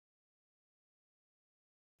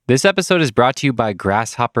This episode is brought to you by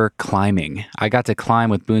Grasshopper Climbing. I got to climb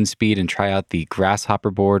with Boone Speed and try out the Grasshopper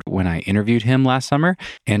board when I interviewed him last summer,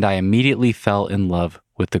 and I immediately fell in love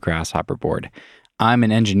with the Grasshopper board. I'm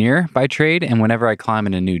an engineer by trade, and whenever I climb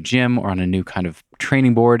in a new gym or on a new kind of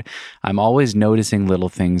training board, I'm always noticing little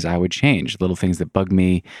things I would change, little things that bug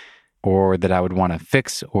me or that I would want to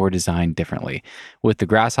fix or design differently. With the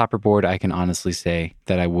Grasshopper board, I can honestly say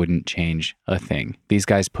that I wouldn't change a thing. These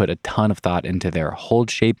guys put a ton of thought into their hold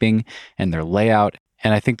shaping and their layout,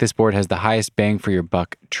 and I think this board has the highest bang for your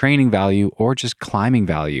buck training value or just climbing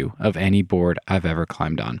value of any board I've ever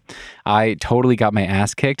climbed on. I totally got my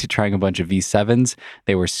ass kicked trying a bunch of V7s.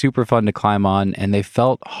 They were super fun to climb on, and they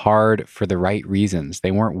felt hard for the right reasons. They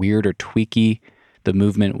weren't weird or tweaky. The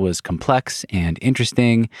movement was complex and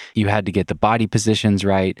interesting. You had to get the body positions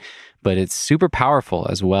right, but it's super powerful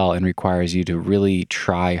as well and requires you to really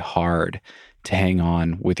try hard to hang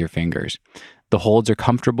on with your fingers. The holds are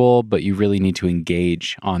comfortable, but you really need to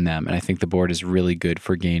engage on them. And I think the board is really good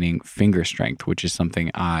for gaining finger strength, which is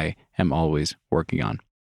something I am always working on.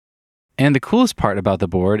 And the coolest part about the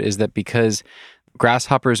board is that because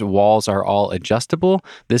Grasshopper's walls are all adjustable,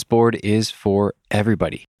 this board is for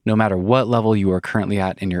everybody. No matter what level you are currently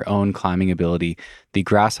at in your own climbing ability, the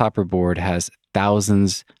Grasshopper board has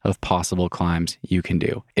thousands of possible climbs you can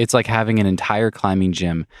do. It's like having an entire climbing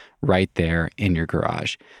gym right there in your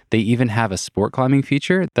garage. They even have a sport climbing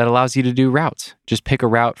feature that allows you to do routes. Just pick a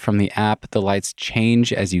route from the app, the lights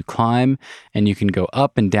change as you climb, and you can go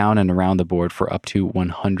up and down and around the board for up to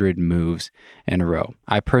 100 moves in a row.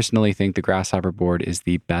 I personally think the Grasshopper board is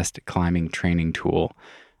the best climbing training tool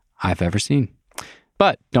I've ever seen.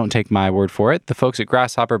 But don't take my word for it. The folks at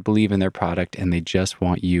Grasshopper believe in their product and they just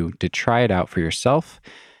want you to try it out for yourself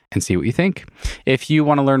and see what you think. If you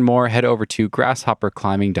want to learn more, head over to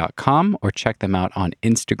grasshopperclimbing.com or check them out on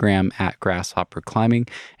Instagram at grasshopperclimbing.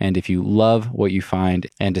 And if you love what you find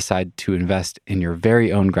and decide to invest in your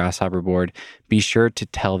very own Grasshopper board, be sure to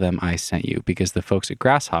tell them I sent you, because the folks at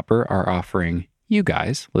Grasshopper are offering you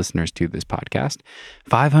guys, listeners to this podcast,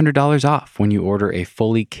 $500 off when you order a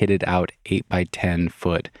fully kitted out 8x10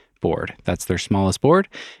 foot board. That's their smallest board,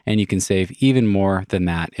 and you can save even more than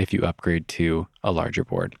that if you upgrade to a larger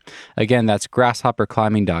board. Again, that's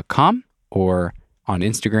grasshopperclimbing.com or on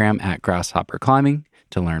Instagram at grasshopperclimbing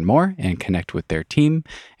to learn more and connect with their team.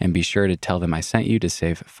 And be sure to tell them I sent you to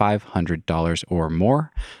save $500 or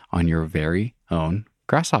more on your very own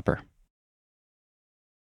Grasshopper.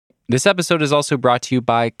 This episode is also brought to you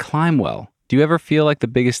by Climbwell. Do you ever feel like the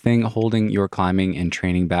biggest thing holding your climbing and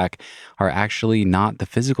training back are actually not the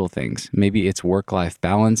physical things? Maybe it's work-life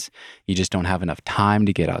balance. You just don't have enough time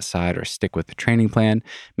to get outside or stick with the training plan.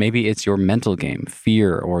 Maybe it's your mental game.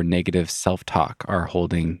 Fear or negative self-talk are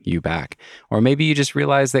holding you back. Or maybe you just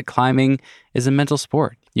realize that climbing is a mental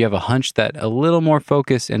sport. You have a hunch that a little more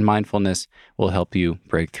focus and mindfulness will help you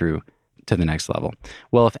break through to the next level.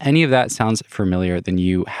 Well, if any of that sounds familiar, then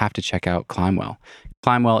you have to check out Climbwell.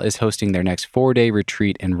 Climbwell is hosting their next 4-day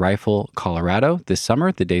retreat in Rifle, Colorado this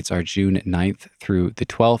summer. The dates are June 9th through the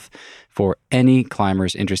 12th for any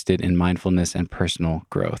climbers interested in mindfulness and personal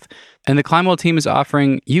growth. And the Climbwell team is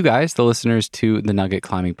offering you guys, the listeners to the Nugget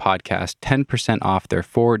Climbing Podcast, 10% off their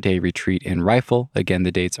 4-day retreat in Rifle. Again,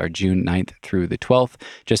 the dates are June 9th through the 12th.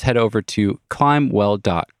 Just head over to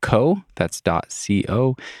climbwell.co, that's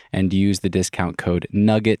 .co, and use the discount code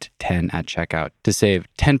NUGGET10 at checkout to save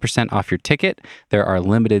 10% off your ticket. There are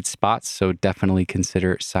limited spots, so definitely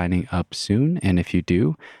consider signing up soon. And if you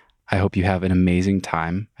do, I hope you have an amazing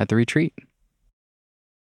time at the retreat.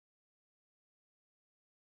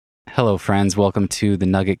 Hello, friends. Welcome to the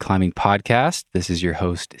Nugget Climbing Podcast. This is your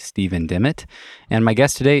host, Stephen Dimmitt. And my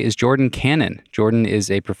guest today is Jordan Cannon. Jordan is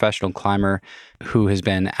a professional climber who has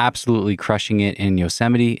been absolutely crushing it in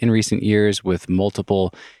Yosemite in recent years with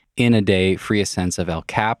multiple in-a-day free ascents of El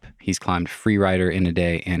Cap. He's climbed Freerider in a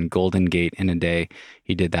day and Golden Gate in a day.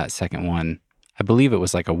 He did that second one, I believe it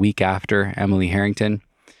was like a week after Emily Harrington.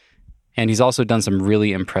 And he's also done some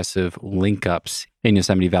really impressive link-ups in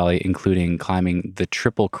Yosemite Valley, including climbing the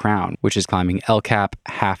Triple Crown, which is climbing El Cap,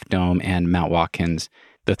 Half Dome, and Mount Watkins,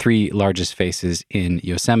 the 3 largest faces in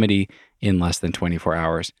Yosemite in less than 24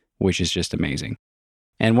 hours, which is just amazing.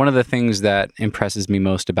 And one of the things that impresses me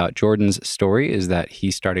most about Jordan's story is that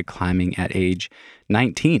he started climbing at age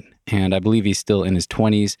 19. And I believe he's still in his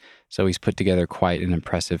 20s, so he's put together quite an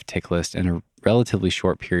impressive tick list in a relatively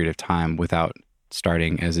short period of time without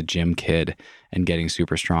starting as a gym kid and getting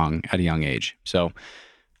super strong at a young age. So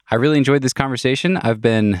I really enjoyed this conversation. I've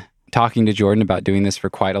been talking to Jordan about doing this for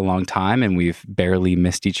quite a long time, and we've barely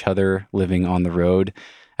missed each other living on the road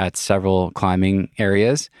at several climbing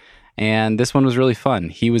areas. And this one was really fun.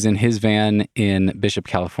 He was in his van in Bishop,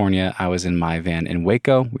 California. I was in my van in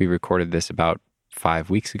Waco. We recorded this about 5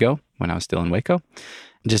 weeks ago when I was still in Waco.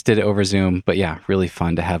 Just did it over Zoom. But yeah, really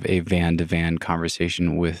fun to have a van-to-van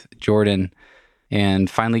conversation with Jordan and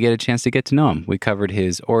finally get a chance to get to know him. We covered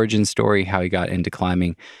his origin story, how he got into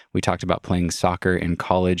climbing. We talked about playing soccer in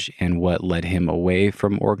college and what led him away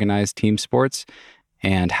from organized team sports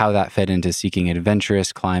and how that fed into seeking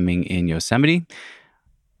adventurous climbing in Yosemite.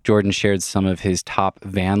 Jordan shared some of his top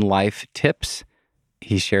van life tips.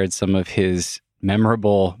 He shared some of his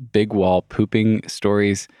memorable big wall pooping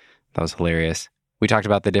stories. That was hilarious. We talked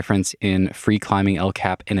about the difference in free climbing El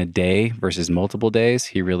Cap in a day versus multiple days.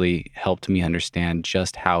 He really helped me understand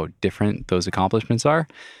just how different those accomplishments are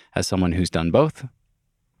as someone who's done both.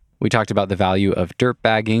 We talked about the value of dirt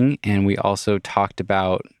bagging, and we also talked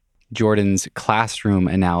about Jordan's classroom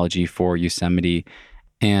analogy for Yosemite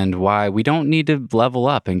and why we don't need to level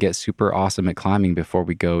up and get super awesome at climbing before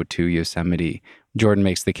we go to Yosemite. Jordan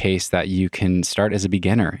makes the case that you can start as a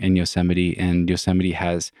beginner in Yosemite, and Yosemite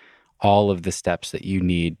has all of the steps that you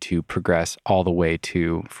need to progress all the way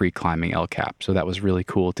to free climbing El Cap. So that was really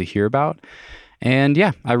cool to hear about. And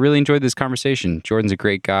yeah, I really enjoyed this conversation. Jordan's a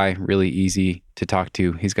great guy, really easy to talk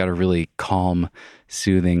to. He's got a really calm,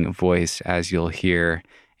 soothing voice, as you'll hear.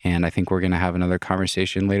 And I think we're going to have another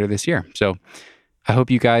conversation later this year. So I hope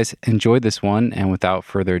you guys enjoyed this one. And without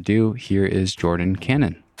further ado, here is Jordan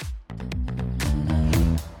Cannon.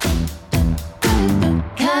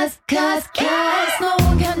 Cause no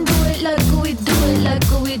one can do it like we do it,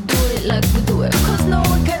 like we do it, like we do it. Cause no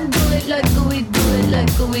one can do it like we do it,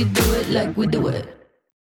 like we do it, like we do it.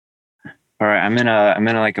 All right, I'm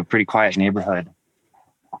in like a pretty quiet neighborhood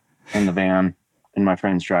in the van in my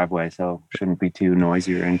friend's driveway, so shouldn't be too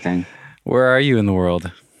noisy or anything. Where are you in the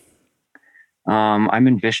world? I'm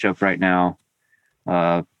in Bishop right now,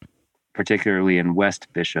 particularly in West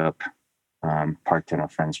Bishop, parked in a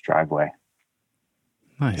friend's driveway.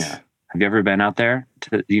 Nice. Yeah. Have you ever been out there?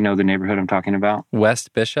 Do you know the neighborhood I'm talking about?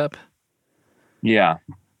 West Bishop? Yeah.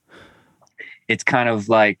 It's kind of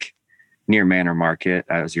like near Manor Market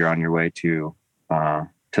as you're on your way to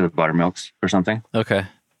the Buttermilks or something. Okay.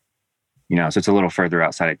 You know, so it's a little further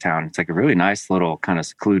outside of town. It's like a really nice little kind of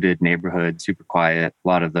secluded neighborhood, super quiet. A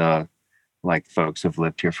lot of the like folks have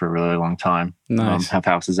lived here for a really long time. Nice. Have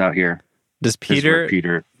houses out here. Does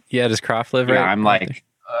Peter? Yeah, does Croft live yeah, right? I'm like,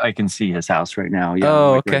 I can see his house right now. Yeah,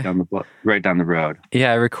 oh, like okay. Right down the road.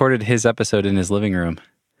 Yeah, I recorded his episode in his living room.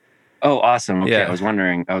 Oh, awesome. Okay. Yeah. I was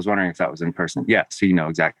wondering if that was in person. Yeah. So you know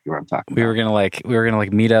exactly what I'm talking about. We were gonna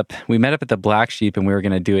meet up. We met up at the Black Sheep and we were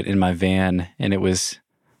gonna do it in my van, and it was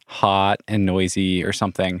hot and noisy or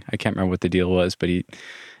something. I can't remember what the deal was, but he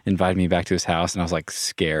invited me back to his house and I was like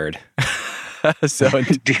scared. so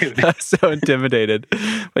intimidated.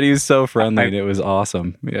 But he was so friendly and it was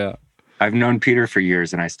awesome. Yeah. I've known Peter for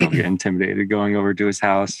years and I still get intimidated going over to his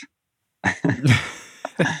house.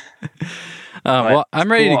 Well,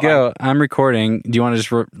 I'm ready to go. I'm recording. Do you want to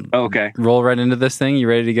just okay. roll right into this thing? You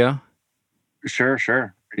ready to go?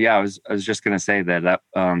 Sure. Yeah, I was just gonna say that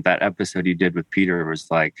episode you did with Peter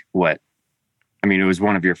was like what? I mean, it was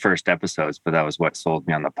one of your first episodes, but that was what sold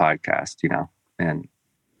me on the podcast, you know. And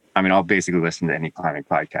I mean, I'll basically listen to any climbing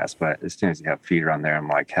podcast, but as soon as you have Peter on there, I'm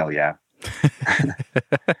like, hell yeah.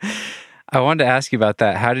 I wanted to ask you about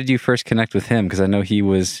that. How did you first connect with him? Because I know he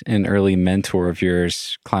was an early mentor of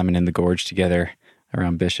yours, climbing in the gorge together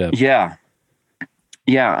around Bishop. Yeah.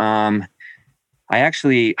 I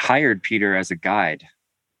actually hired Peter as a guide,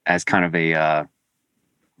 as kind of a,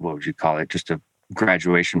 what would you call it? Just a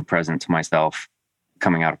graduation present to myself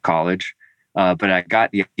coming out of college. But I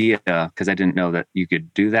got the idea because I didn't know that you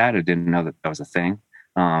could do that. I didn't know that was a thing.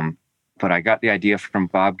 But I got the idea from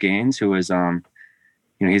Bob Gaines, who was,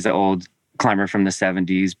 he's an old climber from the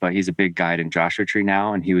 70s, but he's a big guide in Joshua Tree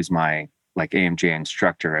now. And he was my like AMJ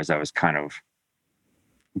instructor as I was kind of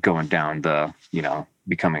going down the,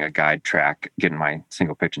 becoming a guide track, getting my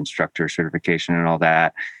single pitch instructor certification and all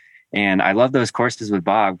that. And I love those courses with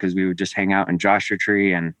Bob because we would just hang out in Joshua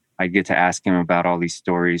Tree and I'd get to ask him about all these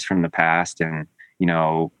stories from the past and,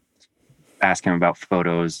 ask him about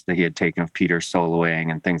photos that he had taken of Peter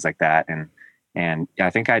soloing and things like that. And I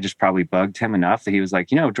think I just probably bugged him enough that he was like,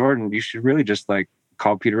 Jordan, you should really just like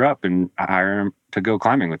call Peter up and hire him to go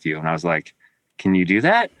climbing with you. And I was like, can you do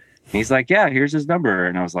that? And he's like, yeah, here's his number.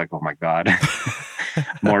 And I was like, oh my God,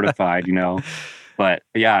 mortified, But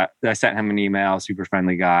yeah, I sent him an email, super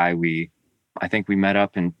friendly guy. I think we met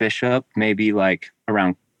up in Bishop, maybe like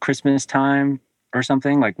around Christmas time or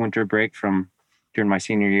something, like winter break from during my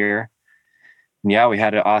senior year. And yeah, we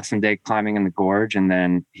had an awesome day climbing in the gorge. And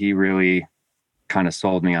then he really kind of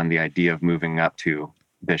sold me on the idea of moving up to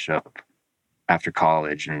Bishop after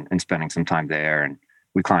college and spending some time there. And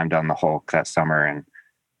we climbed on the Hulk that summer. And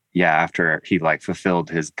yeah, after he like fulfilled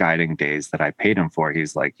his guiding days that I paid him for,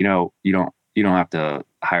 he's like, you know, you don't have to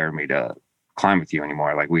hire me to climb with you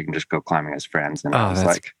anymore. Like, we can just go climbing as friends. And I was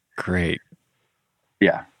that's like, great.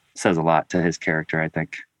 Yeah, says a lot to his character, I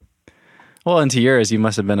think. Well, and to yours, you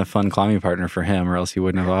must have been a fun climbing partner for him, or else he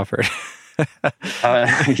wouldn't have offered.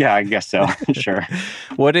 Yeah, I guess so. Sure.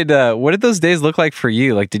 What did those days look like for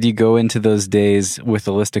you? Like, did you go into those days with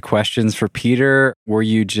a list of questions for Peter? Were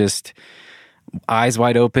you just eyes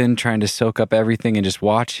wide open, trying to soak up everything and just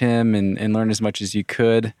watch him and learn as much as you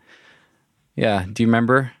could? Yeah. Do you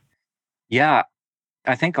remember? Yeah,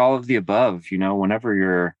 I think all of the above. You know, whenever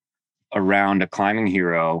you're around a climbing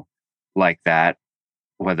hero like that,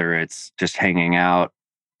 whether it's just hanging out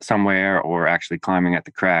somewhere or actually climbing at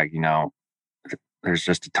the crag, you know, there's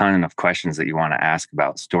just a ton of questions that you want to ask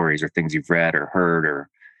about stories or things you've read or heard, or,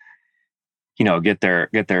 you know, get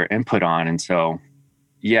their input on. And so,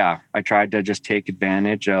 yeah, I tried to just take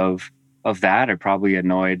advantage of that. I probably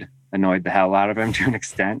annoyed the hell out of him to an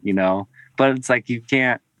extent, you know, but it's like, you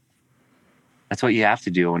can't, that's what you have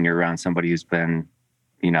to do when you're around somebody who's been,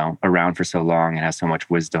 you know, around for so long and has so much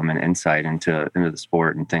wisdom and insight into the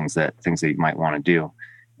sport and things that you might want to do.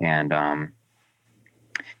 And,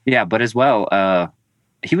 yeah, but as well,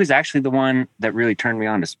 he was actually the one that really turned me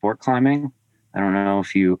on to sport climbing. I don't know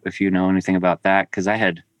if you know anything about that, because I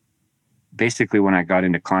had basically, when I got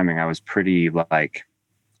into climbing, I was pretty like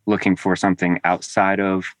looking for something outside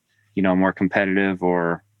of, you know, more competitive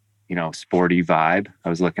or, you know, sporty vibe. I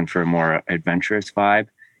was looking for a more adventurous vibe,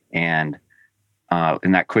 and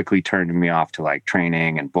that quickly turned me off to like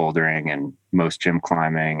training and bouldering and most gym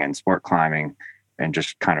climbing and sport climbing, and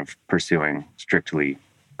just kind of pursuing strictly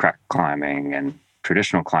crack climbing and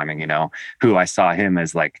traditional climbing, you know, who I saw him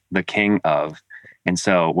as like the king of. And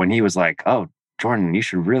so when he was like, "Oh, Jordan, you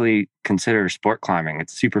should really consider sport climbing.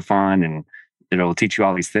 It's super fun and it'll teach you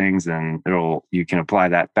all these things, and you can apply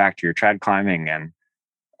that back to your trad climbing." And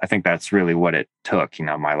I think that's really what it took, you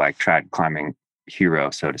know, my like trad climbing hero,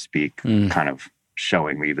 so to speak, kind of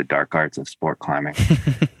showing me the dark arts of sport climbing,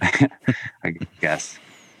 I guess.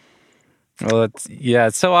 Well,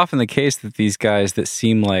 it's so often the case that these guys that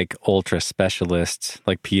seem like ultra specialists,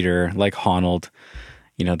 like Peter, like Honnold,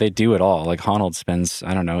 you know, they do it all. Like Honnold spends,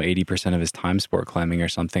 I don't know, 80% of his time sport climbing or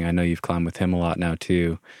something. I know you've climbed with him a lot now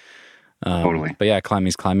too. Totally. But yeah,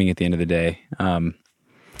 climbing's climbing at the end of the day.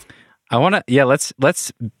 I want to,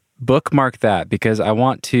 let's bookmark that, because I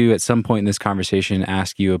want to, at some point in this conversation,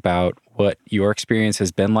 ask you about what your experience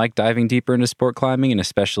has been like diving deeper into sport climbing, and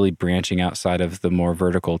especially branching outside of the more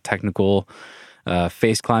vertical technical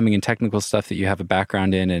face climbing and technical stuff that you have a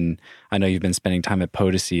background in. And I know you've been spending time at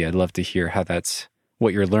Potosi. I'd love to hear how that's,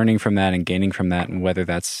 what you're learning from that and gaining from that, and whether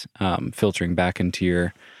that's filtering back into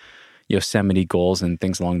your Yosemite goals and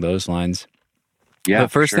things along those lines. Yeah.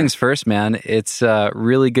 But first things first, man, it's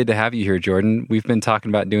really good to have you here, Jordan. We've been talking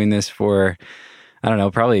about doing this for, I don't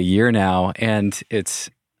know, probably a year now. And it's,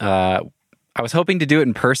 I was hoping to do it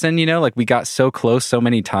in person, you know, like we got so close so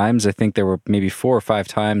many times. I think there were maybe 4 or 5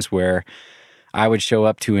 times where I would show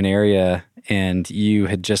up to an area and you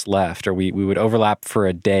had just left, or we would overlap for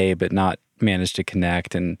a day, but not manage to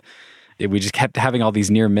connect. And we just kept having all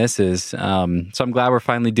these near misses. So I'm glad we're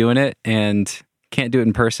finally doing it, and can't do it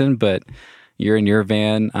in person, but you're in your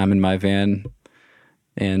van, I'm in my van,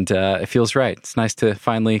 and it feels right. It's nice to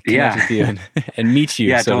finally connect with you and meet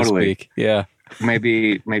you, so totally. To speak. Yeah.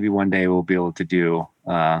 Maybe one day we'll be able to do,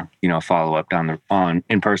 you know, a follow-up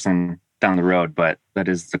in person down the road, but that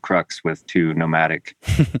is the crux with 2 nomadic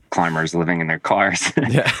climbers living in their cars.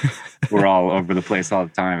 Yeah. We're all over the place all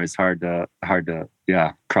the time. It's hard to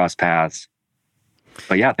cross paths.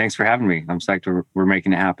 But yeah, thanks for having me. I'm psyched we're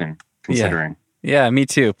making it happen, considering. Yeah, me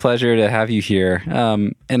too. Pleasure to have you here.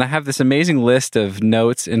 And I have this amazing list of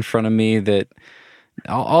notes in front of me that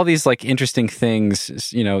all these like interesting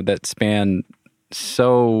things, you know, that span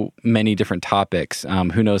so many different topics.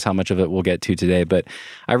 Who knows how much of it we'll get to today, but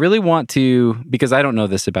I really want to, because I don't know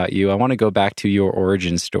this about you, I want to go back to your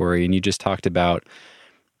origin story. And you just talked about,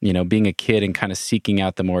 you know, being a kid and kind of seeking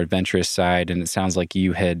out the more adventurous side. And it sounds like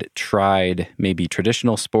you had tried maybe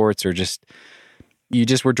traditional sports, or you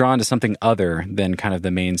just were drawn to something other than kind of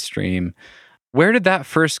the mainstream. Where did that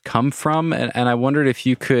first come from? And I wondered if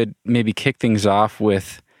you could maybe kick things off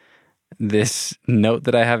with this note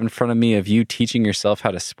that I have in front of me of you teaching yourself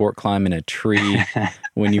how to sport climb in a tree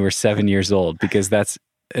when you were 7 years old, because that's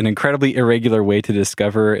an incredibly irregular way to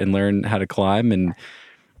discover and learn how to climb. And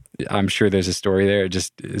I'm sure there's a story there. It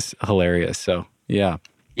just is hilarious. So, yeah.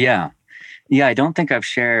 Yeah. Yeah, I don't think I've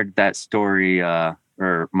shared that story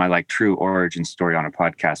or my like true origin story on a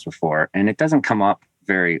podcast before, and it doesn't come up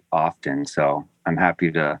very often. So I'm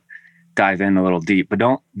happy to dive in a little deep, but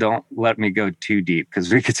don't let me go too deep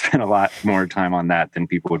because we could spend a lot more time on that than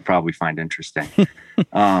people would probably find interesting.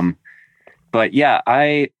 But yeah,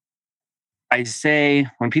 I say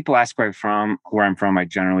when people ask where I'm from, I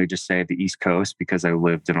generally just say the East Coast because I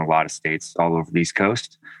lived in a lot of states all over the East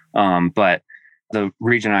Coast. But the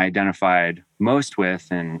region I identified most with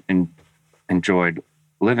and enjoyed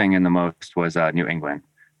living in the most was New England.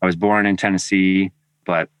 I was born in Tennessee,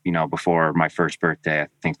 but before my first birthday, I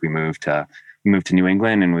think we moved to New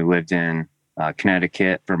England, and we lived in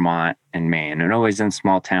Connecticut, Vermont, and Maine, and always in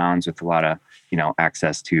small towns with a lot of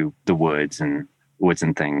access to the woods and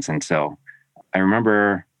things. And so I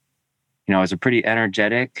remember, I was a pretty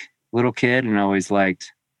energetic little kid and always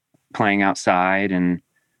liked playing outside and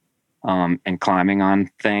climbing on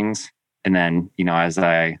things. And then, as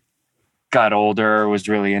I got older, was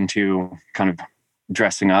really into kind of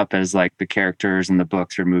dressing up as like the characters in the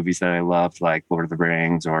books or movies that I loved, like Lord of the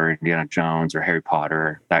Rings or Indiana Jones or Harry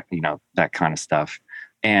Potter, that kind of stuff.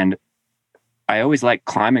 And I always liked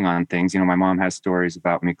climbing on things. My mom has stories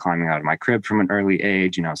about me climbing out of my crib from an early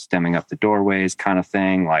age, stemming up the doorways kind of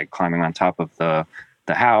thing, like climbing on top of the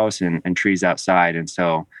house and trees outside. And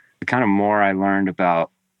so the kind of more I learned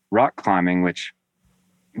about rock climbing, which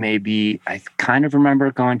maybe I kind of remember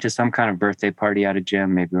going to some kind of birthday party at a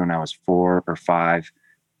gym, maybe when I was 4 or 5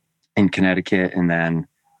 in Connecticut, and then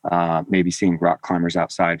maybe seeing rock climbers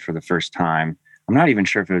outside for the first time. I'm not even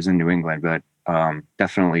sure if it was in New England, but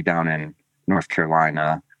definitely down in North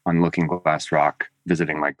Carolina on Looking Glass Rock,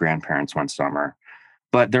 visiting my grandparents one summer.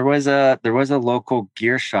 But there was a local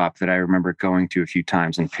gear shop that I remember going to a few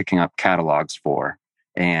times and picking up catalogs for.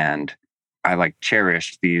 And I like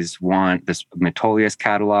cherished this Metolius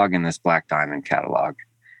catalog and this Black Diamond catalog.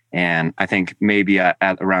 And I think maybe at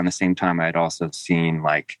around the same time, I had also seen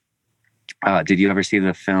did you ever see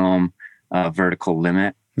the film Vertical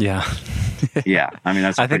Limit? Yeah. Yeah. I mean,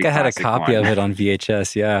 I think I had a copy of it on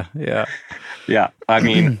VHS. Yeah. Yeah. Yeah. I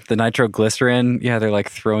mean, the nitroglycerin. Yeah. They're like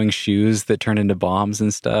throwing shoes that turn into bombs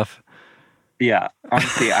and stuff. Yeah.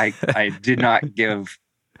 Honestly, I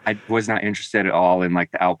was not interested at all in like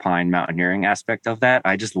the alpine mountaineering aspect of that.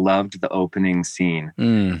 I just loved the opening scene,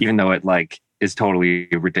 even though it like is totally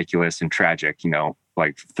ridiculous and tragic,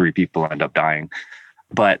 like 3 people end up dying.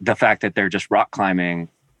 But the fact that they're just rock climbing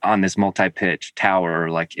on this multi-pitch tower,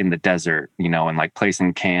 like in the desert, and like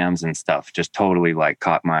placing cams and stuff, just totally like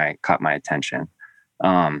caught my attention.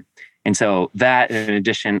 And so that, in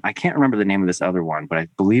addition, I can't remember the name of this other one, but I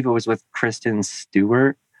believe it was with Kristen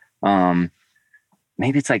Stewart.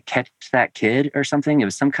 Maybe it's like Catch That Kid or something. It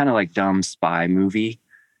was some kind of like dumb spy movie,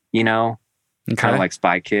 kind of like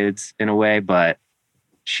Spy Kids in a way. But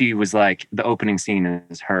she was like, the opening scene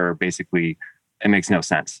is her basically, it makes no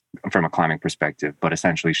sense from a climbing perspective, but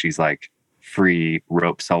essentially she's like free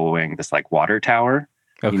rope soloing this like water tower,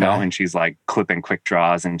 and she's like clipping quick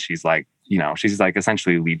draws, and she's like, she's like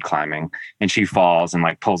essentially lead climbing, and she falls and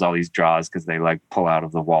like pulls all these draws because they like pull out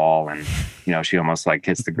of the wall, and she almost like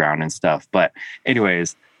hits the ground and stuff. But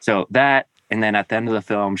anyways, so that, and then at the end of the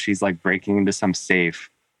film, she's like breaking into some safe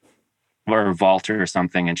or a vault or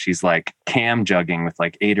something, and she's like cam jugging with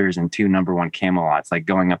like 8ers and 2 number 1 Camelots, like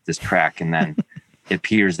going up this track, and then it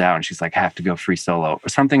peters out and she's like, I have to go free solo or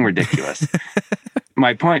something ridiculous.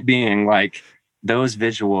 My point being, like, those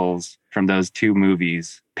visuals from those 2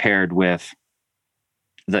 movies paired with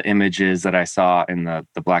the images that I saw in the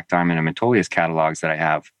Black Diamond and Metolius catalogs that I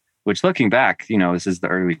have, which looking back, this is the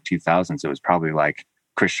early 2000s. It was probably like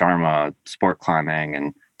Chris Sharma sport climbing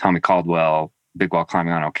and Tommy Caldwell big wall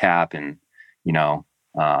climbing on El Cap, and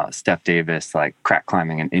Steph Davis like crack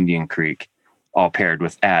climbing in Indian Creek, all paired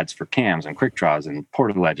with ads for cams and quick draws and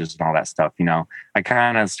portaledges and all that stuff. I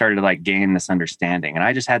kind of started to like gain this understanding, and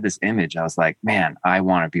I just had this image. I was like, man, I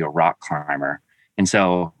want to be a rock climber. And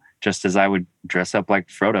so just as I would dress up like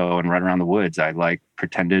Frodo and run around the woods, I like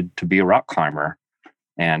pretended to be a rock climber.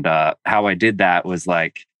 And how I did that was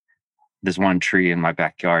like this one tree in my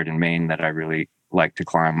backyard in Maine that I really like to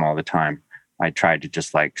climb all the time. I tried to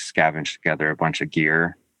just like scavenge together a bunch of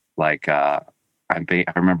gear. Like I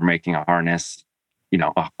remember making a harness,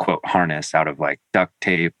 a quote harness out of like duct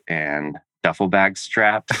tape and duffel bag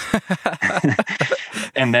straps.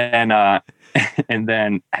 and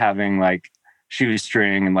then having like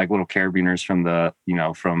shoestring and like little carabiners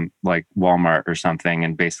from like Walmart or something,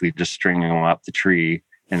 and basically just stringing them up the tree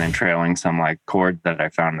and then trailing some like cord that I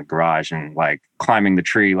found in the garage and like climbing the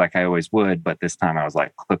tree like I always would. But this time I was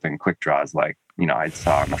like clipping quick draws like, I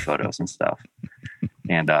saw in the photos and stuff.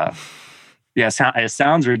 And Yeah, it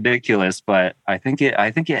sounds ridiculous, but I think it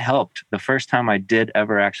helped. The first time I did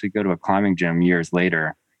ever actually go to a climbing gym years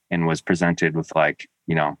later and was presented with like,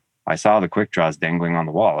 I saw the quick draws dangling on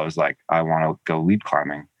the wall. I was like, I want to go lead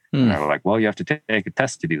climbing. And Hmm. they were like, well, you have to take a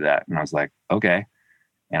test to do that. And I was like, okay.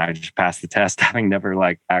 And I just passed the test, having never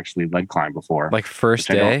like actually lead climbed before. Like first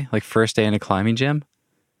which I don't. day, like first day in a climbing gym.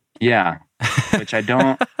 Yeah, which I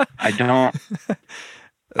That's don't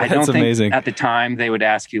think amazing. at the time they would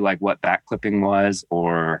ask you like what back clipping was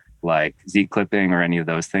or like Z clipping or any of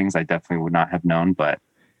those things. I definitely would not have known, but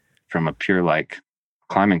from a pure like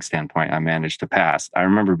climbing standpoint, I managed to pass. I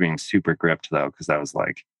remember being super gripped though, because I was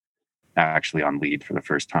like actually on lead for the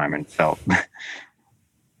first time and felt,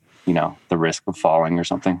 the risk of falling or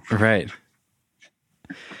something. Right.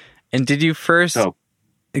 And did you first So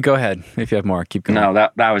go ahead if you have more? Keep going. no,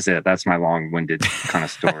 that was it. That's my long-winded kind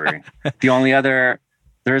of story.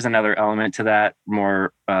 There is another element to that,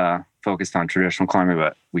 more focused on traditional climbing,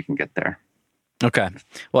 but we can get there. Okay.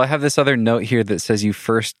 Well, I have this other note here that says you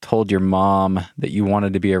first told your mom that you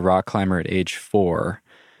wanted to be a rock climber at age 4.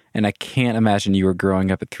 And I can't imagine you were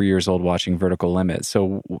growing up at 3 years old watching Vertical Limit.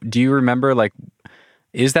 So do you remember, like,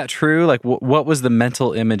 is that true? Like, what was the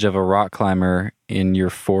mental image of a rock climber in your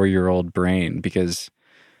 4-year-old brain? Because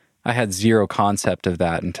I had zero concept of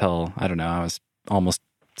that until, I don't know, I was almost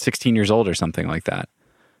 16 years old or something like that.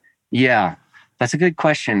 Yeah, that's a good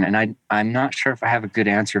question. And I'm not sure if I have a good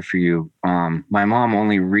answer for you. My mom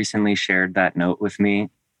only recently shared that note with me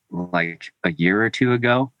like a year or two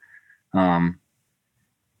ago.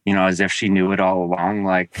 As if she knew it all along,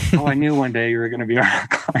 like, oh, I knew one day you were going to be a rock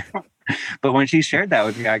climber. But when she shared that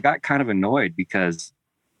with me, I got kind of annoyed because,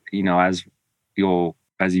 as you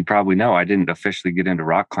probably know, I didn't officially get into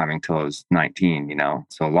rock climbing till I was 19,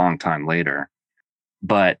 so a long time later.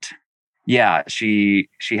 But yeah, she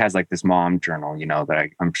has like this mom journal, that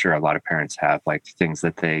I'm sure a lot of parents have, like things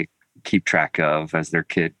that they keep track of as their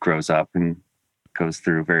kid grows up and goes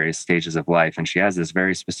through various stages of life. And she has this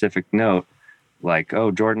very specific note like, oh,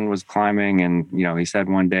 Jordan was climbing and, he said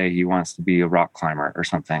one day he wants to be a rock climber or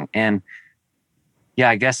something. And yeah,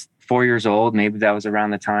 I guess 4 years old, maybe that was around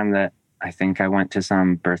the time that I think I went to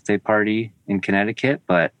some birthday party in Connecticut,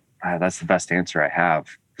 but that's the best answer I have.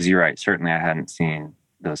 Because you're right. Certainly I hadn't seen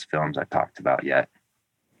those films I talked about yet.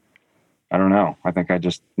 I don't know. I think I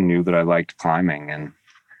just knew that I liked climbing and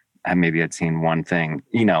maybe I'd seen one thing,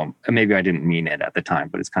 maybe I didn't mean it at the time,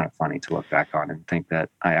 but it's kind of funny to look back on and think that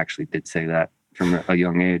I actually did say that from a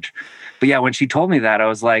young age. But yeah, when she told me that, I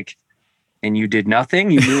was like, and you did nothing?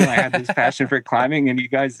 You knew I had this passion for climbing and you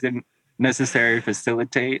guys didn't necessarily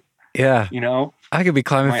facilitate, Yeah. I could be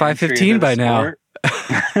climbing 515 by now.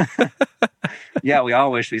 Yeah, we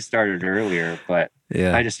all wish we started earlier, but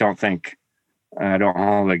Yeah. I just don't think, I don't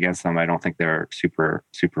hold it against them. I don't think they're super,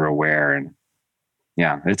 super aware. And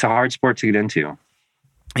yeah, it's a hard sport to get into.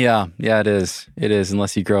 Yeah, it is. It is.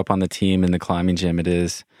 Unless you grow up on the team in the climbing gym, it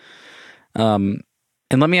is. And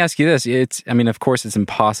let me ask you this. Of course, it's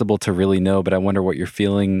impossible to really know, but I wonder what your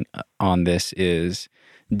feeling on this is.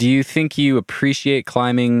 Do you think you appreciate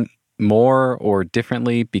climbing more or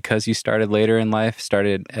differently because you started later in life,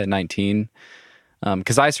 started at 19?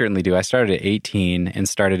 Because I certainly do. I started at 18 and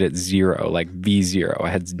started at 0, like V0. I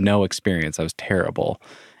had no experience. I was terrible.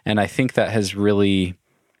 And I think that has really,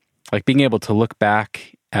 like, being able to look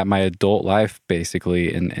back at my adult life,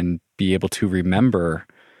 basically, and be able to remember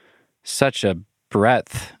such a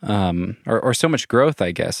breadth, or so much growth,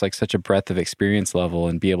 I guess, like such a breadth of experience level,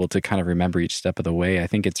 and be able to kind of remember each step of the way. I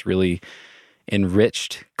think it's really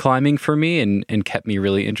enriched climbing for me and kept me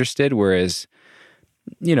really interested. Whereas,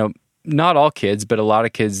 not all kids, but a lot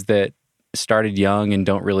of kids that started young and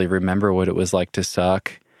don't really remember what it was like to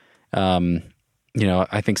suck.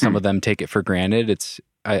 I think some of them take it for granted.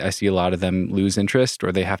 I see a lot of them lose interest,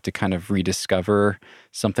 or they have to kind of rediscover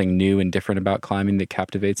something new and different about climbing that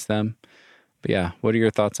captivates them. But yeah, what are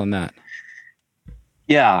your thoughts on that?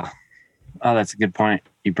 Yeah. Oh, that's a good point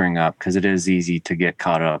you bring up, because it is easy to get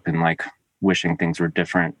caught up in like wishing things were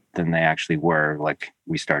different than they actually were. Like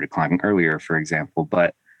we started climbing earlier, for example,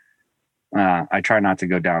 but I try not to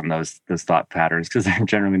go down those thought patterns because they're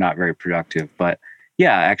generally not very productive. But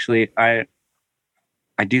yeah, actually, I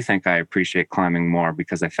do think I appreciate climbing more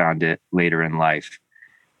because I found it later in life,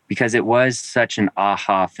 because it was such an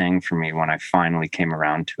aha thing for me when I finally came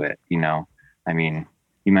around to it.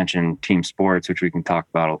 You mentioned team sports, which we can talk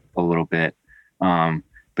about a little bit.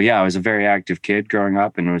 But yeah, I was a very active kid growing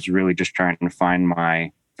up and was really just trying to find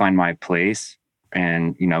my place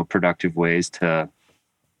and, productive ways to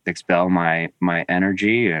expel my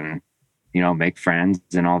energy and, make friends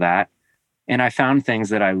and all that. And I found things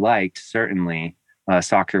that I liked, certainly.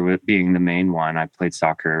 Soccer being the main one. I played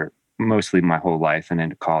soccer mostly my whole life and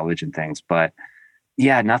into college and things, but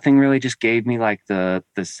yeah, nothing really just gave me like the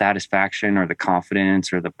satisfaction or the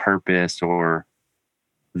confidence or the purpose or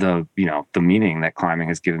the meaning that climbing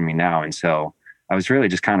has given me now. And so I was really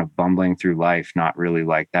just kind of bumbling through life, not really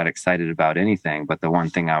like that excited about anything. But the one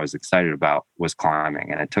thing I was excited about was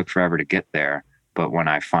climbing, and it took forever to get there. But when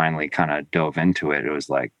I finally kind of dove into it, it was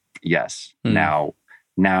like, yes, now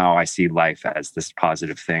I see life as this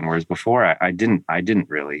positive thing. Whereas before I didn't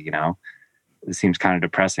really, it seems kind of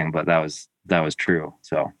depressing, but that was true.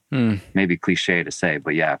 So maybe cliche to say,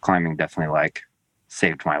 but yeah, climbing definitely like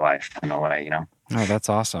saved my life in a way, Oh, that's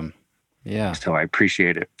awesome. Yeah. So I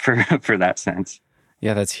appreciate it for that sense.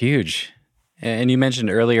 Yeah, that's huge. And you mentioned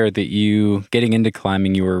earlier that you getting into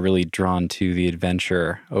climbing, you were really drawn to the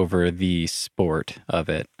adventure over the sport of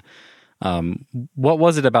it. What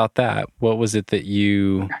was it about that? What was it that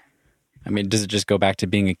does it just go back to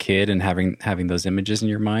being a kid and having those images in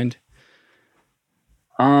your mind?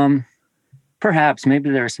 Perhaps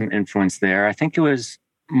maybe there was some influence there. I think it was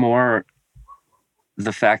more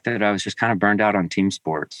the fact that I was just kind of burned out on team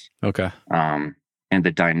sports. Okay. And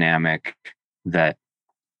the dynamic that,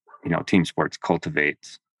 team sports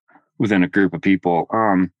cultivates within a group of people.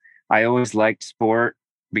 I always liked sport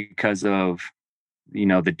because of,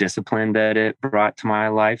 the discipline that it brought to my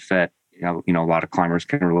life that, a lot of climbers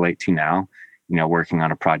can relate to now, working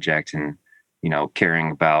on a project and,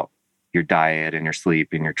 caring about your diet and your sleep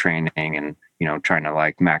and your training and, trying to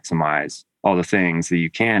like maximize all the things that you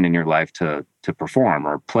can in your life to perform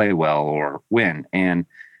or play well or win. And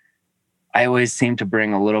I always seem to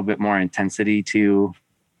bring a little bit more intensity to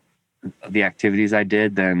the activities I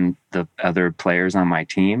did than the other players on my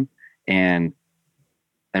team. And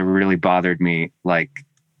it really bothered me. Like,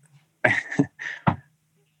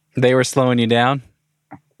 they were slowing you down?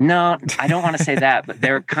 No, I don't want to say that, but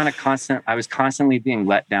they were kind of constant. I was constantly being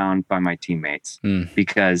let down by my teammates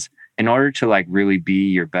because in order to like really be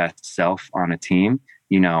your best self on a team,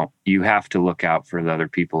 you have to look out for the other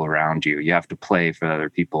people around you. You have to play for the other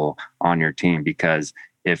people on your team, because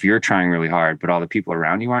if you're trying really hard, but all the people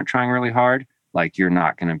around you aren't trying really hard, like you're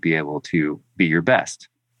not going to be able to be your best,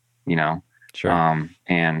 Sure.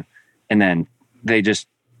 And then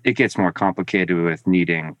it gets more complicated with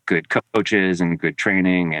needing good coaches and good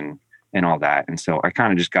training and all that. And so I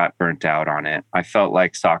kind of just got burnt out on it. I felt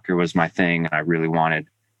like soccer was my thing and I really wanted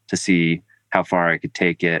to see how far I could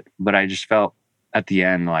take it. But I just felt at the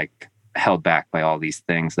end like held back by all these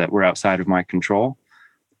things that were outside of my control,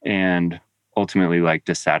 and ultimately like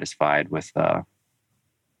dissatisfied with,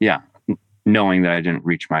 knowing that I didn't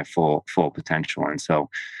reach my full potential. And so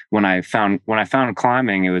when I found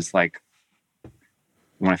climbing, it was like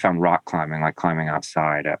when I found rock climbing, like climbing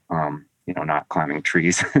outside, not climbing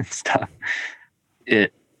trees and stuff,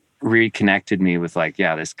 it reconnected me with like,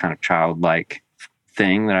 this kind of childlike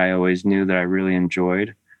thing that I always knew that I really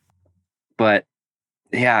enjoyed. But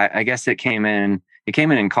I guess it came in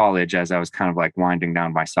college as I was kind of like winding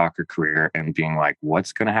down my soccer career and being like,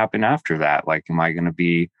 what's going to happen after that? Like, am I going to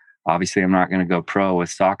be, obviously I'm not going to go pro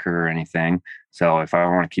with soccer or anything. So if I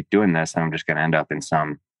want to keep doing this, I'm just going to end up in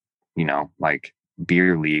some, like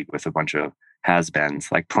beer league with a bunch of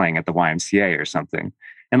has-beens, like playing at the YMCA or something.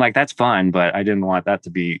 And like, that's fun, but I didn't want that to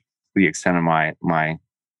be the extent of my,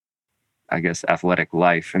 I guess, athletic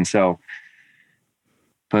life. And so,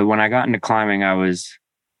 but when I got into climbing, I was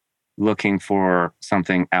looking for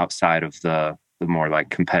something outside of the more like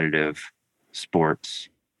competitive sports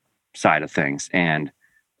side of things. And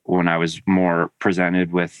when I was more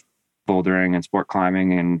presented with bouldering and sport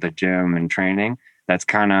climbing in the gym and training, that's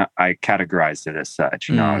kind of, I categorized it as such.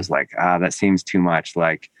 I was like, that seems too much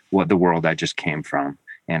like what the world I just came from.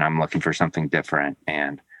 And I'm looking for something different.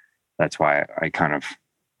 And that's why I kind of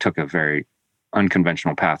took a very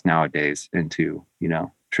unconventional path nowadays into,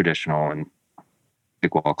 traditional and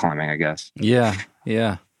big wall climbing, I guess. Yeah.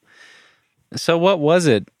 Yeah. So what was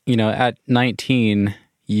it, at 19,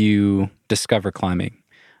 you discover climbing?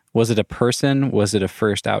 Was it a person? Was it a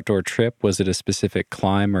first outdoor trip? Was it a specific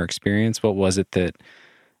climb or experience? What was it that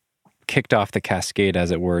kicked off the cascade,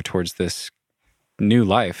 as it were, towards this new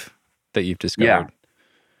life that you've discovered? Yeah.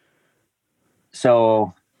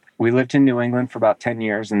 So we lived in New England for about 10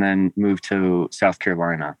 years and then moved to South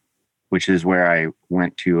Carolina, which is where I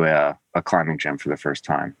went to a climbing gym for the first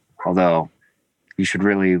time. Although you should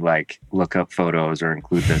really like look up photos or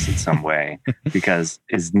include this in some way, because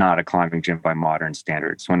it's not a climbing gym by modern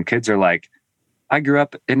standards. When kids are like, I grew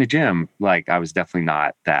up in a gym, like I was definitely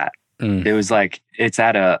not that. It was like,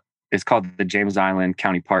 it's called the James Island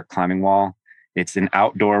County Park Climbing Wall. It's an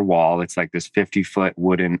outdoor wall. It's like this 50-foot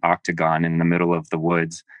wooden octagon in the middle of the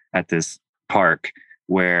woods at this park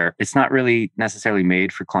where it's not really necessarily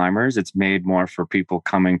made for climbers. It's made more for people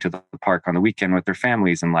coming to the park on the weekend with their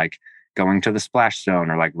families and like going to the splash zone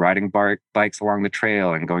or like riding bikes along the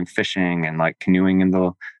trail and going fishing and like canoeing in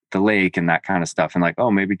the lake and that kind of stuff. And like,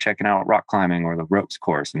 oh, maybe checking out rock climbing or the ropes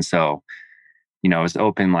course. And so, it was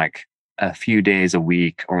open like a few days a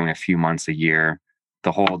week, only a few months a year.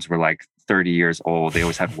 The holds were like 30 years old. They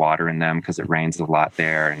always had water in them because it rains a lot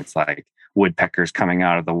there. And it's like woodpeckers coming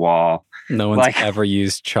out of the wall. No one's like, ever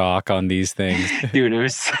used chalk on these things. Dude, it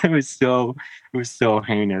was so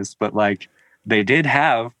heinous. But like they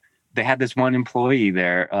had this one employee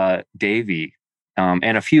there, Davey,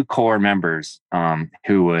 and a few core members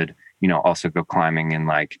who would, also go climbing in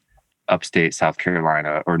like upstate South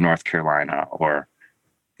Carolina or North Carolina. Or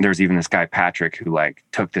there's even this guy, Patrick, who like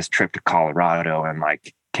took this trip to Colorado and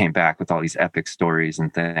like came back with all these epic stories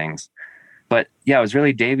and things. But yeah, it was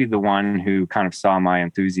really Davey, the one who kind of saw my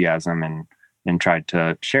enthusiasm and tried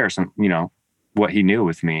to share some, what he knew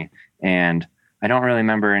with me. And I don't really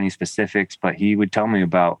remember any specifics, but he would tell me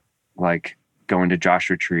about like going to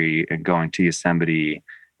Joshua Tree and going to Yosemite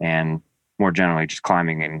and more generally just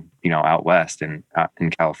climbing in, out west and in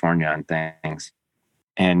California and things.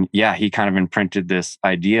 And yeah, he kind of imprinted this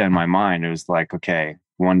idea in my mind. It was like, okay,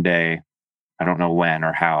 one day, I don't know when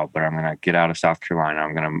or how, but I'm going to get out of South Carolina.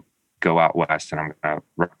 I'm going to go out west and I'm going to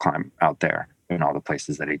rock climb out there in all the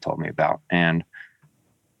places that he told me about. And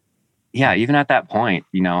yeah, even at that point,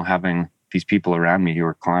 having these people around me who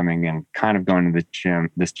were climbing and kind of going to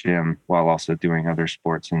this gym while also doing other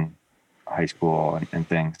sports in high school and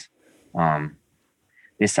things.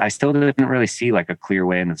 I still didn't really see like a clear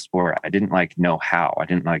way into the sport. I didn't like know how. I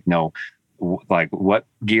didn't like know like what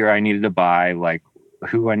gear I needed to buy, like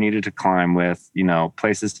who I needed to climb with,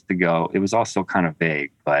 places to go. It was all still kind of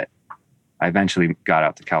vague, but I eventually got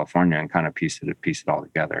out to California and kind of pieced it all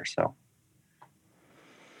together. So.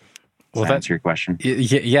 Does that answer your question?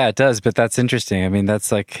 Yeah, it does. But that's interesting. I mean,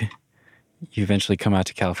 that's like you eventually come out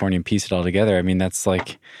to California and piece it all together. I mean, that's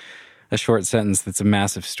like a short sentence. That's a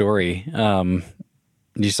massive story.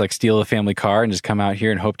 You just like steal a family car and just come out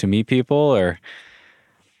here and hope to meet people, or?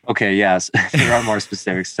 Okay, yes, there are more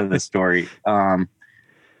specifics to the story.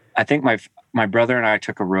 I think my brother and I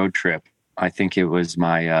took a road trip. I think it was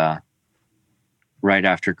my right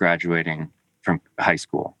after graduating from high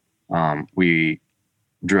school. We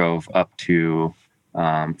drove up to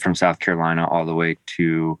from South Carolina all the way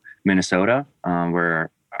to Minnesota,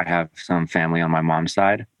 where I have some family on my mom's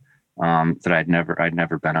side that I'd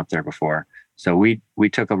never been up there before. So we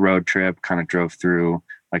took a road trip, kind of drove through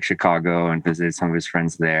like Chicago and visited some of his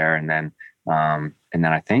friends there, and then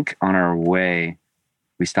I think on our way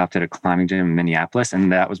we stopped at a climbing gym in Minneapolis,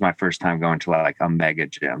 and that was my first time going to like a mega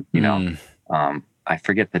gym. I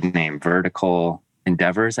forget the name, Vertical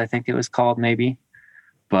Endeavors, I think it was called, maybe.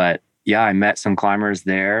 But yeah, I met some climbers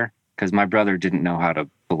there because my brother didn't know how to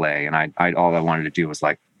belay, and I all I wanted to do was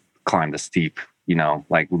like climb the steep,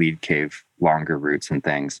 like lead cave, longer routes and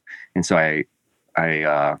things. And so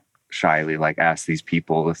I shyly like asked these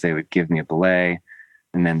people if they would give me a belay,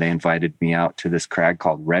 and then they invited me out to this crag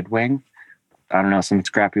called Red Wing. I don't know, some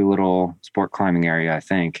scrappy little sport climbing area, I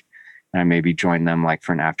think. And I maybe joined them like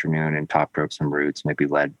for an afternoon and top roped some routes, maybe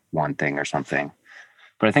led one thing or something.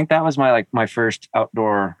 But I think that was my first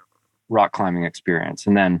outdoor rock climbing experience.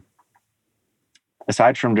 And then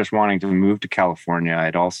aside from just wanting to move to California,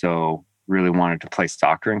 I'd also really wanted to play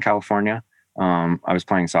soccer in California. I was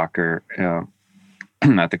playing soccer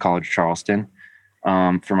at the College of Charleston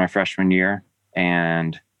for my freshman year.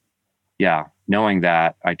 And yeah, knowing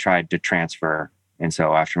that, I tried to transfer. And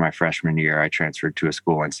so after my freshman year, I transferred to a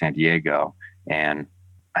school in San Diego. And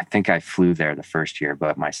I think I flew there the first year,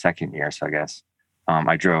 but my second year, so I guess,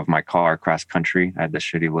 I drove my car cross country. I had this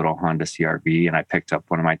shitty little Honda CRV, and I picked up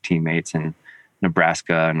one of my teammates in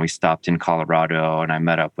Nebraska, and we stopped in Colorado, and I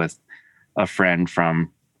met up with a friend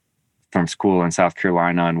from school in South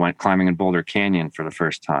Carolina and went climbing in Boulder Canyon for the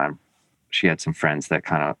first time. She had some friends that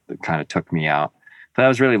kind of took me out. But that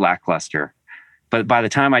was really lackluster. But by the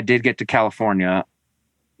time I did get to California,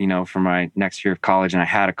 for my next year of college, and I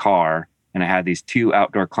had a car and I had these 2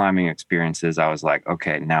 outdoor climbing experiences, I was like,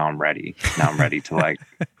 okay, now I'm ready. Now I'm ready to like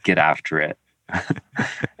get after it.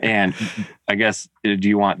 And I guess, do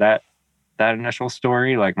you want that initial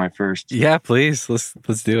story? Like my first? Yeah, please. Let's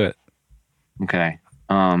do it. Okay.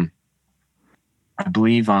 I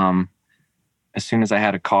believe as soon as I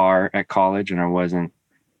had a car at college and I wasn't,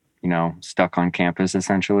 stuck on campus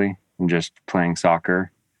essentially and just playing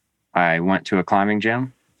soccer, I went to a climbing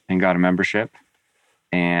gym and got a membership.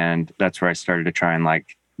 And that's where I started to try and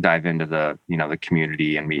like dive into the, the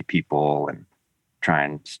community and meet people and try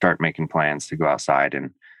and start making plans to go outside.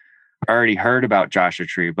 And I already heard about Joshua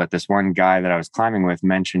Tree, but this one guy that I was climbing with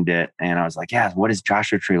mentioned it. And I was like, yeah, what is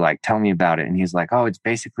Joshua Tree like? Tell me about it. And he's like, oh, it's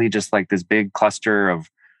basically just like this big cluster of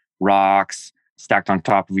rocks stacked on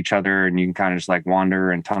top of each other. And you can kind of just like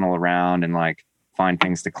wander and tunnel around and like find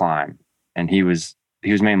things to climb. And he was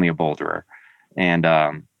mainly a boulderer. And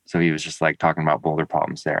so he was just like talking about boulder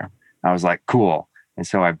problems there. I was like, cool. And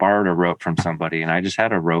so I borrowed a rope from somebody, and I just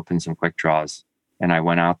had a rope and some quick draws. And I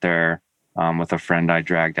went out there with a friend I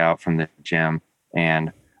dragged out from the gym,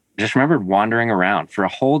 and just remembered wandering around for a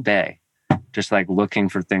whole day, just like looking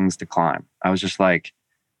for things to climb. I was just like,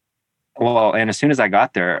 well, and as soon as I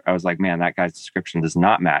got there, I was like, man, that guy's description does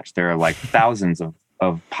not match. There are like thousands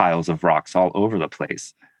of piles of rocks all over the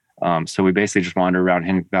place. So we basically just wandered around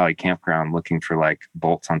Hidden Valley Campground looking for like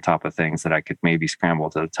bolts on top of things that I could maybe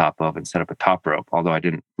scramble to the top of and set up a top rope, although I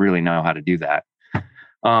didn't really know how to do that.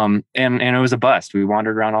 And it was a bust. We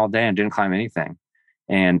wandered around all day and didn't climb anything.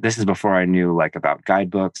 And this is before I knew like about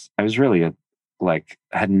guidebooks. I was really I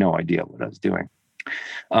had no idea what I was doing.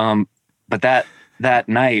 But that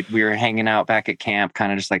night we were hanging out back at camp,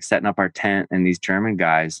 kind of just like setting up our tent, and these German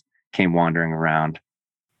guys came wandering around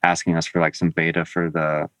asking us for like some beta for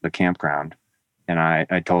the campground. And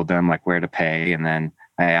I told them like where to pay. And then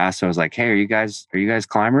I asked, I was like, hey, are you guys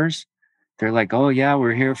climbers? They're like, oh yeah,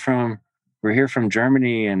 we're here from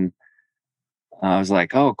Germany. And I was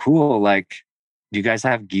like, oh, cool. Like, do you guys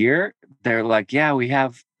have gear? They're like, yeah, we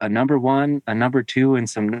have a number 1, a number 2, and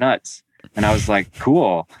some nuts. And I was like,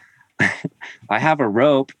 cool. I have a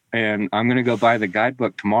rope and I'm going to go buy the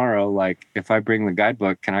guidebook tomorrow. Like, if I bring the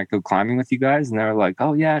guidebook, can I go climbing with you guys? And they're like,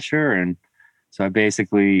 oh yeah, sure. And so I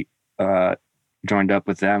basically joined up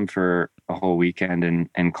with them for a whole weekend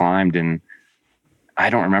and climbed. And I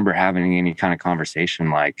don't remember having any kind of conversation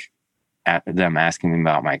like at them asking me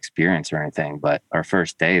about my experience or anything. But our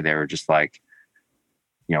first day, they were just like,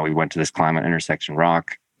 we went to this climb at Intersection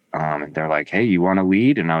Rock, and they're like, hey, you want to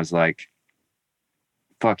lead? And I was like,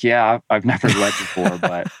 fuck yeah, I've never led before,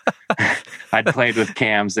 but I'd played with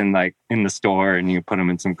cams in the store, and you put them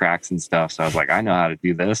in some cracks and stuff. So I was like, I know how to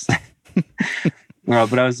do this.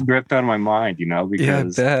 But I was gripped out of my mind,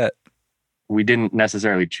 because we didn't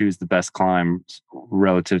necessarily choose the best climbs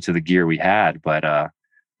relative to the gear we had, but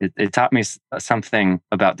it taught me something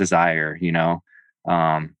about desire,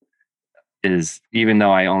 is even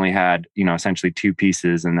though I only had, essentially 2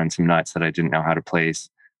 pieces and then some nuts that I didn't know how to place,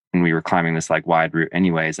 and we were climbing this like wide route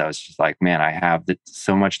anyways, I was just like, man, I have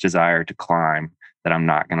so much desire to climb that I'm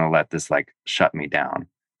not going to let this like shut me down.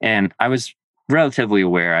 And I was relatively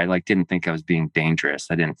aware. I didn't think I was being dangerous.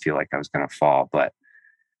 I didn't feel like I was going to fall, but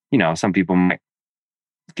some people might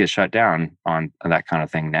get shut down on that kind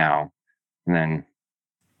of thing now. And then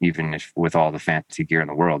even if with all the fancy gear in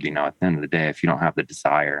the world, at the end of the day, if you don't have the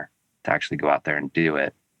desire to actually go out there and do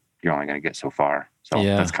it, you're only going to get so far. So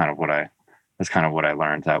that's kind of what I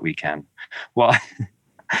learned that weekend. Well,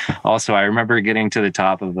 also I remember getting to the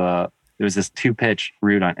top of there was this 2-pitch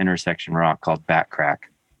route on Intersection Rock called Back Crack.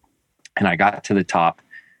 And I got to the top, and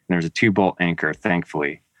there was a 2-bolt anchor,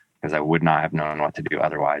 thankfully, because I would not have known what to do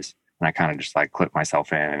otherwise. And I kind of just like clipped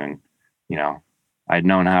myself in, and, I'd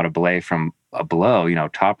known how to belay from below,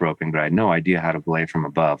 top roping, but I had no idea how to belay from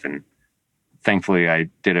above. And thankfully I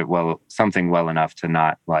did it something well enough to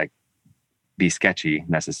not like be sketchy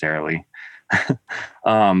necessarily.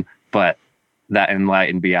 But that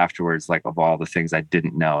enlightened me afterwards, like of all the things I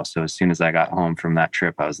didn't know. So as soon as I got home from that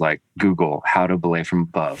trip, I was like, Google how to belay from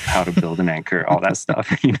above, how to build an anchor, all that stuff,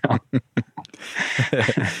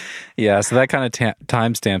 Yeah. So that kind of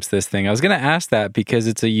timestamps this thing. I was going to ask that because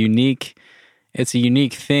it's a unique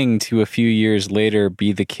thing to a few years later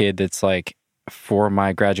be the kid that's like, for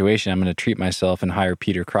my graduation, I'm going to treat myself and hire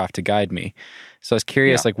Peter Croft to guide me. So I was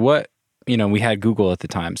curious, like what, we had Google at the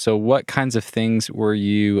time. So what kinds of things were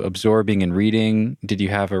you absorbing and reading? Did you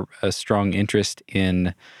have a strong interest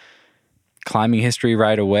in climbing history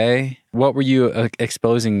right away? What were you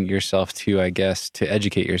exposing yourself to, I guess, to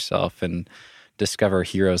educate yourself and discover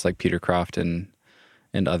heroes like Peter Croft and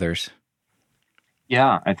others?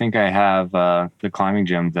 Yeah, I think I have the climbing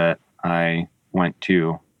gym that I went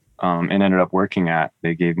to and ended up working at.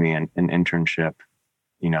 They gave me an internship,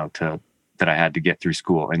 that I had to get through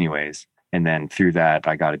school anyways. And then through that,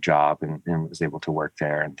 I got a job and was able to work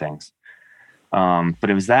there and things. But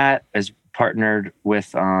it was that as partnered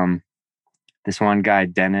with this one guy,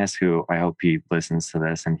 Dennis, who I hope he listens to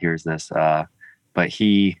this and hears this. But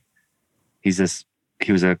he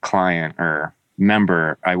was a client or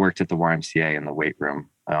member. I worked at the YMCA in the weight room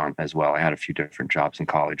as well. I had a few different jobs in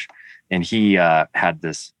college, and he had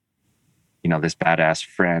this, this badass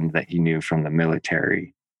friend that he knew from the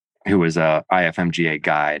military, who was a IFMGA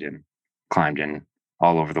guide and climbed in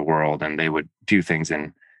all over the world, and they would do things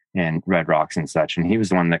in Red Rocks and such. And he was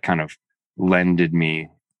the one that kind of lended me,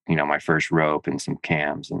 my first rope and some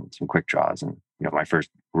cams and some quick draws and, my first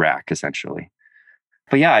rack essentially.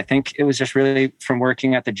 But yeah, I think it was just really from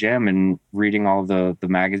working at the gym and reading all the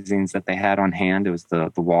magazines that they had on hand. It was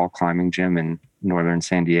the wall climbing gym in northern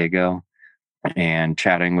San Diego, and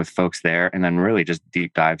chatting with folks there, and then really just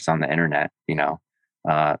deep dives on the internet,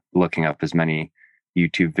 looking up as many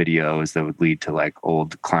YouTube videos that would lead to like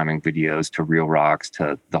old climbing videos, to Real Rocks,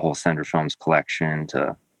 to the whole Sender Films collection,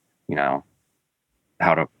 to,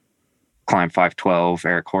 how to climb 512,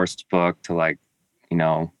 Eric Horst's book, to like,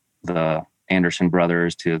 the Anderson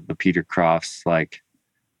brothers, to the Peter Crofts, like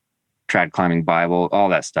trad climbing Bible, all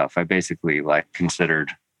that stuff. I basically like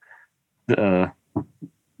considered that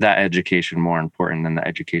education more important than the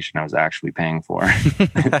education I was actually paying for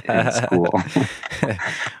in school.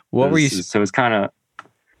 What were you? So it's kind of,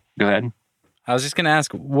 go ahead. I was just going to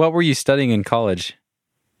ask, what were you studying in college?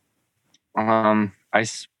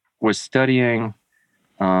 Was studying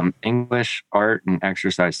English, art, and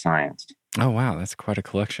exercise science. Oh, wow. That's quite a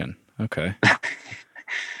collection. Okay.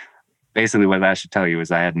 Basically, what that should tell you is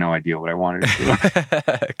I had no idea what I wanted to do.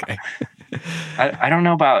 Okay. I don't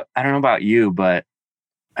know about you, but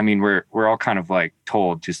I mean, we're all kind of like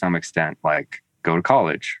told to some extent, like, go to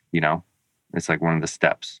college, it's like one of the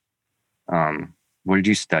steps. What did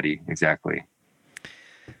you study exactly?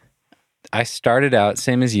 I started out,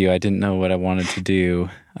 same as you, I didn't know what I wanted to do.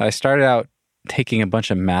 I started out taking a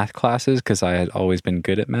bunch of math classes because I had always been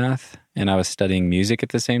good at math, and I was studying music at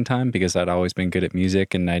the same time because I'd always been good at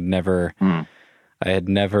music, and I had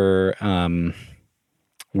never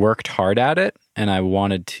worked hard at it, and I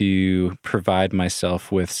wanted to provide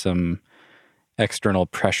myself with some external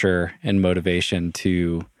pressure and motivation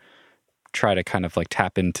to try to kind of like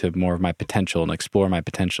tap into more of my potential and explore my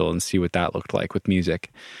potential and see what that looked like with music.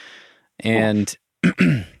 And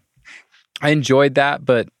I enjoyed that,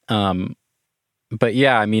 but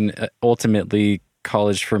yeah, I mean, ultimately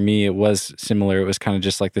college for me, it was similar. It was kind of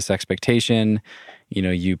just like this expectation,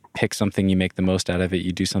 you pick something, you make the most out of it,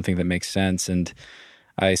 you do something that makes sense. And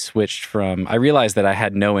I realized that I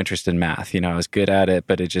had no interest in math. I was good at it,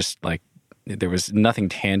 but it just like, there was nothing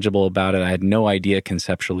tangible about it. I had no idea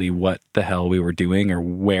conceptually what the hell we were doing or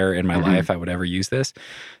where in my life I would ever use this.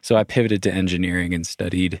 So I pivoted to engineering and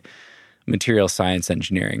studied material science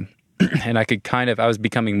engineering. And I was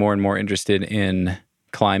becoming more and more interested in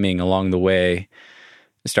climbing along the way,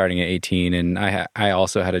 starting at 18. And I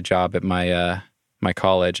also had a job at my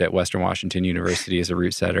college at Western Washington University as a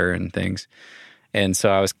route setter and things. And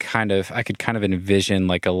so I could kind of envision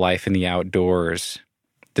like a life in the outdoors,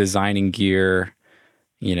 designing gear,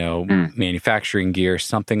 manufacturing gear,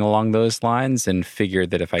 something along those lines, and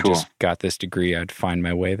figured that if I just got this degree, I'd find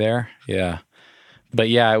my way there. Yeah. But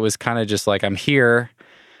yeah, it was kind of just like, I'm here.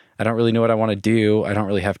 I don't really know what I want to do. I don't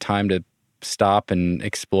really have time to stop and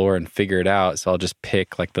explore and figure it out. So I'll just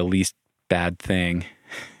pick like the least bad thing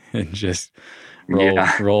and just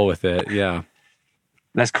roll with it. Yeah.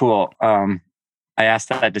 That's cool. I asked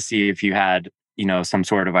that to see if you had, some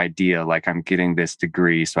sort of idea, like I'm getting this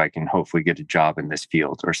degree so I can hopefully get a job in this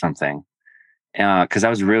field or something. Because I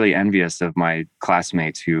was really envious of my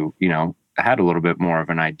classmates who, had a little bit more of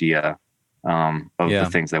an idea of the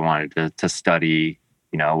things they wanted to study,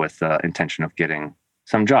 with the intention of getting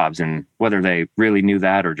some jobs. And whether they really knew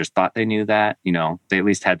that or just thought they knew that, they at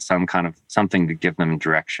least had some kind of something to give them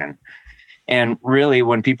direction. And really,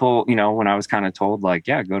 when people, when I was kind of told like,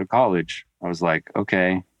 yeah, go to college, I was like,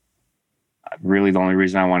 okay, really the only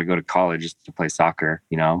reason I want to go to college is to play soccer,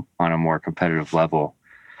 on a more competitive level.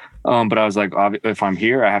 But I was like, if I'm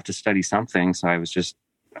here, I have to study something. So I was just,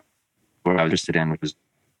 what I was interested in was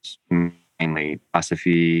mainly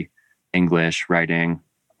philosophy, English, writing,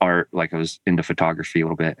 art. Like I was into photography a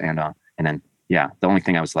little bit. And then, yeah, the only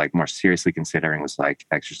thing I was like more seriously considering was like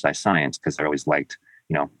exercise science, because I always liked,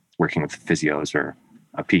 working with physios or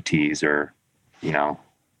PTs or,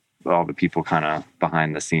 all the people kind of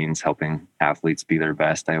behind the scenes helping athletes be their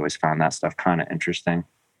best. I always found that stuff kind of interesting,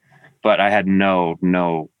 but I had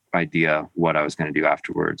no idea what I was going to do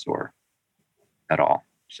afterwards or at all.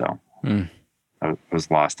 So I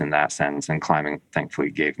was lost in that sense, and climbing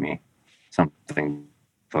thankfully gave me something to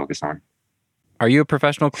focus on. Are you a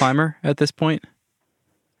professional climber at this point?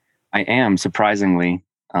 I am, surprisingly.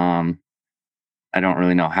 I don't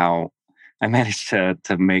really know how I managed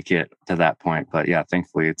to make it to that point, but yeah,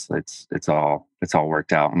 thankfully it's all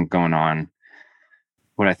worked out. I'm going on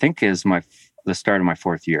what I think is the start of my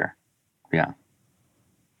 4th year. Yeah.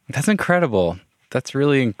 That's incredible. That's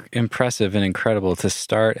really impressive and incredible to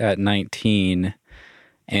start at 19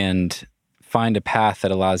 and find a path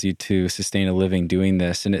that allows you to sustain a living doing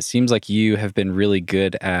this. And it seems like you have been really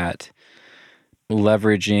good at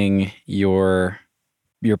leveraging your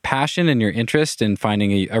passion and your interest in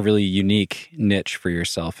finding a really unique niche for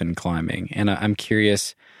yourself in climbing. And I'm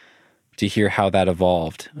curious to hear how that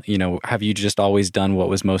evolved. You know, have you just always done what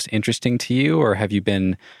was most interesting to you, or have you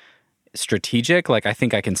been strategic? Like, I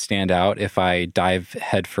think I can stand out if I dive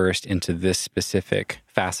headfirst into this specific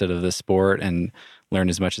facet of the sport and learn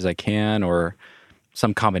as much as I can, or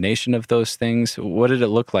some combination of those things. What did it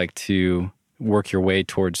look like to work your way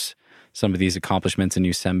towards some of these accomplishments in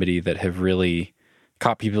Yosemite that have really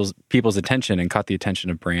caught people's attention and caught the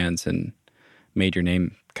attention of brands and made your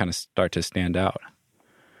name kind of start to stand out?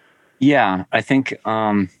 Yeah, I think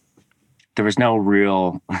there was no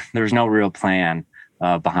real plan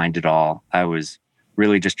behind it all. I was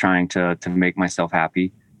really just trying to make myself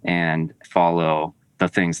happy and follow the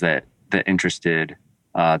things that interested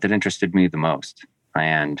me the most.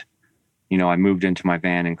 And you know, I moved into my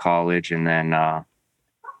van in college, and then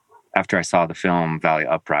after I saw the film Valley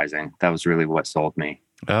Uprising, that was really what sold me.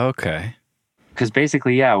 Okay. Because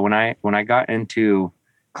basically, yeah, when I got into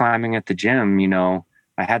climbing at the gym, you know,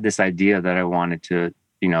 I had this idea that I wanted to,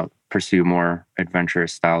 you know, pursue more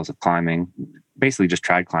adventurous styles of climbing. Basically just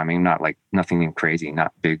trad climbing, not like nothing crazy,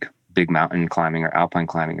 not big mountain climbing or alpine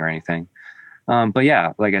climbing or anything. But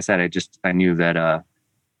yeah, like I said, I knew that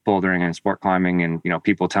bouldering and sport climbing, and, you know,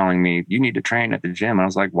 people telling me you need to train at the gym. And I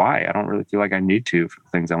was like, why? I don't really feel like I need to for the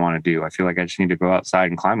things I want to do. I feel like I just need to go outside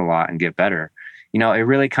and climb a lot and get better. You know, it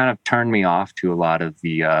really kind of turned me off to a lot of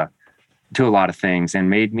things,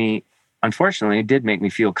 and unfortunately, it did make me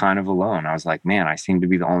feel kind of alone. I was like, man, I seem to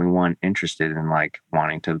be the only one interested in like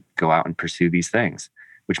wanting to go out and pursue these things,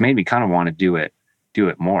 which made me kind of want to do it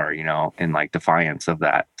more, you know, in like defiance of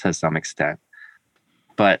that to some extent.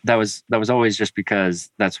 But that was always just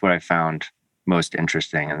because that's what I found most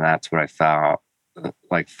interesting, and that's what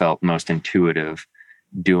I felt most intuitive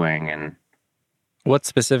doing. And what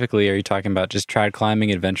specifically are you talking about? Just trad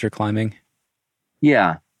climbing, adventure climbing?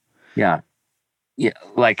 Yeah.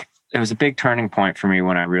 Like, it was a big turning point for me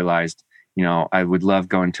when I realized, you know, I would love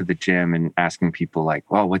going to the gym and asking people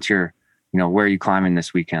like, well, what's your, you know, where are you climbing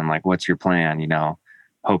this weekend? Like, what's your plan? You know,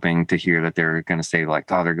 hoping to hear that they're going to say like,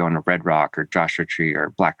 oh, they're going to Red Rock or Joshua Tree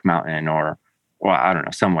or Black Mountain or I don't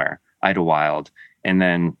know, somewhere, Idlewild. And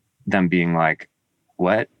then them being like,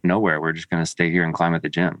 what? Nowhere. We're just going to stay here and climb at the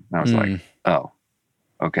gym. And I was like, oh,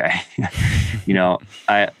 okay. You know,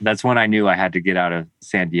 that's when I knew I had to get out of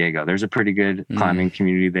San Diego. There's a pretty good climbing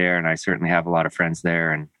community there, and I certainly have a lot of friends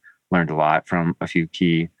there and learned a lot from a few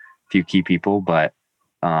key people. But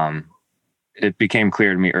it became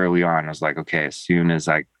clear to me early on. I was like, okay, as soon as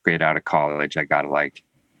I get out of college, I got to like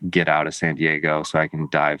get out of San Diego so I can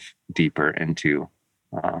dive deeper into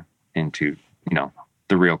you know,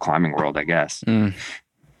 the real climbing world, I guess.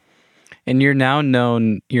 And you're now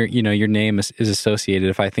known, your name is associated.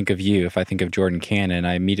 If I think of Jordan Cannon,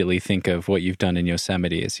 I immediately think of what you've done in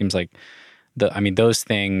Yosemite. It seems like those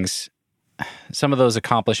things, some of those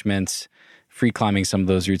accomplishments, free climbing some of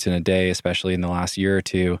those routes in a day, especially in the last year or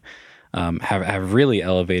two, have really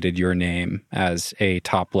elevated your name as a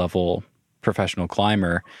top level professional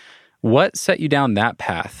climber. What set you down that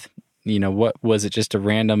path? You know, what was it? Just a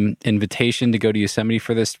random invitation to go to Yosemite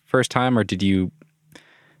for this first time, or did you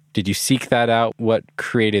seek that out? What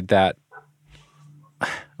created that?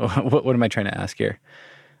 What am I trying to ask here?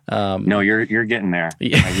 No, you're getting there.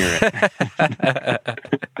 Yeah. I hear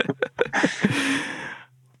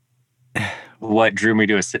it. What drew me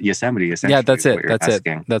to Yosemite? Yeah, that's it.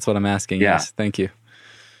 That's what I'm asking. Yeah. Yes, thank you.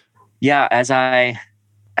 Yeah, as I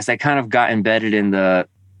kind of got embedded in the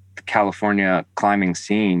California climbing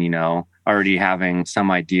scene, you know, already having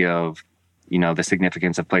some idea of, you know, the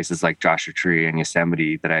significance of places like Joshua Tree and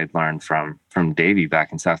Yosemite that I had learned from Davey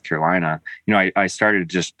back in South Carolina, you know, I started to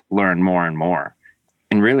just learn more and more.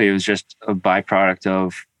 And really, it was just a byproduct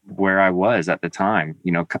of where I was at the time,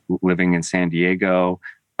 you know, living in San Diego,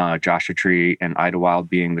 Joshua Tree and Idlewild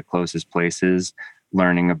being the closest places,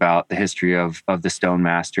 learning about the history of the Stone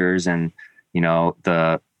Masters and, you know,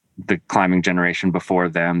 the climbing generation before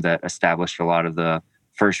them that established a lot of the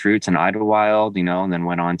first routes in Idlewild, you know, and then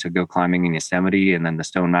went on to go climbing in Yosemite, and then the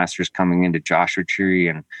Stone Masters coming into Joshua Tree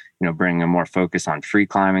and, you know, bringing a more focus on free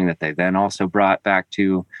climbing that they then also brought back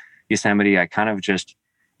to Yosemite. I kind of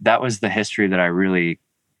that was the history that I really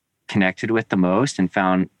connected with the most and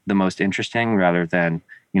found the most interesting, rather than,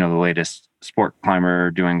 you know, the latest sport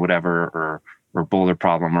climber doing whatever, or, or boulder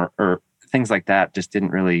problem or things like that just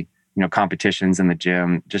didn't really, competitions in the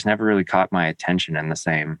gym just never really caught my attention in the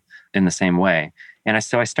same way. And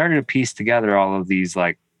so I started to piece together all of these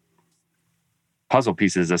like puzzle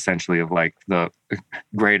pieces essentially of like the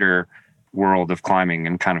greater world of climbing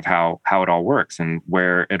and kind of how it all works and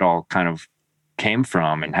where it all kind of came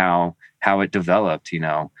from and how it developed,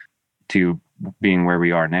 to being where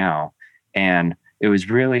we are now. And it was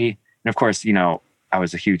really, and of course, I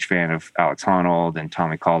was a huge fan of Alex Honnold and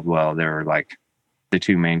Tommy Caldwell. They were like the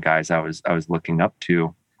two main guys I was looking up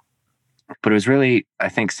to. But it was really, I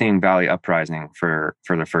think, seeing Valley Uprising for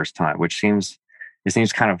the first time, which seems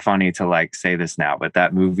kind of funny to like say this now, but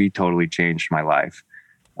that movie totally changed my life.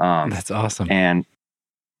 That's awesome. And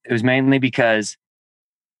it was mainly because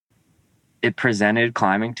it presented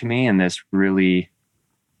climbing to me in this really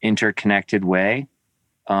interconnected way,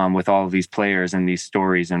 with all of these players and these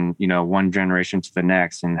stories and, one generation to the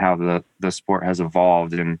next and how the sport has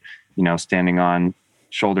evolved and, standing on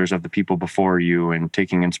shoulders of the people before you and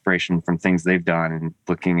taking inspiration from things they've done and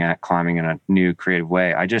looking at climbing in a new creative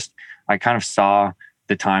way. I kind of saw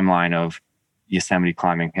the timeline of Yosemite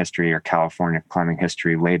climbing history or California climbing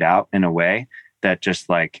history laid out in a way that just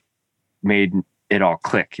like made it all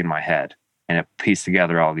click in my head. And it pieced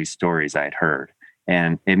together all these stories I had heard.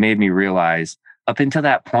 And it made me realize up until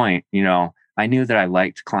that point, I knew that I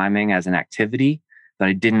liked climbing as an activity, but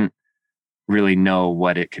I didn't really know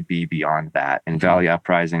what it could be beyond that. And Valley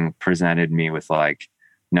Uprising presented me with like,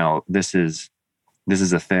 no, this is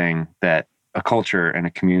a thing, that a culture and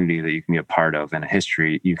a community that you can be a part of and a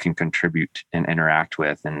history you can contribute and interact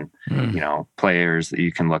with and, players that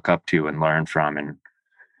you can look up to and learn from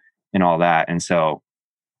and all that. And so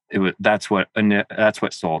that's what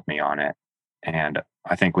sold me on it. And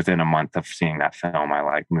I think within a month of seeing that film, I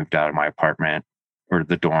like moved out of my apartment or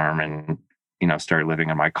the dorm and, started living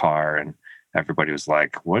in my car, and everybody was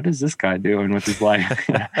like, what is this guy doing with his life?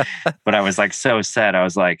 But I was like, so set. I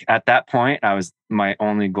was like, at that point, my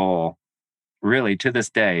only goal really to this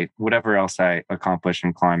day, whatever else I accomplish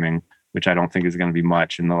in climbing, which I don't think is going to be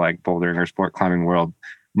much in the like bouldering or sport climbing world.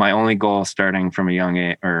 My only goal starting from a young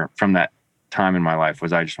age or from that time in my life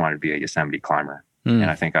was I just wanted to be a Yosemite climber. And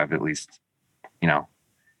I think I've at least,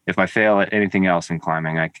 if I fail at anything else in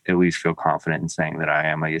climbing, I at least feel confident in saying that I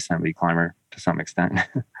am a Yosemite climber to some extent.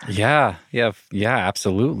 Yeah,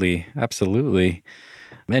 absolutely. Absolutely.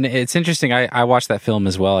 And it's interesting. I watched that film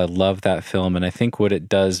as well. I love that film. And I think what it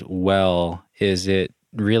does well is it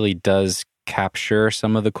really does capture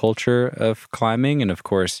some of the culture of climbing. And of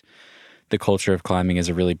course, the culture of climbing is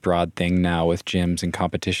a really broad thing now with gyms and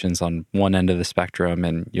competitions on one end of the spectrum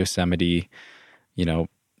and Yosemite,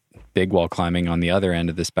 big wall climbing on the other end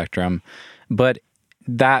of the spectrum. But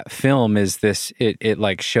that film is this, it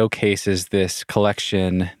like showcases this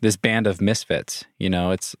collection, this band of misfits.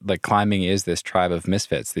 It's like climbing is this tribe of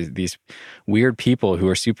misfits, these weird people who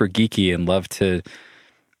are super geeky and love to,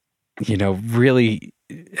 really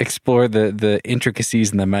explore the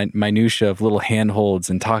intricacies and the minutia of little handholds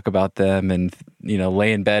and talk about them and,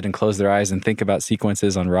 lay in bed and close their eyes and think about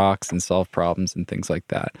sequences on rocks and solve problems and things like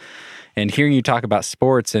that. And hearing you talk about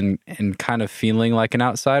sports and kind of feeling like an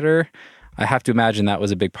outsider, I have to imagine that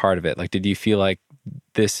was a big part of it. Like, did you feel like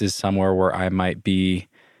this is somewhere where I might be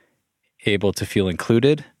able to feel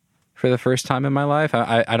included for the first time in my life?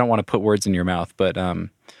 I don't want to put words in your mouth, but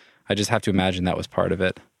I just have to imagine that was part of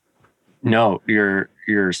it. No,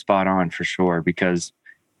 you're spot on for sure. Because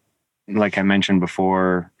like I mentioned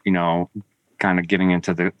before, kind of getting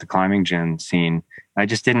into the climbing gym scene,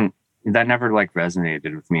 that never like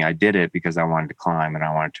resonated with me. I did it because I wanted to climb and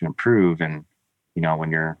I wanted to improve. And,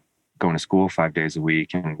 when you're going to school 5 days a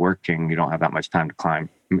week and working, you don't have that much time to climb,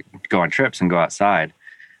 go on trips and go outside.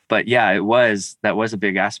 But yeah, that was a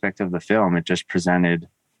big aspect of the film. It just presented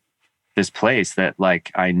this place that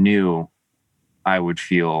like I knew I would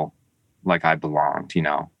feel like I belonged,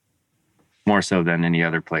 more so than any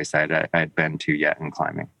other place I'd been to yet in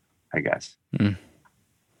climbing, I guess.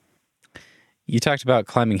 You talked about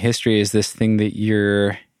climbing history as this thing that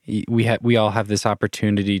we all have this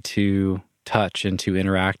opportunity to touch and to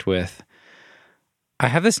interact with. I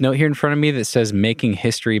have this note here in front of me that says making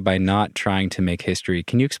history by not trying to make history.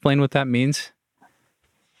 Can you explain what that means?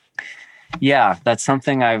 Yeah, that's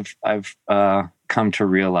something I've come to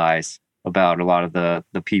realize about a lot of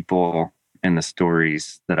the people and the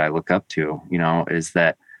stories that I look up to, is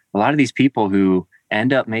that a lot of these people who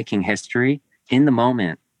end up making history in the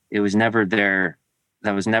moment, that was never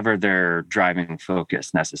their driving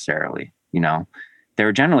focus necessarily. They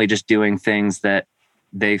were generally just doing things that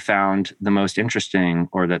they found the most interesting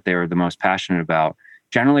or that they were the most passionate about.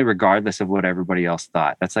 generally regardless of what everybody else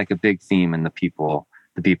thought. That's like a big theme in the people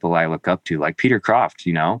I look up to, like Peter Croft,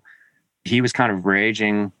 he was kind of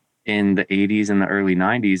raging in the 80s and the early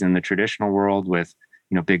 90s in the traditional world with,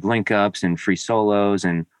 big link ups and free solos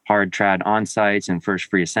and hard trad on sites and first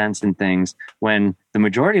free ascents and things, when the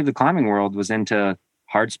majority of the climbing world was into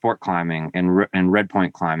hard sport climbing and red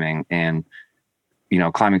point climbing and,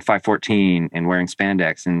 climbing 514 and wearing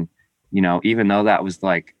spandex. And, even though that was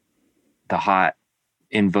like the hot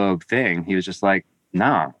in vogue thing, he was just like,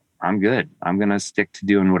 no, I'm good. I'm going to stick to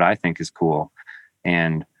doing what I think is cool.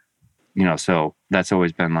 And, so that's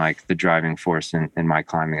always been like the driving force in my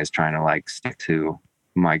climbing, is trying to like stick to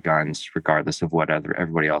my guns regardless of what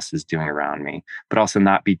everybody else is doing around me, but also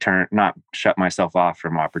not shut myself off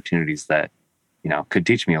from opportunities that, could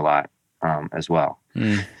teach me a lot as well.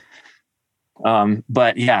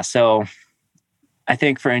 But yeah, so I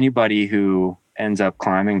think for anybody who ends up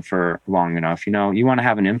climbing for long enough, you want to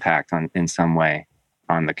have an impact in some way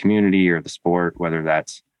on the community or the sport, whether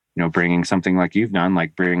that's, bringing something like you've done,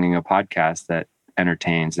 like bringing a podcast that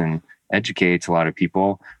entertains and educates a lot of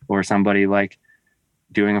people, or somebody like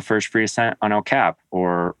doing a first free ascent on El Cap,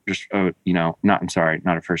 or just, not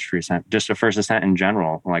a first free ascent, just a first ascent in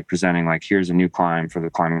general, like presenting like, here's a new climb for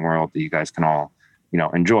the climbing world that you guys can all,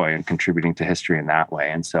 enjoy, and contributing to history in that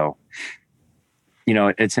way. And so,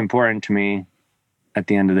 it's important to me at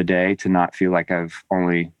the end of the day to not feel like I've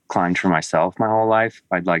only climbed for myself my whole life.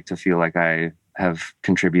 I'd like to feel like I have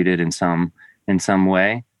contributed in some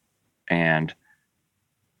way, and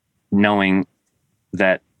knowing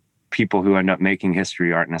that people who end up making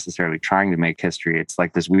history aren't necessarily trying to make history. It's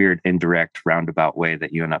like this weird indirect roundabout way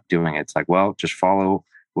that you end up doing it. It's like, well, just follow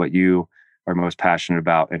what you are most passionate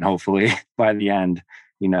about, and hopefully by the end,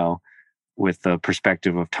 with the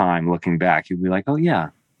perspective of time looking back, you'll be like, oh yeah,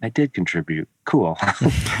 I did contribute. Cool.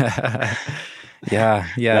 Yeah.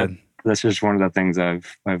 That's just one of the things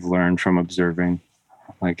I've learned from observing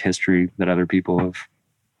like history that other people have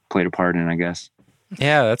played a part in, I guess.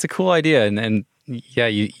 Yeah, that's a cool idea. And yeah,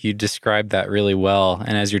 you described that really well.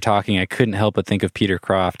 And as you're talking, I couldn't help but think of Peter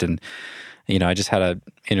Croft. And, I just had an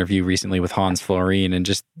interview recently with Hans Florine, and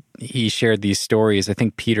just, he shared these stories. I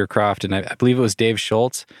think Peter Croft, and I believe it was Dave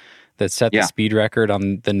Schultz, that set the speed record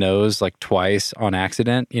on the nose like twice on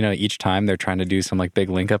accident. Each time they're trying to do some like big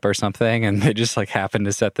link up or something, and they just like happened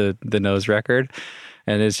to set the nose record.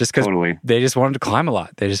 And it's just because they just wanted to climb a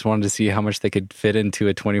lot. They just wanted to see how much they could fit into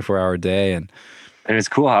a 24-hour day. And it's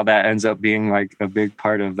cool how that ends up being like a big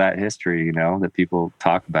part of that history, that people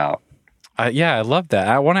talk about. Yeah, I love that.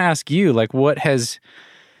 I want to ask you, like, what has,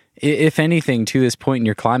 if anything, to this point in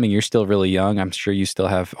your climbing, you're still really young. I'm sure you still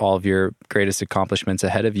have all of your greatest accomplishments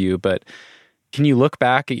ahead of you, but can you look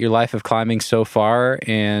back at your life of climbing so far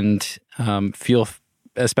and feel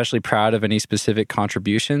especially proud of any specific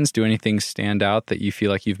contributions? Do anything stand out that you feel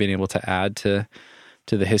like you've been able to add to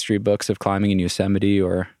the history books of climbing in Yosemite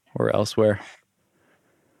or elsewhere?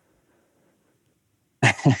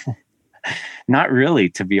 Not really,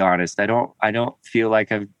 to be honest. I don't feel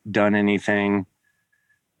like I've done anything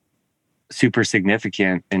super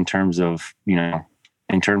significant in terms of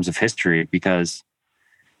history, because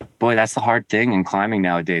boy, that's the hard thing in climbing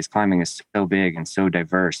nowadays. Climbing is so big and so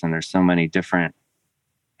diverse, and there's so many different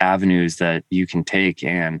avenues that you can take.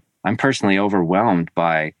 And I'm personally overwhelmed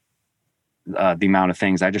by the amount of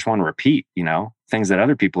things I just want to repeat, things that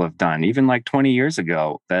other people have done, even like 20 years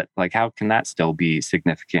ago, that like, how can that still be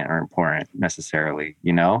significant or important necessarily,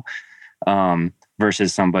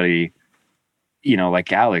 versus somebody,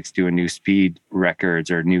 like Alex doing new speed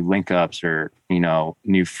records or new link ups or,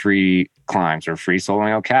 new free climbs or free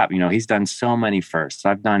soloing El Cap. He's done so many firsts.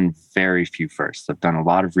 I've done very few firsts. I've done a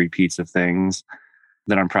lot of repeats of things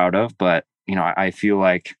that I'm proud of, but, I feel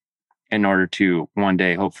like in order to one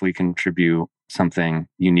day hopefully contribute something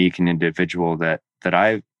unique and individual that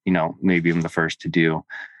I, maybe I'm the first to do,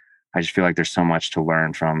 I just feel like there's so much to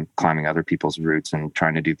learn from climbing other people's routes and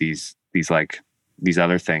trying to do these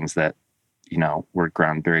other things that, were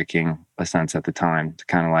groundbreaking ascents at the time, to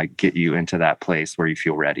kind of like get you into that place where you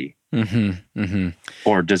feel ready. Mm-hmm, mm-hmm.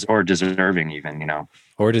 Or deserving even,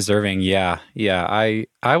 Or deserving. Yeah. I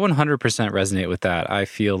 100% resonate with that. I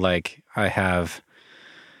feel like I have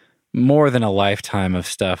more than a lifetime of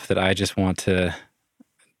stuff that I just want to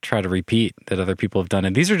try to repeat that other people have done.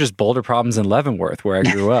 And these are just boulder problems in Leavenworth where I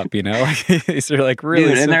grew up, These are like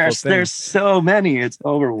really simple things. There's so many. It's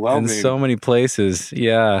overwhelming. In so many places.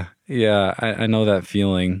 Yeah. I know that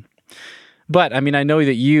feeling. But I mean, I know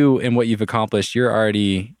that you and what you've accomplished, you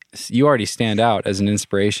already stand out as an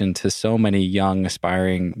inspiration to so many young,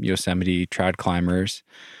 aspiring Yosemite trad climbers,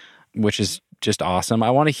 which is just awesome.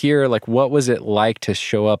 I want to hear, like, what was it like to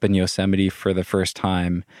show up in Yosemite for the first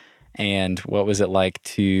time, and what was it like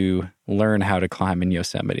to learn how to climb in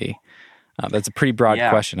Yosemite? That's a pretty broad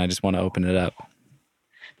question. I just want to open it up.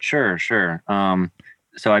 Sure.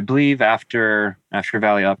 So I believe after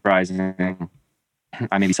Valley Uprising,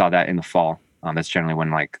 I maybe saw that in the fall. That's generally when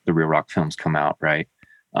like the Real Rock films come out, right?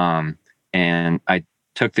 And I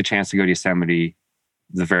took the chance to go to Yosemite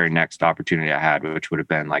the very next opportunity I had, which would have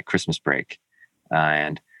been like Christmas break.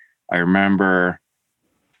 And I remember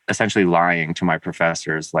essentially lying to my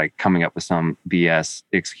professors, like coming up with some BS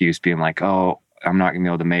excuse, being like, oh, I'm not gonna be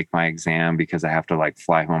able to make my exam because I have to like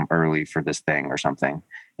fly home early for this thing or something.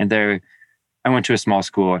 And I went to a small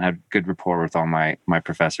school and had good rapport with all my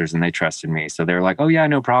professors, and they trusted me. So they were like, oh yeah,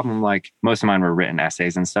 no problem. Like most of mine were written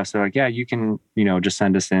essays and stuff. So like, yeah, you can, just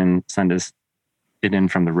send us it in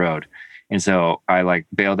from the road. And so I like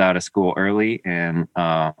bailed out of school early and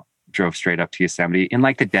drove straight up to Yosemite in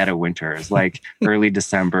like the dead of winter. It's like early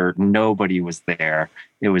December. Nobody was there.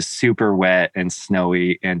 It was super wet and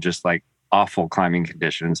snowy and just like awful climbing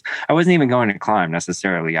conditions. I wasn't even going to climb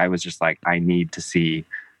necessarily. I was just like, I need to see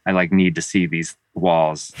these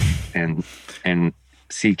walls and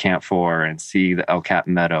see Camp 4 and see the El Cap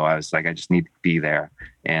Meadow. I was like, I just need to be there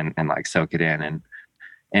and like soak it in.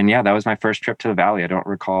 And yeah, that was my first trip to the valley. I don't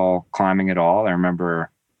recall climbing at all. I remember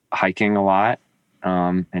hiking a lot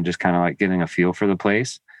and just kind of like getting a feel for the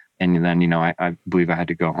place. And then, I believe I had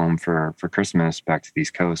to go home for Christmas back to the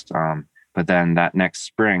East Coast. But then that next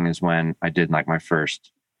spring is when I did like my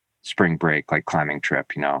first spring break, like climbing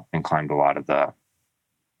trip, and climbed a lot of the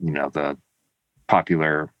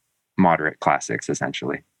popular moderate classics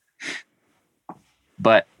essentially.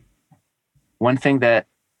 But one thing that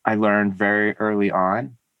I learned very early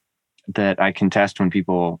on that I can test when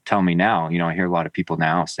people tell me now, I hear a lot of people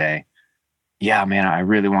now say, yeah, man, I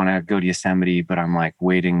really want to go to Yosemite, but I'm like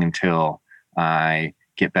waiting until I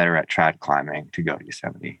get better at trad climbing to go to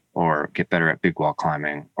Yosemite, or get better at big wall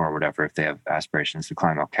climbing or whatever, if they have aspirations to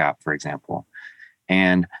climb El Cap, for example.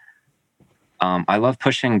 And I love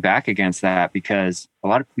pushing back against that because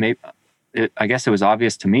I guess it was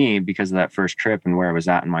obvious to me because of that first trip and where I was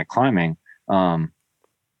at in my climbing.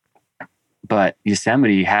 But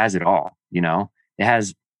Yosemite has it all, it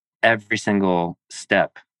has every single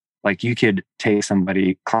step. Like you could take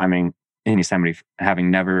somebody climbing in Yosemite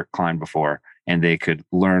having never climbed before, and they could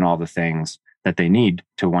learn all the things that they need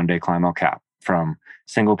to one day climb El Cap, from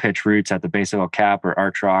single pitch routes at the base of El Cap or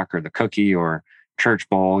Arch Rock or the Cookie or Church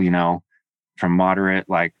Bowl, from moderate,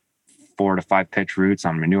 like 4 to 5 pitch routes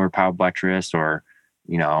on Manure Pile Buttress or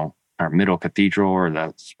Middle Cathedral or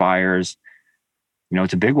the Spires,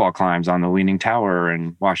 to big wall climbs on the Leaning Tower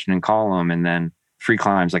and Washington Column, and then free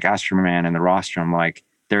climbs like Astroman and the Rostrum. Like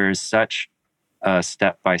there is such a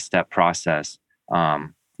step-by-step process,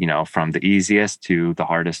 from the easiest to the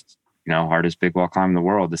hardest, hardest big wall climb in the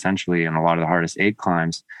world, essentially, and a lot of the hardest aid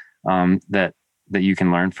climbs that you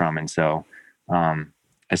can learn from. And so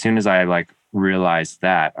as soon as I like realized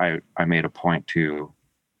that, I made a point to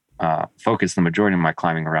focus the majority of my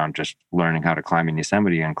climbing around just learning how to climb in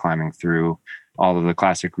Yosemite and climbing through all of the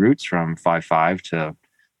classic routes from 5.5 to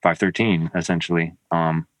 5.13, essentially.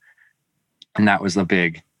 And that was a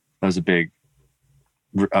big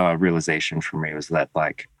realization for me, was that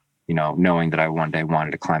like, knowing that I one day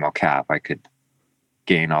wanted to climb El Cap, I could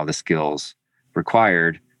gain all the skills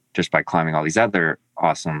required just by climbing all these other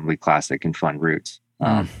awesomely classic and fun routes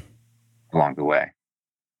along the way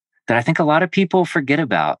that I think a lot of people forget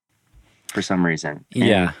about for some reason.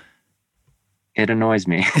 Yeah. It annoys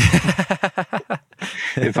me,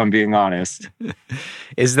 if I'm being honest.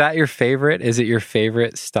 Is that your favorite? Is it your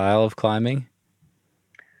favorite style of climbing?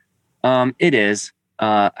 It is.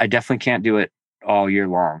 I definitely can't do it all year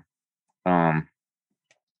long.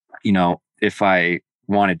 If I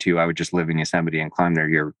wanted to, I would just live in Yosemite and climb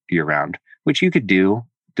there year round, which you could do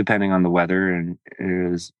depending on the weather and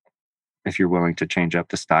if you're willing to change up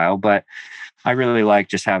the style. But I really like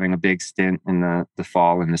just having a big stint in the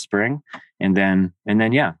fall and the spring, and then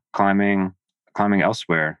climbing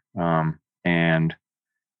elsewhere.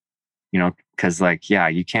 Because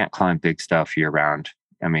you can't climb big stuff year round.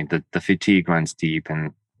 I mean, the fatigue runs deep,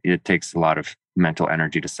 and it takes a lot of mental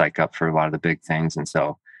energy to psych up for a lot of the big things. And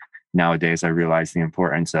so nowadays I realize the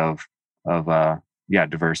importance of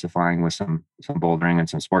diversifying with some bouldering and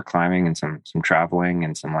some sport climbing and some traveling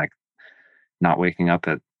and some like not waking up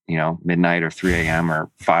at midnight or 3 a.m.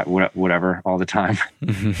 or 5 whatever all the time.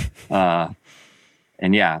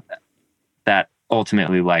 That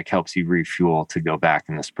ultimately like helps you refuel to go back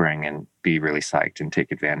in the spring and be really psyched and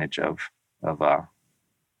take advantage of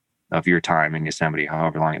of your time in Yosemite,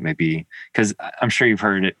 however long it may be. Because I'm sure you've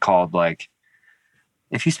heard it called like,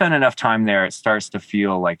 if you spend enough time there, it starts to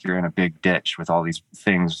feel like you're in a big ditch with all these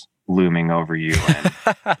things looming over you,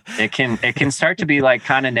 and it can start to be like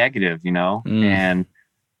kind of negative, you know. And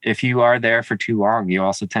if you are there for too long, you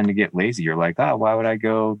also tend to get lazy. You're like, oh, why would I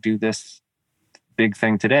go do this big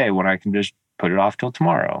thing today when I can just put it off till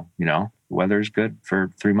tomorrow? You know, the weather's good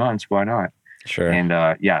for 3 months. Why not? Sure.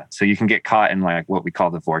 And so you can get caught in like what we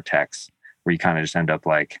call the vortex, where you kind of just end up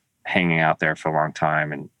like hanging out there for a long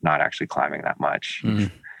time and not actually climbing that much.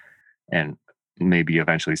 And maybe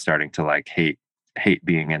eventually starting to like hate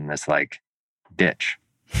being in this like ditch.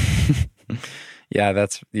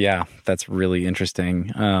 That's really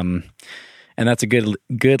interesting. And that's a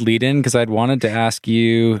good lead in, because I'd wanted to ask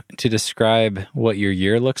you to describe what your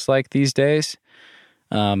year looks like these days.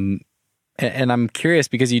 And I'm curious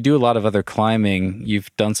because you do a lot of other climbing.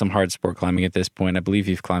 You've done some hard sport climbing at this point. I believe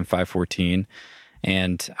you've climbed 514,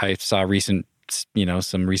 and I saw some recent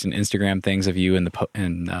Instagram things of you in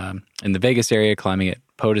the Vegas area climbing at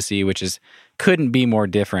Potosi, which couldn't be more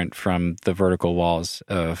different from the vertical walls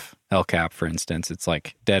of El Cap, for instance. It's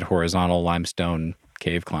like dead horizontal limestone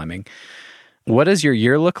cave climbing. What does your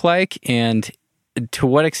year look like, and to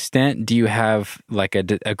what extent do you have like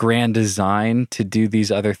a grand design to do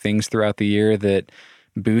these other things throughout the year that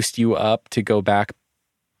boost you up to go back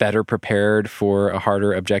better prepared for a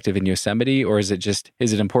harder objective in Yosemite? Or is it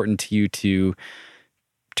important to you to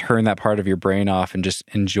turn that part of your brain off and just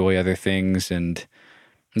enjoy other things and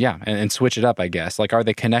switch it up, I guess? Like, are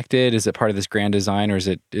they connected? Is it part of this grand design, or is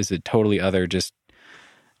it totally other, just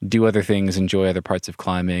do other things, enjoy other parts of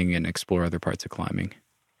climbing and explore other parts of climbing?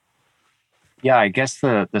 Yeah, I guess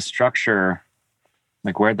the structure,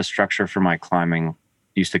 like where the structure for my climbing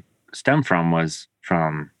used to stem from, was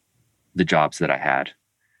from the jobs that I had.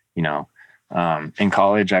 You know, in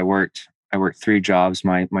college, I worked 3 jobs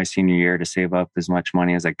my senior year to save up as much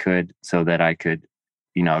money as I could so that I could,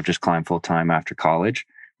 you know, just climb full time after college,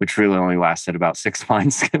 which really only lasted about 6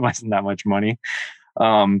 months. It wasn't that much money.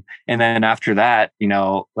 And then after that, you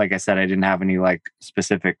know, like I said, I didn't have any like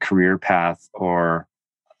specific career path or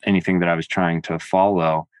anything that I was trying to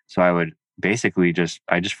follow. So I would basically just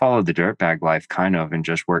followed the dirtbag life kind of, and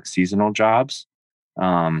just work seasonal jobs.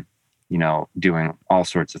 You know, doing all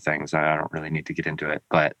sorts of things. I don't really need to get into it,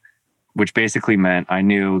 but which basically meant I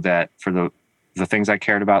knew that for the things I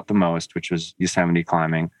cared about the most, which was Yosemite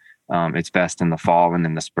climbing, it's best in the fall and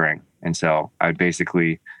in the spring. And so I would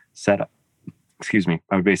basically set up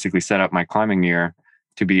my climbing year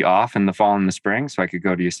to be off in the fall and the spring, so I could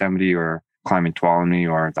go to Yosemite or climb in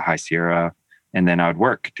Tuolumne or the High Sierra. And then I would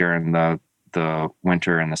work during the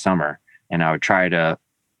winter and the summer. And I would try to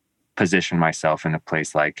position myself in a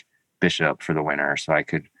place like Bishop for the winter, so I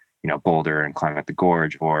could, you know, boulder and climb at the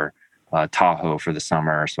gorge, or Tahoe for the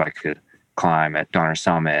summer, so I could climb at Donner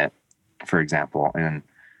Summit, for example. And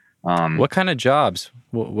what kind of jobs?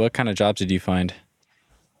 What kind of jobs did you find?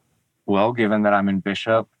 Well, given that I'm in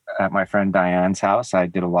Bishop at my friend Diane's house, I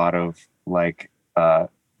did a lot of like, I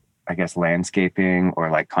guess, landscaping or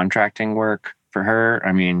like contracting work for her.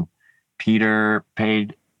 I mean, Peter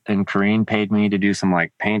and Corrine paid me to do some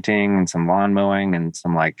like painting and some lawn mowing and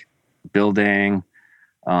some like building.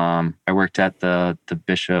 I worked at the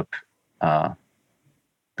Bishop, the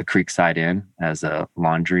Creekside Inn as a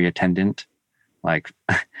laundry attendant, like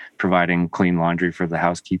providing clean laundry for the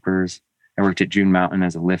housekeepers. I worked at June Mountain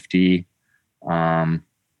as a lifty. What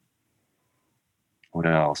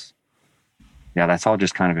else? Yeah, that's all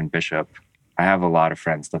just kind of in Bishop. I have a lot of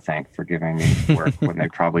friends to thank for giving me work when they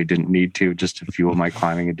probably didn't need to, just to fuel my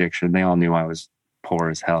climbing addiction. They all knew I was poor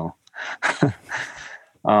as hell.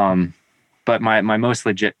 But my most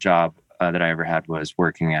legit job that I ever had was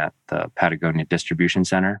working at the Patagonia Distribution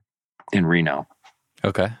Center in Reno.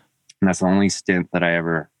 Okay. And that's the only stint that I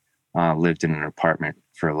ever lived in an apartment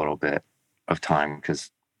for a little bit of time,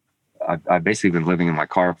 because I've basically been living in my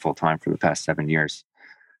car full time for the past 7 years.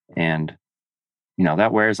 And, you know,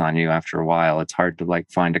 that wears on you after a while. It's hard to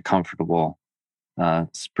like find a comfortable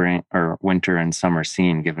spring or winter and summer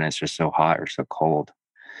scene, given it's just so hot or so cold.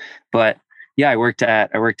 But yeah, I worked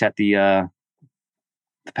at the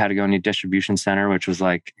Patagonia Distribution Center, which was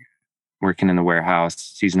like working in the warehouse,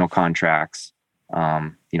 seasonal contracts.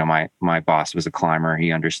 You know, my boss was a climber.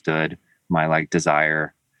 He understood my like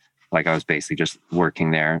desire. Like I was basically just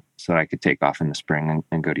working there so that I could take off in the spring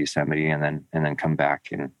and go to Yosemite and then come back.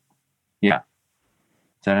 And yeah.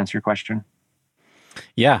 Does that answer your question?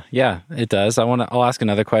 Yeah, it does. I'll ask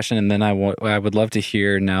another question, and then I would love to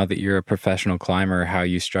hear, now that you're a professional climber, how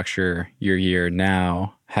you structure your year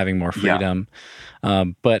now, having more freedom. Yeah.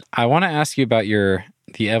 But I want to ask you about your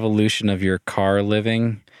the evolution of your car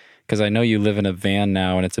living? Because I know you live in a van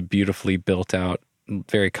now, and it's a beautifully built out,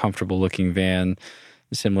 very comfortable looking van,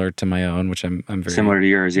 similar to my own, which I'm very Similar to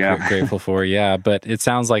yours, yeah. grateful for. Yeah, but it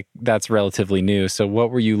sounds like that's relatively new. So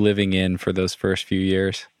what were you living in for those first few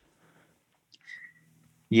years?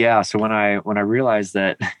 Yeah. So when I realized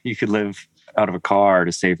that you could live out of a car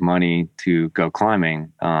to save money to go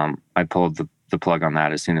climbing, I pulled the plug on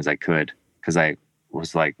that as soon as I could, because I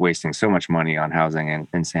was like wasting so much money on housing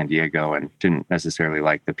in San Diego and didn't necessarily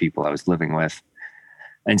like the people I was living with.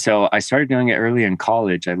 And so I started doing it early in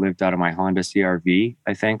college. I lived out of my Honda CRV,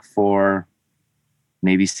 I think, for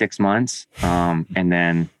maybe 6 months. And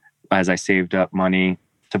then as I saved up money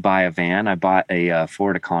to buy a van, I bought a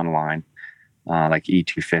Ford Econoline, like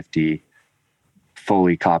E250,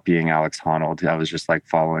 fully copying Alex Honnold. I was just like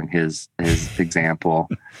following his example,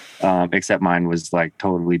 except mine was like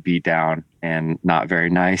totally beat down and not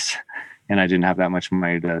very nice. And I didn't have that much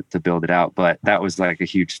money to build it out. But that was like a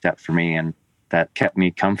huge step for me. And that kept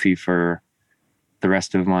me comfy for the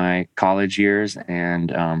rest of my college years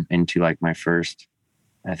and into like my first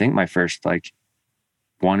like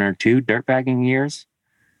 1 or 2 dirtbagging years,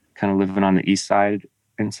 kind of living on the east side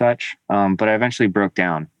and such. But I eventually broke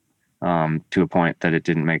down to a point that it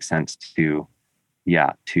didn't make sense to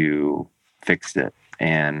fix it,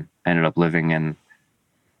 and ended up living in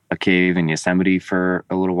a cave in Yosemite for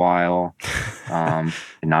a little while, and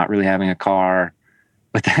not really having a car.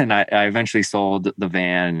 But then I eventually sold the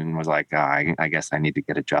van and was like, I guess I need to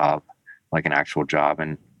get a job, like an actual job.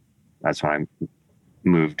 And that's when I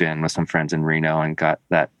moved in with some friends in Reno and got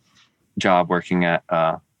that job working at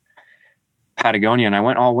Patagonia. And I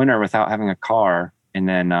went all winter without having a car. And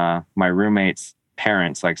then my roommate's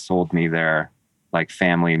parents like sold me their like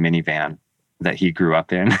family minivan that he grew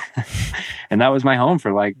up in. And that was my home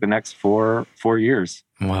for like the next four years.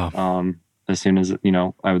 Wow. As soon as,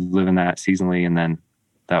 I would live in that seasonally. And then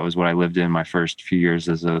that was what I lived in my first few years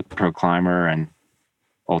as a pro climber, and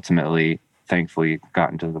ultimately, thankfully,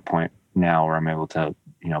 gotten to the point now where I'm able to,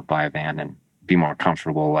 buy a van and be more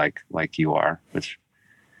comfortable like you are, which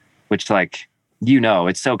like,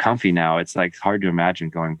 it's so comfy now. It's like hard to imagine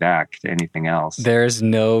going back to anything else. There's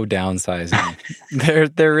no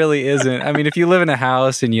downsizing. There really isn't. I mean, if you live in a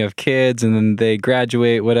house and you have kids and then they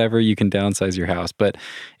graduate, whatever, you can downsize your house. But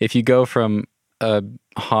if you go from a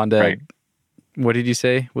Honda, right. What did you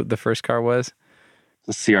say what the first car was?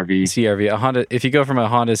 The CRV. A Honda. If you go from a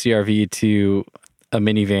Honda CRV to a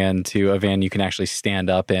minivan to a van you can actually stand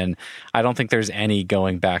up in, I don't think there's any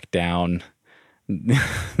going back down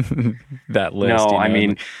that list. No, I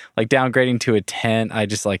mean, like downgrading to a tent. I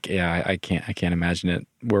just like, I can't imagine it.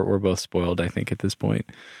 We're both spoiled, I think, at this point.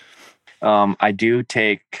 I do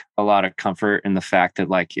take a lot of comfort in the fact that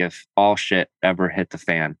like if all shit ever hit the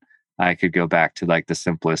fan, I could go back to like the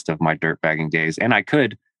simplest of my dirtbagging days, and I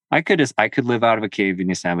could live out of a cave in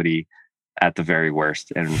Yosemite at the very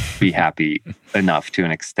worst and be happy enough to an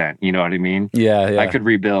extent. You know what I mean? Yeah. I could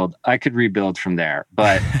rebuild from there,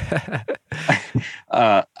 but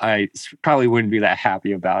I probably wouldn't be that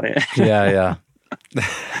happy about it. Yeah.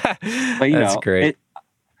 But that's great.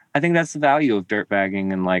 I think that's the value of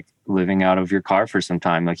dirtbagging and like living out of your car for some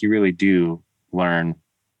time. Like you really do learn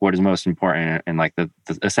what is most important and like the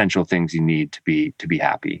essential things you need to be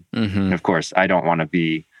happy. Mm-hmm. And of course, I don't want to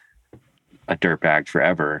be a dirtbag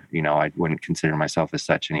forever. I wouldn't consider myself as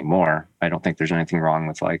such anymore. I don't think there's anything wrong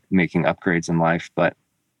with like making upgrades in life, but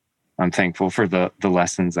I'm thankful for the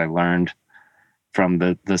lessons I learned from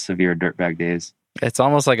the severe dirtbag days. It's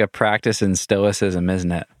almost like a practice in stoicism,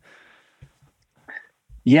 isn't it?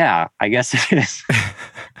 Yeah, I guess it is.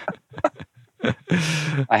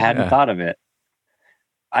 I hadn't thought of it.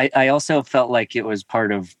 I also felt like it was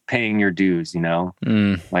part of paying your dues,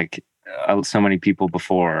 like so many people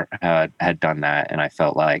before had done that. And I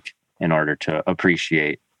felt like in order to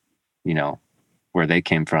appreciate, where they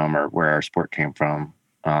came from or where our sport came from,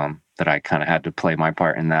 that I kind of had to play my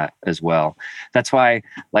part in that as well. That's why,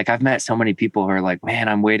 like, I've met so many people who are like, man,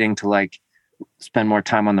 I'm waiting to like spend more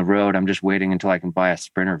time on the road. I'm just waiting until I can buy a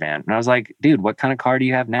Sprinter van. And I was like, dude, what kind of car do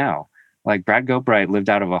you have now? Like Brad Gobright lived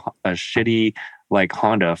out of a shitty like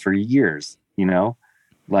Honda for years,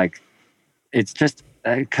 like it's just,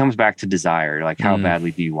 it comes back to desire. Like how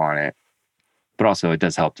badly do you want it? But also it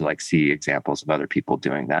does help to like see examples of other people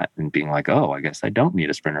doing that and being like, oh, I guess I don't need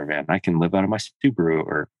a Sprinter van. I can live out of my Subaru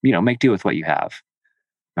or, make do with what you have.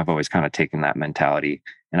 I've always kind of taken that mentality,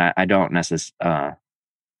 and I don't necessarily,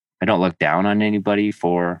 I don't look down on anybody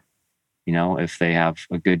for, if they have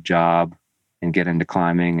a good job and get into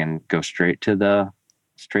climbing and go straight to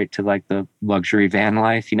like the luxury van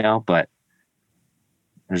life, but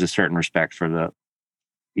there's a certain respect for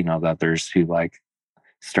the others who like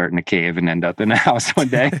start in a cave and end up in a house one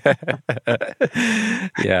day.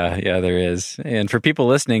 Yeah, there is. And for people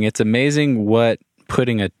listening, it's amazing what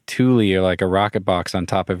putting a Thule or like a rocket box on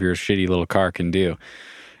top of your shitty little car can do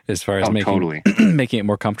as far as making it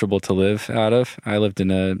more comfortable to live out of. I lived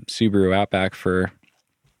in a Subaru Outback for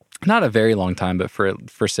not a very long time, but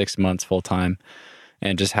for 6 months full time,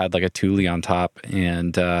 and just had like a Thule on top,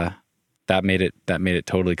 and that made it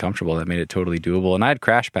totally comfortable. That made it totally doable. And I had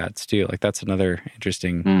crash pads too. Like that's another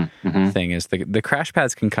interesting thing is the crash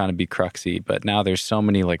pads can kind of be cruxy, but now there's so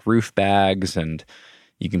many like roof bags, and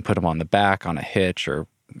you can put them on the back on a hitch, or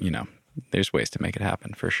there's ways to make it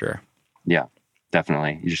happen for sure. Yeah,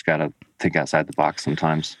 definitely. You just got to think outside the box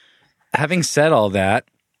sometimes. Having said all that,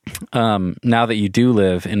 now that you do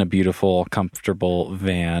live in a beautiful, comfortable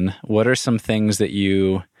van, what are some things that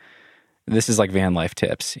this is like van life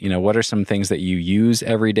tips, what are some things that you use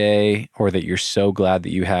every day or that you're so glad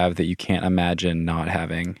that you have that you can't imagine not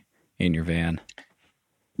having in your van?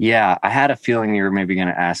 Yeah, I had a feeling you were maybe going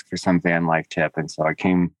to ask for some van life tip. And so I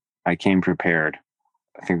came prepared.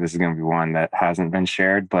 I think this is going to be one that hasn't been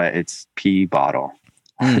shared, but it's pee bottle.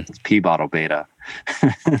 It's pee bottle beta.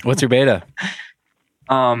 What's your beta?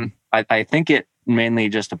 I think it mainly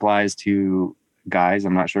just applies to guys.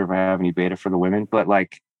 I'm not sure if I have any beta for the women, but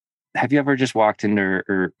like, have you ever just walked into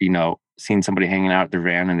or seen somebody hanging out at their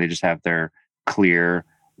van and they just have their clear,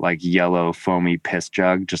 like yellow foamy piss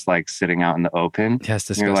jug just like sitting out in the open? Yes,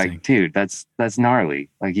 disgusting. You're like, dude, that's gnarly.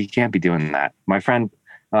 Like you can't be doing that. My friend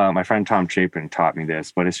Tom Chapin taught me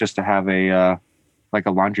this, but it's just to have a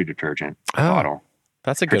laundry detergent bottle.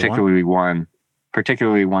 That's a good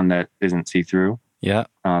particularly one that isn't see-through. Yeah.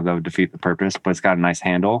 That would defeat the purpose, but it's got a nice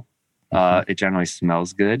handle. It generally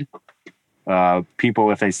smells good.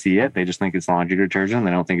 People, if they see it, they just think it's laundry detergent.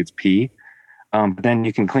 They don't think it's pee. But then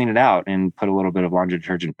you can clean it out and put a little bit of laundry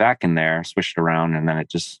detergent back in there, swish it around, and then it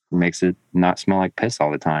just makes it not smell like piss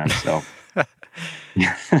all the time. So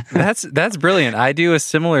that's brilliant. I do a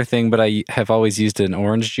similar thing, but I have always used an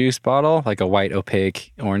orange juice bottle, like a white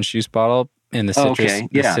opaque orange juice bottle. And the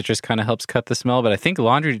citrus kind of helps cut the smell. But I think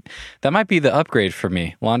that might be the upgrade for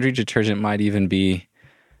me. Laundry detergent might even be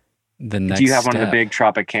the next Do you have step. one of the big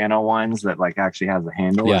Tropicana ones that like actually has a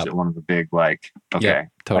handle? Or is it one of the big like, okay,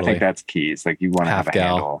 totally. I think that's key. It's like you want to have a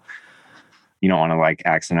handle. You don't want to like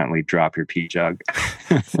accidentally drop your pee jug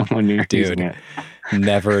when you're using it.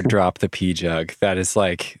 Never drop the pee jug. That is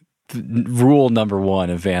like rule number one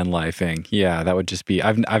of van lifing. Yeah, that would just be,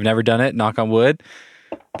 I've never done it, knock on wood.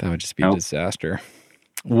 That would just be a disaster.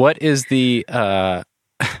 What is the the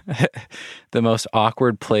most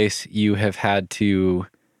awkward place you have had to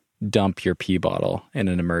dump your pee bottle in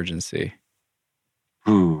an emergency?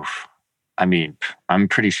 Oof. I mean, I'm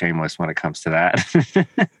pretty shameless when it comes to that.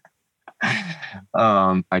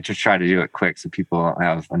 I just try to do it quick so people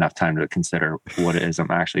have enough time to consider what it is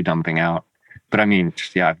I'm actually dumping out. But I mean,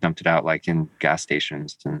 I've dumped it out like in gas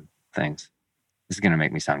stations and things. This is going to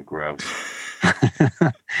make me sound gross.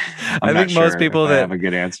 I think most people that have a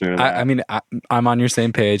good answer to that. I mean, I'm on your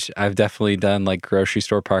same page. I've definitely done like grocery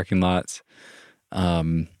store parking lots,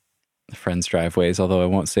 friends' driveways, although I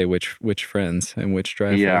won't say which friends and which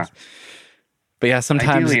driveways. Yeah. But yeah,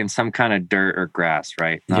 sometimes ideally in some kind of dirt or grass,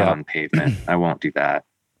 right? Not on pavement. I won't do that.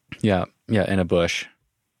 Yeah, in a bush.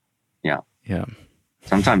 Yeah.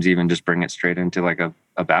 Sometimes even just bring it straight into like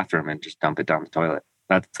a bathroom and just dump it down the toilet.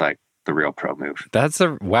 That's like the real pro move. That's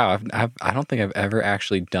wow. I don't think I've ever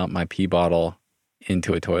actually dumped my pee bottle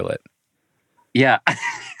into a toilet. Yeah.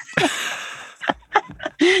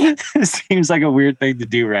 It seems like a weird thing to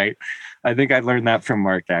do, right? I think I learned that from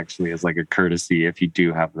Mark actually as like a courtesy if you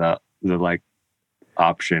do have the like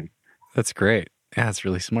option. That's great. Yeah, it's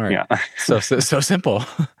really smart. Yeah. So simple.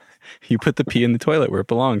 You put the pee in the toilet where it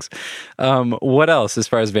belongs. What else as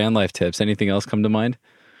far as van life tips? Anything else come to mind?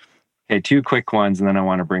 Okay, 2 quick ones, and then I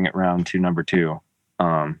want to bring it around to number 2.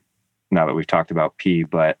 Now that we've talked about pee,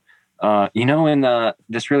 but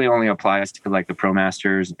this really only applies to like the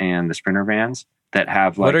ProMasters and the Sprinter vans that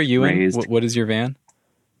have like. What are you raised... in? What is your van?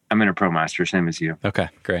 I'm in a ProMaster, same as you. Okay,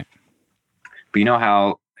 great. But you know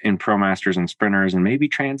how in ProMasters and Sprinters and maybe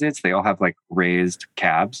Transits they all have like raised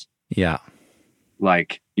cabs. Yeah.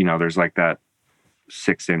 Like there's like that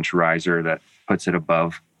 6-inch riser that puts it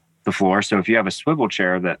above the floor. So if you have a swivel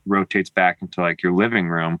chair that rotates back into like your living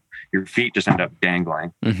room, your feet just end up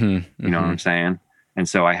dangling. You know what I'm saying? And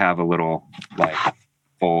so I have a little like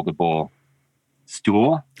foldable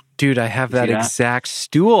stool. Dude, I have that exact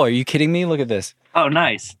stool. Are you kidding me? Look at this. Oh,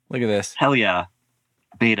 nice. Look at this. Hell yeah.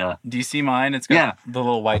 Beta. Do you see mine? It's got the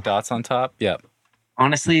little white dots on top. Yep.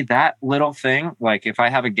 honestly, that little thing, like if I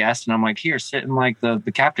have a guest and I'm like, here, sit in like the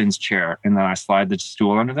captain's chair, and then I slide the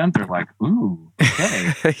stool under them, they're like, ooh,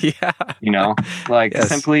 okay. Yeah. You know, like Yes.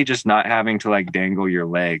 simply just not having to like dangle your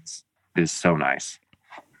legs is so nice.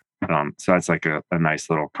 So that's like a nice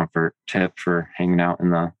little comfort tip for hanging out in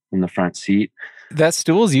the front seat. That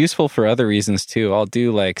stool is useful for other reasons too. I'll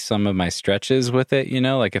do like some of my stretches with it,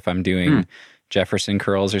 like if I'm doing Jefferson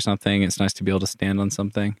curls or something, it's nice to be able to stand on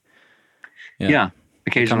something. Yeah.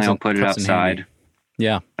 Occasionally I'll put it outside.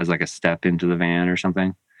 Yeah. As like a step into the van or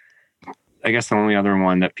something. I guess the only other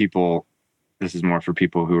one that this is more for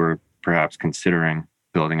people who are perhaps considering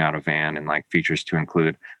building out a van and like features to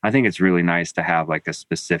include. I think it's really nice to have like a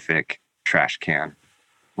specific trash can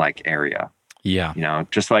like area. Yeah.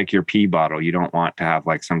 Just like your pee bottle, you don't want to have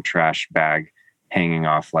like some trash bag hanging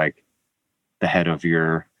off like the head of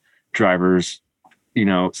your driver's,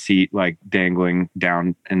 seat, like dangling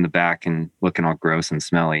down in the back and looking all gross and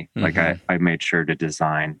smelly. Mm-hmm. Like I made sure to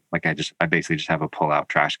design, like I basically just have a pull out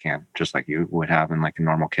trash can, just like you would have in like a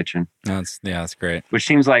normal kitchen. That's great. Which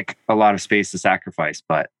seems like a lot of space to sacrifice,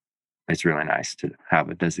 but it's really nice to have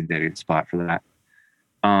a designated spot for that.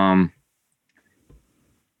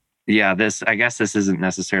 Yeah, I guess this isn't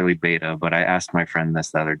necessarily beta, but I asked my friend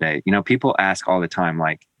this the other day. People ask all the time,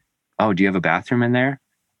 like, oh, do you have a bathroom in there?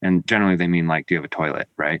 And generally they mean like, do you have a toilet,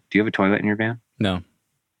 right? Do you have a toilet in your van? No.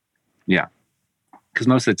 Yeah. Because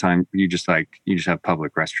most of the time you just have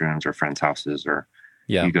public restrooms or friends' houses, or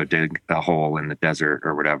you go dig a hole in the desert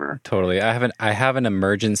or whatever. Totally. I have an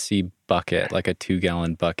emergency bucket, like a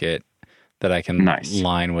 2-gallon bucket that I can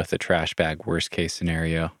line with a trash bag, worst case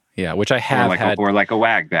scenario. Yeah, which I have had. Or like a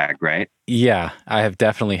wag bag, right? Yeah, I have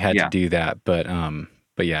definitely had to do that, but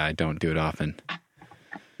yeah, I don't do it often.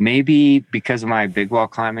 Maybe because of my big wall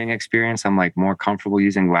climbing experience, I'm like more comfortable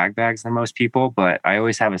using wag bags than most people, but I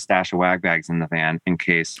always have a stash of wag bags in the van in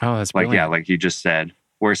case. Oh, that's brilliant. Like, yeah, like you just said,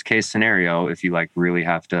 worst case scenario, if you like really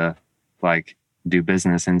have to like do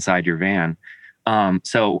business inside your van.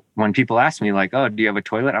 So when people ask me like, oh, do you have a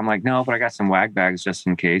toilet? I'm like, no, but I got some wag bags just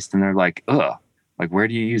in case. And they're like, ugh, like, where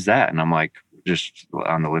do you use that? And I'm like, just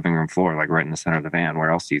on the living room floor, like right in the center of the van. Where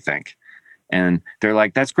else do you think? And they're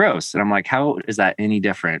like, that's gross. And I'm like, how is that any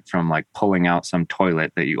different from like pulling out some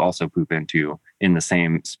toilet that you also poop into in the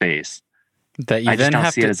same space? That you I then just don't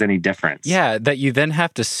have see it as any difference. Yeah, that you then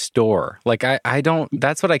have to store. Like I don't.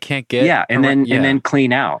 That's what I can't get. Yeah, and then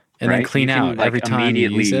clean out. And right? then clean out like, every time you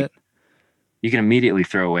use it. You can immediately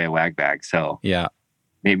throw away a wag bag. So yeah,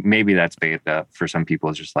 maybe that's beta for some people.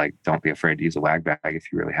 It's just like, don't be afraid to use a wag bag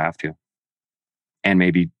if you really have to, and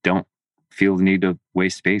maybe don't feel the need to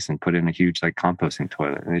waste space and put in a huge like composting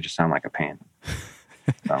toilet. They just sound like a pain.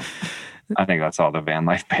 So I think that's all the van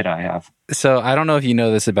life bit I have. So I don't know if you know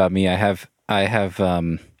this about me. I have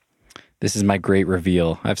this is my great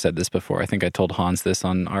reveal. I've said this before. I think I told Hans this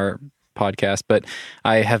on our podcast, but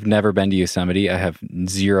I have never been to Yosemite. I have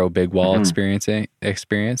zero big wall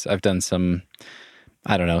experience. I've done some,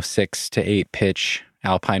 6 to 8 pitch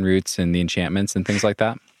alpine routes and the enchantments and things like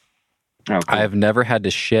that. Oh, cool. I have never had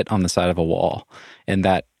to shit on the side of a wall, and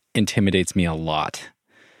that intimidates me a lot.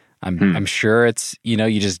 I'm sure it's, you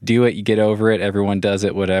just do it, you get over it, everyone does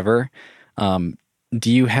it, whatever.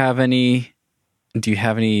 Do you have any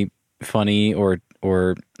funny or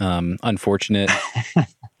unfortunate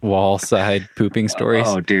wall side pooping stories?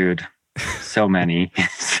 Oh, dude. So many.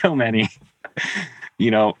 So many.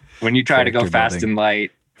 When you try to go fast and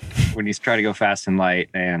light,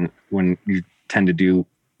 and when you tend to do,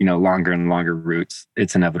 longer and longer routes,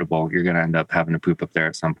 it's inevitable. You're going to end up having to poop up there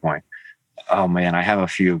at some point. Oh man, I have a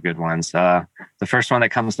few good ones. The first one that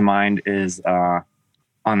comes to mind is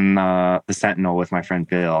on the Sentinel with my friend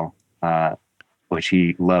Bill, which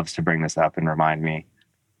he loves to bring this up and remind me.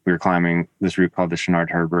 We were climbing this route called the Chenard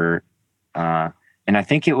Herbert. And I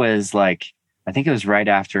think it was right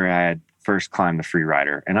after I had first climbed the Free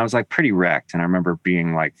Rider, and I was like pretty wrecked. And I remember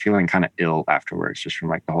being like feeling kind of ill afterwards, just from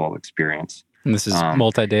like the whole experience. And this is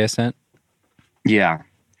multi-day ascent? Yeah.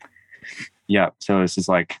 Yeah. So this is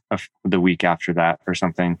like the week after that or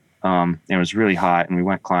something. It was really hot and we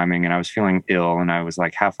went climbing and I was feeling ill and I was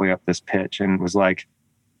like halfway up this pitch and was like,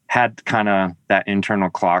 had kind of that internal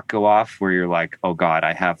clock go off where you're like, oh God,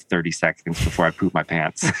 I have 30 seconds before I poop my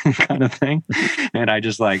pants kind of thing. And I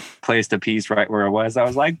just like placed a piece right where I was. I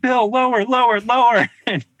was like, Bill, lower.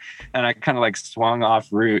 And I kind of like swung off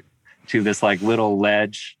route to this like little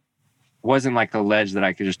ledge. It wasn't like a ledge that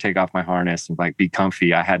I could just take off my harness and like be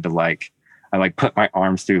comfy. I had to I put my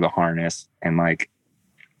arms through the harness and like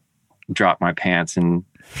dropped my pants and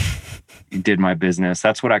did my business.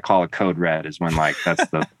 That's what I call a code red, is when like that's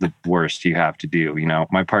the worst you have to do. You know,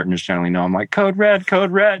 my partners generally know I'm like, code red,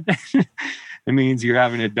 code red. It means you're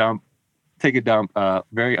having to take a dump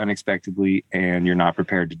very unexpectedly, and you're not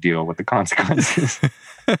prepared to deal with the consequences.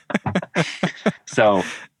 So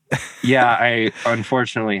yeah, I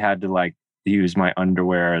unfortunately had to like use my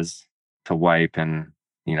underwear as to wipe and,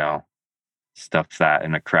 you know, stuff that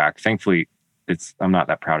in a crack. Thankfully, I'm not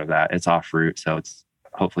that proud of that. It's off route, so it's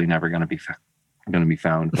hopefully never going to be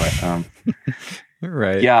found. But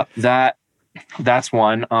right. Yeah, that's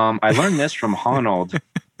one. I learned this from Honnold.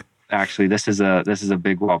 Actually, this is a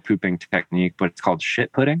big while pooping technique, but it's called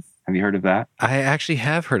shit pudding. Have you heard of that? I actually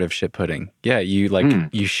have heard of shit pudding. Yeah, you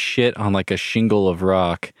you shit on like a shingle of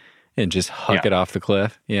rock and just huck it off the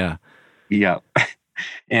cliff. Yeah. Yeah.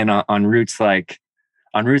 And on routes like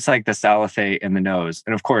the Salafay and the Nose.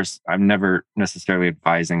 And of course, I'm never necessarily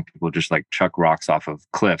advising people just like chuck rocks off of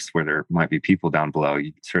cliffs where there might be people down below.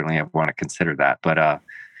 You certainly want to consider that. But at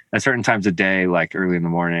certain times of day, like early in the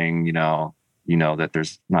morning, you know that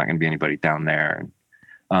there's not going to be anybody down there.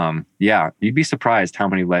 And you'd be surprised how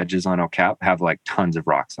many ledges on El Cap have like tons of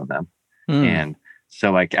rocks on them. And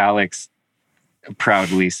so like Alex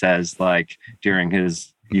proudly says, like during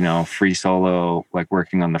his, you know, free solo, like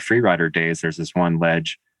working on the freerider days, there's this one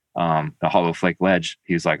ledge, the Hollow Flake ledge.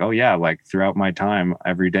 He was like, oh yeah, like throughout my time,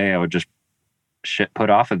 every day I would just shit put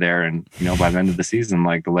off of there. And, you know, by the end of the season,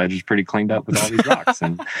 like the ledge is pretty cleaned up with all these rocks.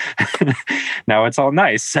 And now it's all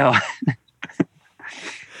nice. So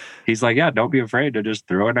he's like, yeah, don't be afraid to just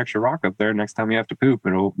throw an extra rock up there next time you have to poop.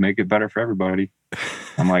 It'll make it better for everybody.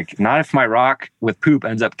 I'm like, not if my rock with poop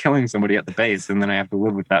ends up killing somebody at the base, and then I have to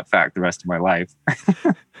live with that fact the rest of my life.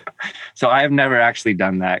 So I have never actually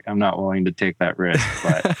done that. I'm not willing to take that risk,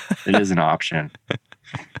 but it is an option.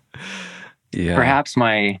 Yeah. Perhaps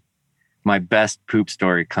my best poop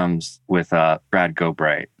story comes with Brad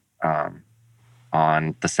Gobright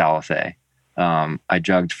on the Salafay.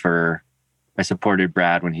 I supported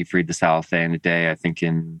Brad when he freed the Salafay in a day, I think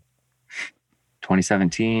in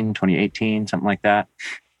 2017, 2018, something like that.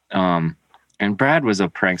 And Brad was a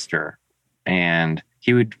prankster, and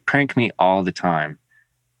he would prank me all the time.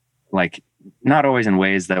 Like, not always in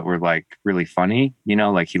ways that were like really funny, you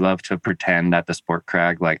know, like he loved to pretend at the sport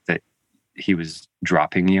crag, like that he was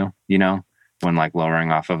dropping you, you know, when like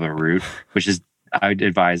lowering off of a route, which is, I would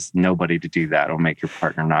advise nobody to do that. It'll make your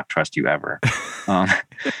partner not trust you ever.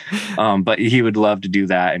 But he would love to do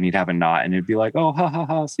that, and he'd have a knot, and it'd be like, oh, ha, ha,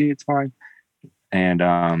 ha, see, it's fine.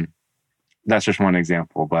 And that's just one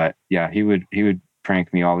example. But yeah, he would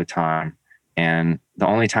prank me all the time. And the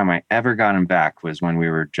only time I ever got him back was when we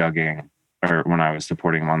were jugging, or when I was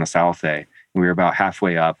supporting him on the Salafay. We were about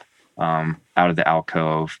halfway up out of the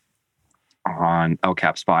alcove on El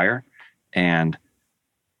Cap Spire. And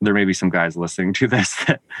there may be some guys listening to this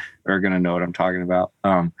that are going to know what I'm talking about.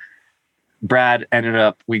 Brad ended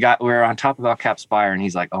up, we were on top of El Cap Spire, and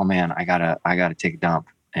he's like, oh man, I gotta take a dump.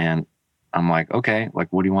 And I'm like, okay,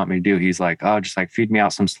 like, what do you want me to do? He's like, oh, just like feed me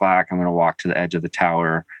out some slack. I'm going to walk to the edge of the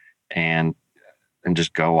tower and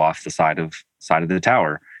just go off the side of the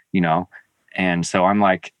tower, you know? And so I'm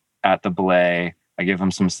like at the belay, I give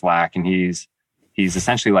him some slack, and he's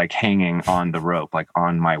essentially like hanging on the rope, like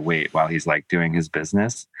on my weight while he's like doing his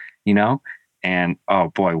business, you know? And oh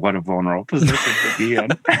boy, what a vulnerable position to be in.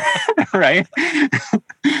 Right?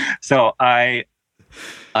 So I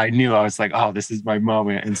knew, I was like, oh, this is my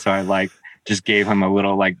moment. And so I like just gave him a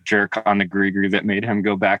little like jerk on the gree that made him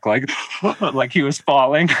go back like like he was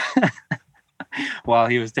falling while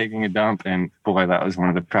he was taking a dump. And boy, that was one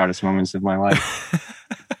of the proudest moments of my life.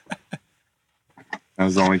 That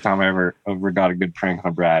was the only time I ever got a good prank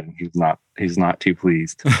on Brad, and he's not too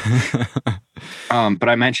pleased. But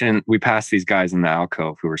I mentioned we passed these guys in the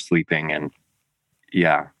alcove who were sleeping, and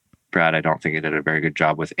yeah, Brad, I don't think he did a very good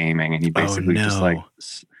job with aiming, and he basically just like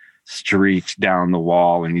streaked down the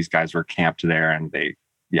wall, and these guys were camped there, and they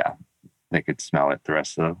could smell it the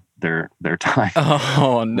rest of their time.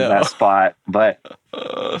 Oh no, that spot. But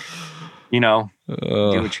you know,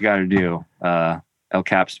 do what you got to do. El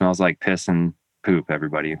Cap smells like piss and poop,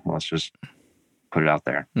 everybody. Let's just put it out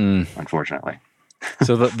there. Unfortunately.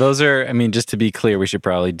 So those are, I mean, just to be clear, we should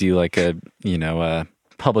probably do like a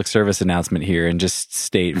public service announcement here and just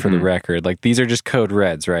state for the record, like these are just code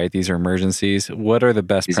reds, right? These are emergencies. What are the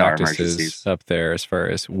best practices up there as far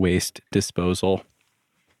as waste disposal?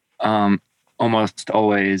 Almost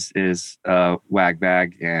always is wag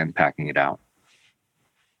bag and packing it out.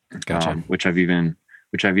 Gotcha. Which I've even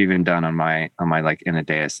done on my like in a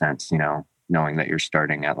day ascents, you know, knowing that you're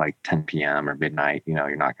starting at like 10 p.m. or midnight, you know,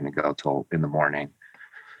 you're not going to go till in the morning.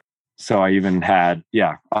 So I even had,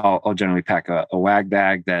 I'll generally pack a wag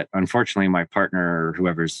bag that unfortunately my partner or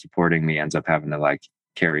whoever's supporting me ends up having to like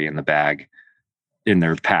carry in the bag in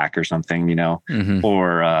their pack or something, Mm-hmm.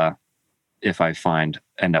 or if I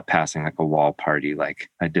end up passing like a wall party, like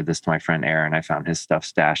I did this to my friend Aaron, I found his stuff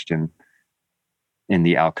stashed in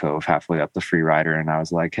the alcove halfway up the free rider. And I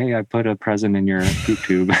was like, hey, I put a present in your poop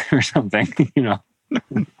tube or something,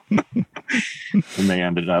 and they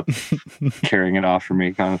ended up carrying it off for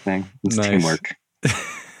me, kind of thing. It's Nice. teamwork.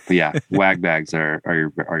 But yeah, wag bags are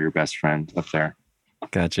your best friend up there.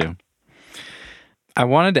 Gotcha. I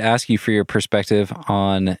wanted to ask you for your perspective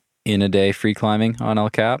on in-a-day free climbing on El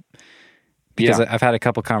Cap, because I've had a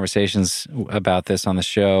couple conversations about this on the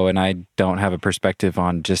show, and I don't have a perspective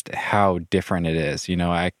on just how different it is.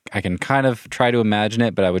 I can kind of try to imagine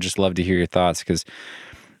it, but I would just love to hear your thoughts because,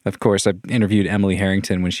 of course, I interviewed Emily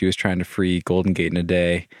Harrington when she was trying to free Golden Gate in a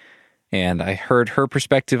day, and I heard her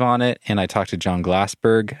perspective on it, and I talked to John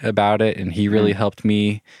Glassberg about it, and he really helped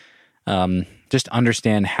me just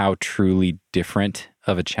understand how truly different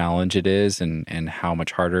of a challenge it is and how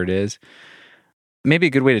much harder it is. Maybe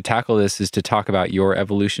a good way to tackle this is to talk about your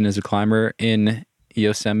evolution as a climber in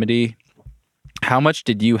Yosemite. How much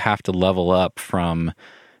did you have to level up from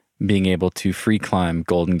being able to free climb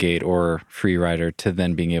Golden Gate or free rider to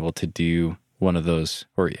then being able to do one of those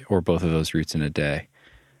or both of those routes in a day?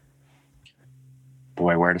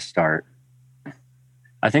 Boy, where to start?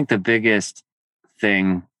 I think the biggest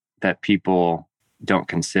thing that people don't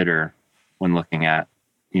consider when looking at,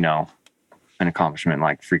 an accomplishment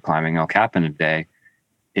like free climbing El Cap in a day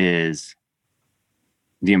is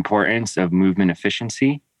the importance of movement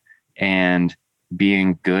efficiency and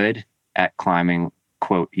being good at climbing,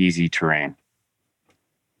 quote, easy terrain.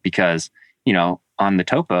 Because, on the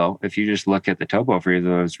topo, if you just look at the topo for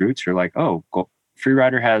those routes, you're like, oh, free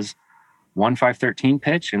rider has one 513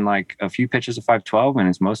 pitch and like a few pitches of 512, and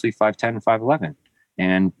it's mostly 510 and 511.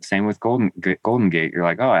 And same with Golden Gate. You're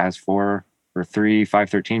like, oh, it has 4 or 3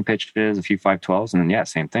 513 pitches, a few 512s, and then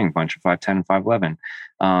same thing, bunch of 510 and 511.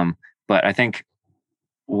 But I think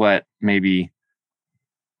what maybe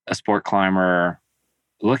a sport climber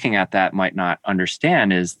looking at that might not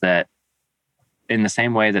understand is that in the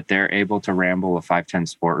same way that they're able to ramble a 510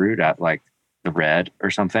 sport route at like the Red or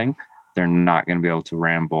something, they're not going to be able to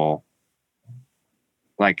ramble.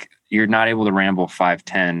 Like you're not able to ramble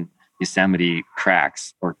 510 Yosemite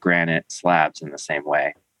cracks or granite slabs in the same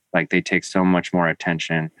way. Like they take so much more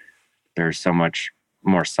attention. There's so much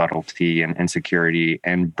more subtlety and insecurity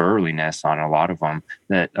and burliness on a lot of them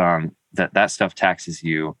that that stuff taxes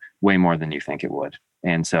you way more than you think it would.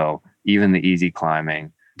 And so even the easy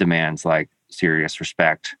climbing demands like serious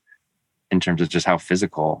respect in terms of just how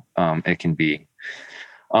physical it can be.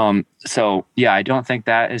 So yeah, I don't think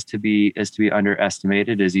that is to be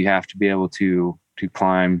underestimated. Is you have to be able to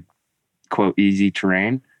climb, quote, easy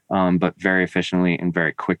terrain, but very efficiently and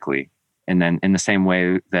very quickly. And then in the same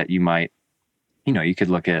way that you might, you could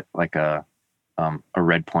look at like a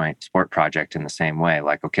Red Point sport project in the same way.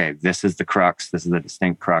 Like, okay, this is the crux, this is the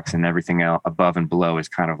distinct crux, and everything else above and below is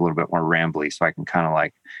kind of a little bit more rambly. So I can kind of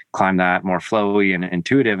like climb that more flowy and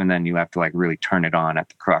intuitive, and then you have to like really turn it on at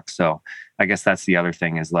the crux. So I guess that's the other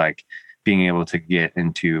thing is like being able to get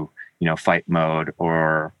into, fight mode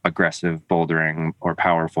or aggressive bouldering or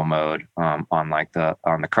powerful mode on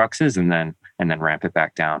the cruxes, and then ramp it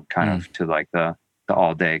back down kind of to like the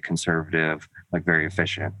all day conservative, like very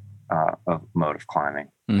efficient mode of climbing.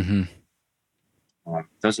 Mm-hmm.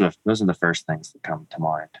 Those are the first things that come to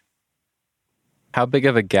mind. How big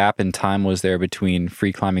of a gap in time was there between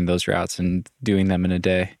free climbing those routes and doing them in a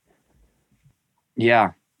day?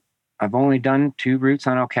 Yeah, I've only done 2 routes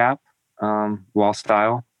on El Cap, wall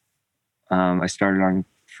style. I started on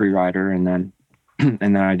free rider and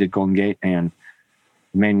then I did Golden Gate. And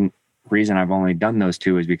the main reason I've only done those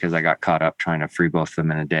 2 is because I got caught up trying to free both of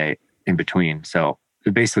them in a day in between. So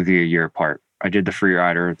basically a year apart. I did the free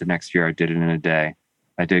rider. The next year I did it in a day.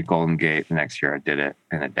 I did Golden Gate. The next year I did it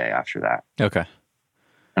in a day after that. Okay.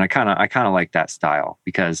 And I kind of like that style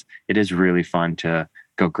because it is really fun to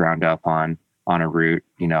go ground up on a route,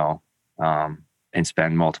 and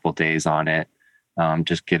spend multiple days on it,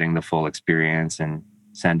 just getting the full experience and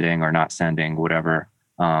sending or not sending, whatever.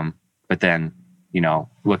 But then,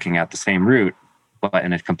 looking at the same route, but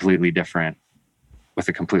in a completely different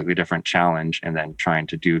challenge, and then trying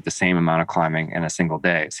to do the same amount of climbing in a single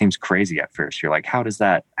day. It seems crazy at first. You're like, how does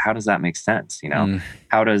that make sense?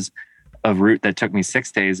 How does a route that took me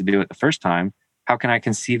 6 days to do it the first time, how can I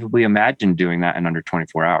conceivably imagine doing that in under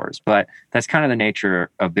 24 hours? But that's kind of the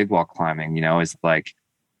nature of big wall climbing, is like,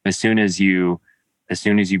 as soon as you as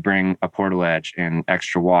soon as you bring a portaledge and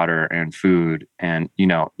extra water and food and,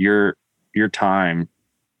 your time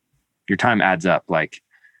adds up. Like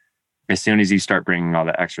as soon as you start bringing all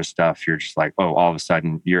the extra stuff, you're just like, oh, all of a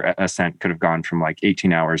sudden your ascent could have gone from like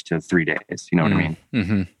 18 hours to 3 days. You know what I mean?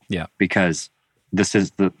 Mm-hmm. Yeah. Because this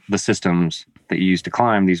is the systems that you use to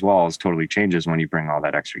climb these walls totally changes when you bring all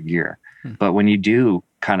that extra gear. But when you do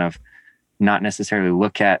kind of not necessarily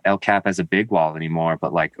look at El Cap as a big wall anymore,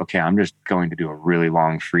 but like, okay, I'm just going to do a really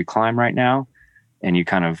long free climb right now. And you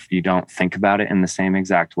don't think about it in the same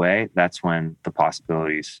exact way. That's when the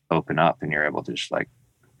possibilities open up and you're able to just like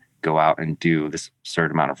go out and do this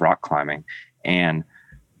absurd amount of rock climbing and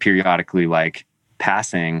periodically like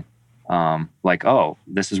passing, like, oh,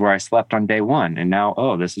 this is where I slept on day 1. And now,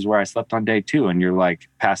 oh, this is where I slept on day 2. And you're like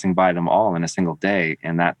passing by them all in a single day.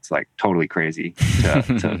 And that's like totally crazy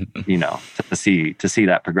to see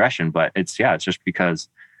that progression. But it's just because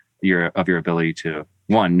your ability to,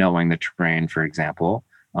 one, knowing the terrain, for example,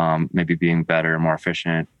 maybe being better, more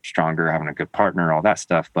efficient, stronger, having a good partner, all that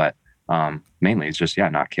stuff. But mainly it's just,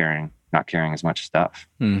 not carrying as much stuff.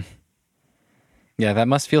 Yeah, that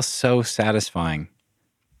must feel so satisfying.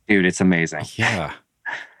 Dude, it's amazing. Yeah.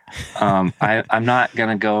 I'm not going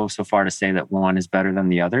to go so far to say that one is better than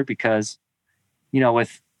the other because,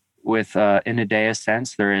 with in a day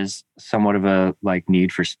sense, there is somewhat of a like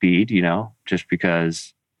need for speed, just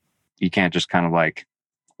because you can't just kind of like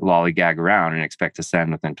lollygag around and expect to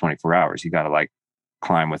ascend within 24 hours. You got to like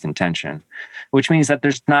climb with intention, which means that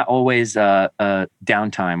there's not always a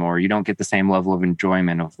downtime, or you don't get the same level of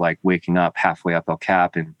enjoyment of like waking up halfway up El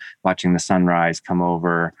Cap and watching the sunrise come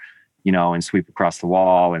over, and sweep across the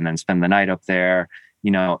wall and then spend the night up there.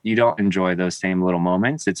 You don't enjoy those same little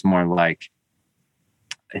moments. It's more like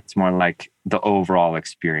the overall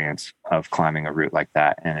experience of climbing a route like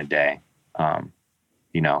that in a day,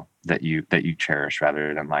 that you cherish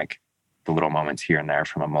rather than like the little moments here and there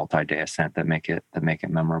from a multi-day ascent that make it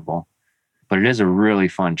memorable. But it is a really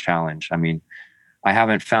fun challenge. I mean, I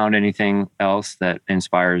haven't found anything else that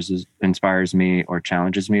inspires me or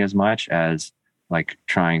challenges me as much as like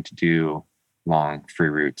trying to do long free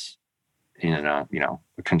routes in a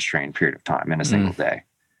constrained period of time in a single day,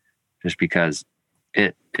 just because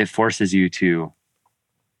it forces you to.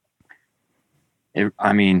 It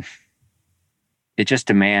just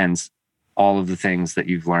demands all of the things that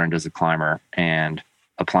you've learned as a climber and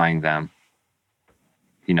applying them,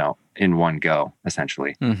 in one go,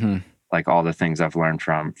 essentially. Like all the things I've learned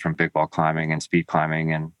from big wall climbing and speed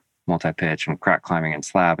climbing and multi-pitch and crack climbing and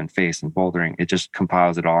slab and face and bouldering. It just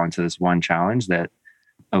compiles it all into this one challenge that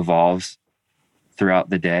evolves throughout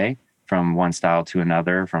the day from one style to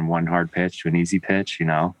another, from one hard pitch to an easy pitch,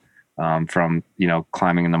 from,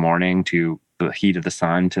 climbing in the morning to the heat of the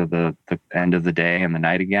sun to the end of the day and the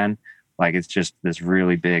night again. Like it's just this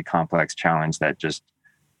really big, complex challenge that just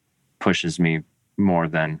pushes me more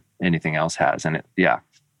than anything else has. And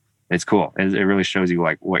it's cool. It really shows you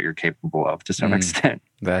like what you're capable of to some extent.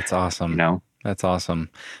 That's awesome. That's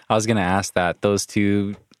awesome. I was going to ask that. Those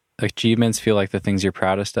two achievements feel like the things you're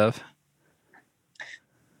proudest of?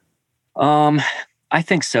 I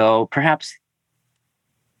think so. Perhaps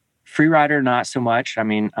Freerider, not so much. I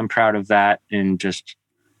mean, I'm proud of that in just,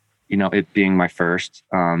 it being my first,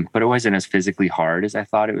 but it wasn't as physically hard as I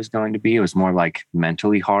thought it was going to be. It was more like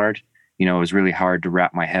mentally hard. It was really hard to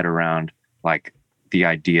wrap my head around like the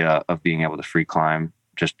idea of being able to free climb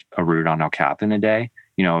just a route on El Cap in a day.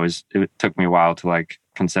 It took me a while to like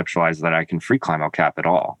conceptualize that I can free climb El Cap at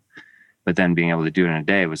all, but then being able to do it in a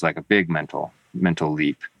day was like a big mental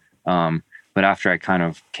leap. But after I kind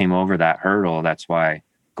of came over that hurdle, that's why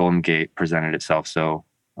Golden Gate presented itself so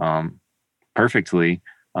perfectly.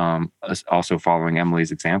 Also following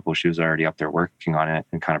Emily's example, she was already up there working on it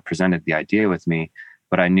and kind of presented the idea with me.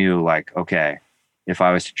 But I knew like, okay, if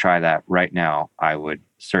I was to try that right now, I would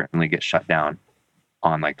certainly get shut down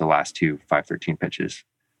on like the last 2 513 pitches.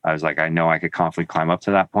 I was like, I know I could confidently climb up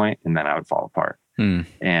to that point and then I would fall apart.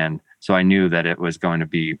 And so I knew that it was going to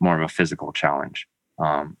be more of a physical challenge.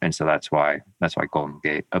 And so that's why Golden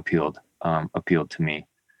Gate appealed to me.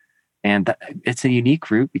 And it's a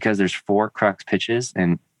unique route because there's 4 crux pitches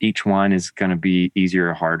and each one is going to be easier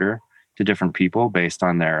or harder to different people based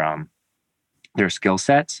on their skill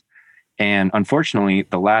sets. And unfortunately,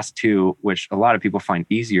 the last 2, which a lot of people find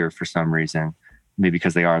easier for some reason, maybe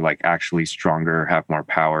because they are like actually stronger, have more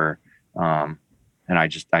power. And I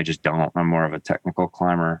just don't. I'm more of a technical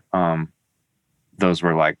climber. Those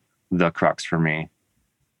were like the crux for me.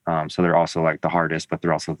 So they're also like the hardest, but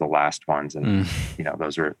they're also the last ones. And,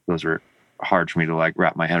 those are hard for me to like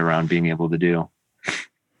wrap my head around being able to do.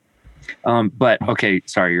 But okay,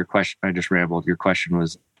 sorry, your question, I just rambled. Your question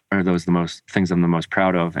was, are those the most things I'm the most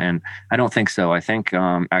proud of? And I don't think so. I think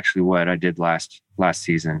actually what I did last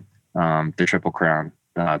season, the Triple Crown,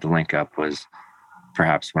 the link up was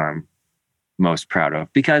perhaps what I'm most proud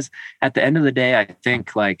of, because at the end of the day, I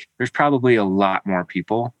think like there's probably a lot more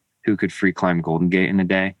people who could free climb Golden Gate in a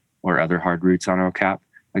day or other hard routes on El Cap.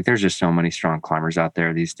 Like there's just so many strong climbers out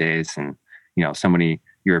there these days, and so many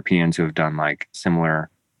Europeans who have done like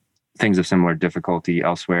similar things of similar difficulty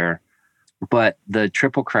elsewhere. But the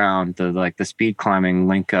Triple Crown, the speed climbing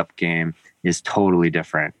link up game is totally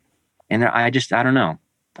different. And I don't know.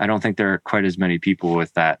 I don't think there are quite as many people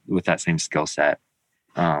with that same skill set.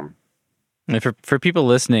 And for people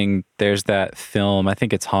listening, there's that film, I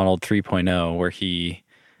think it's Honnold 3.0, where he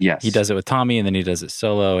does it with Tommy and then he does it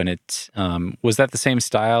solo. And it was that the same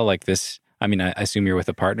style like this? I mean, I assume you're with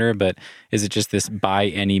a partner, but is it just this by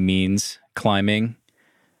any means climbing?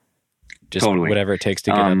 Just totally. Whatever it takes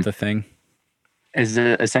to get up the thing? Is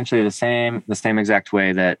essentially the same exact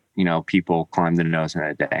way that, people climb the nose in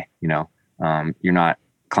a day. You're not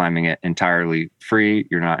climbing it entirely free.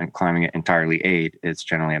 You're not climbing it entirely aid. It's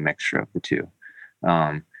generally a mixture of the two.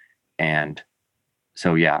 And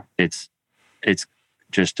so, yeah, it's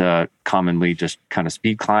just commonly just kind of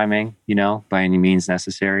speed climbing, by any means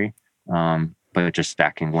necessary. But just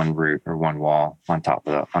stacking one route or one wall on top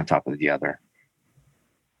of the other.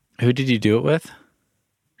 Who did you do it with?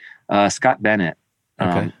 Scott Bennett,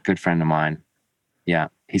 okay. Good friend of mine. Yeah,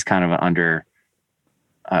 he's kind of an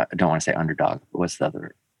I don't want to say underdog, but what's the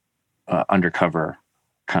other? Undercover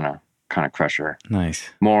kind of crusher. Nice.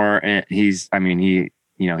 He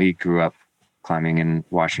grew up climbing in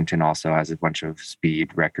Washington, also has a bunch of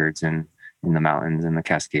speed records in the mountains and the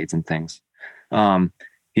Cascades and things.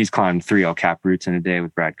 He's climbed 3 El Cap routes in a day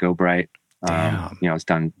with Brad Gobright. He's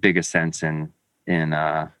done big ascents in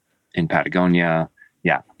Patagonia.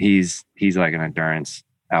 Yeah, he's like an endurance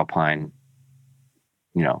alpine,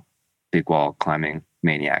 big wall climbing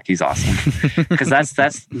maniac. He's awesome. Because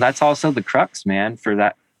that's also the crux, man,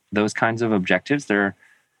 for those kinds of objectives. There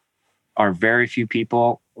are very few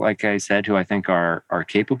people, like I said, who I think are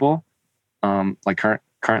capable,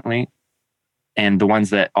 currently, and the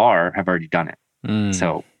ones that have already done it.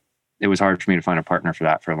 So it was hard for me to find a partner for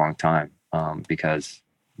that for a long time, because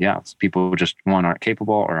people just aren't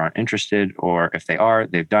capable or aren't interested, or if they are,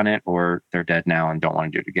 they've done it, or they're dead now and don't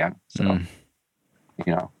want to do it again. So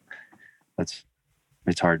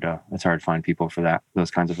it's hard to find people for those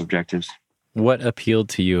kinds of objectives. What appealed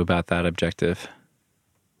to you about that objective?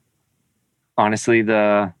 Honestly,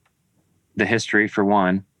 the history, for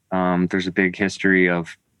one. There's a big history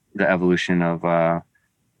of the evolution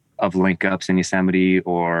of link ups in Yosemite,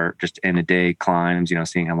 or just in a day climbs,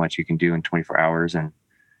 seeing how much you can do in 24 hours. And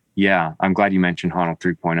yeah, I'm glad you mentioned Honnold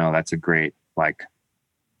 3.0. That's a great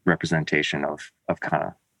representation of kind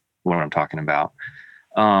of what I'm talking about.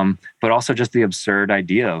 But also just the absurd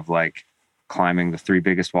idea of climbing the 3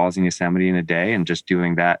 biggest walls in Yosemite in a day and just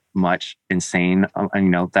doing that much insane,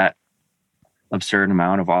 that absurd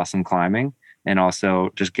amount of awesome climbing, and also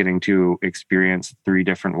just getting to experience 3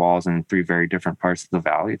 different walls in 3 very different parts of the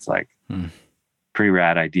valley. It's pretty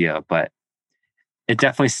rad idea, but it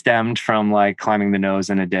definitely stemmed from climbing the nose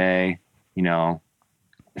in a day,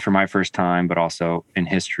 for my first time, but also in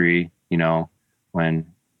history, when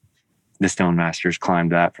the Stone Masters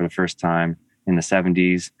climbed that for the first time in the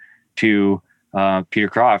 70s, to Peter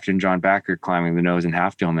Croft and John Backer climbing the nose and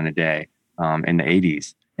Half Dome in a day in the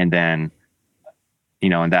 80s. And then,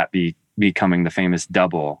 and that becoming the famous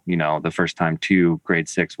double, the first time 2 grade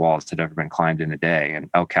 6 walls had ever been climbed in a day, and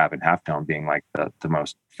El Cap and Half Dome being the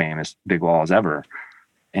most famous big walls ever.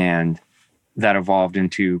 And that evolved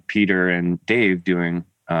into Peter and Dave doing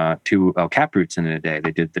 2 El Cap routes in a day.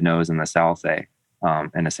 They did the nose and the South A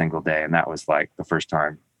in a single day. And that was the first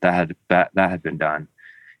time that had been done.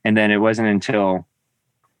 And then it wasn't until,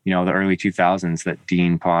 the early 2000s that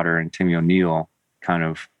Dean Potter and Timmy O'Neill kind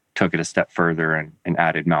of took it a step further and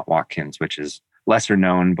added Mount Watkins, which is lesser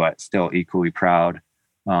known, but still equally proud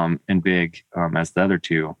and big as the other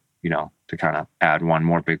 2, to kind of add one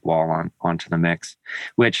more big wall onto the mix.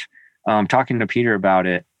 Which, talking to Peter about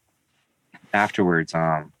it afterwards,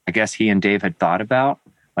 I guess he and Dave had thought about,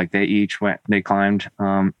 they climbed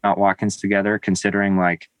Mount Watkins together, considering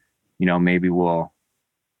maybe we'll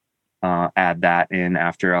add that in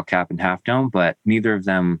after El Cap and Half Dome, but neither of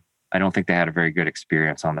them, I don't think they had a very good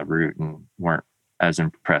experience on the route and weren't as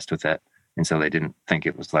impressed with it. And so they didn't think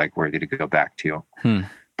it was worthy to go back to.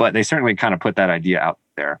 But they certainly kind of put that idea out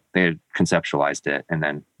there. They had conceptualized it. And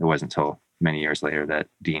then it wasn't until many years later that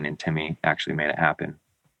Dean and Timmy actually made it happen.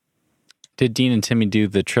 Did Dean and Timmy do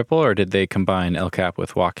the triple, or did they combine El Cap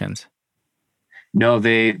with Watkins? No,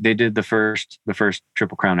 they did the first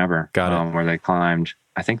Triple Crown ever. Got it. Where they climbed.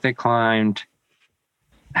 I think they climbed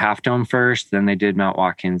Half Dome first, then they did Mount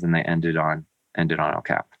Watkins, and they ended on El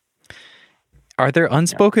Cap. Are there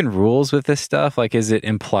unspoken rules with this stuff? Like, is it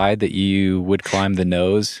implied that you would climb the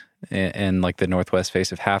nose and like the northwest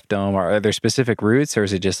face of Half Dome? Or are there specific routes, or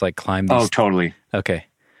is it just like climb these? Oh, totally. Okay.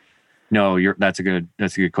 No, that's a good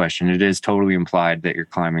question. It is totally implied that you're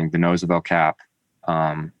climbing the nose of El Cap,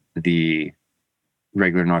 the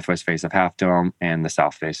regular northwest face of Half Dome, and the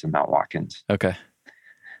south face of Mount Watkins. Okay.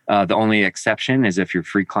 The only exception is if you're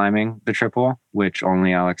free climbing the triple, which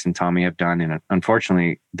only Alex and Tommy have done, and it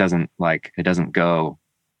unfortunately doesn't go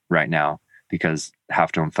right now because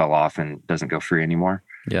Half Dome fell off and doesn't go free anymore.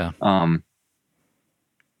 Yeah.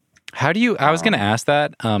 How do you? I was going to ask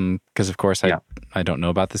that because of course I don't know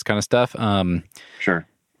about this kind of stuff. Sure.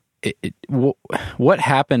 What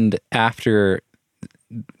happened after?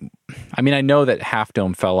 I mean, I know that Half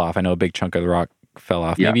Dome fell off. I know a big chunk of the rock fell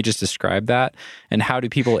off. Maybe just describe that. And how do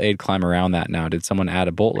people aid climb around that now? Did someone add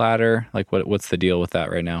a bolt ladder? Like what's the deal with that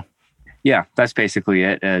right now? Yeah, that's basically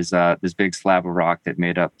it. As this big slab of rock that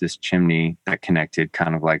made up this chimney that connected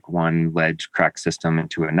kind of like one ledge crack system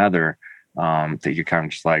into another, that you kind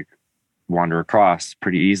of just like wander across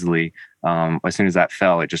pretty easily. As soon as that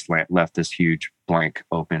fell, it just left this huge blank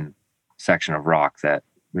open section of rock that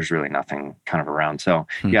there's really nothing kind of around. So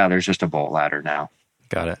yeah, there's just a bolt ladder now.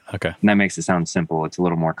 Got it. Okay. And that makes it sound simple. It's a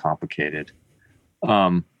little more complicated.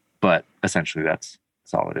 But essentially that's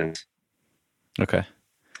all it is. Okay.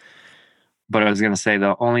 But I was going to say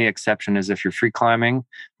the only exception is if you're free climbing,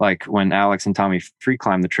 like when Alex and Tommy free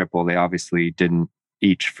climbed the triple, they obviously didn't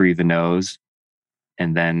each free the nose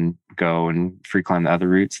and then go and free climb the other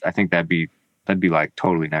routes. I think that'd be like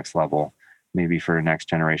totally next level, maybe for a next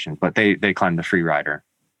generation. But they climbed the free rider.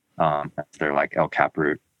 That's their like El Cap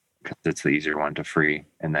route because it's the easier one to free.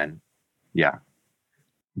 And then,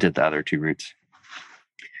 did the other two routes.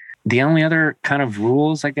 The only other kind of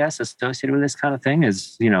rules, I guess, associated with this kind of thing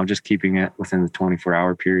is, just keeping it within the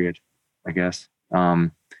 24-hour period, I guess.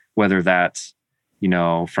 Whether that's,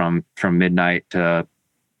 from midnight to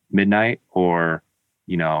midnight or,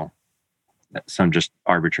 some just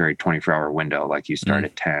arbitrary 24-hour window, like you start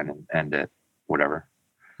at 10 and end at whatever.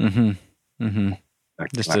 Mm-hmm. Mm-hmm.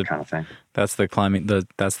 Just that kind of thing. That's the climbing.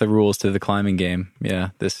 That's the rules to the climbing game. Yeah,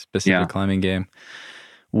 this specific climbing game.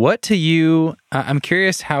 What to you? I'm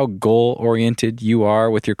curious how goal oriented you are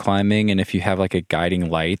with your climbing, and if you have like a guiding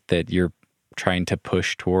light that you're trying to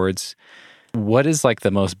push towards. What is like the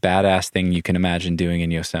most badass thing you can imagine doing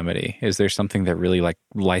in Yosemite? Is there something that really like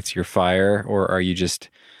lights your fire, or are you just,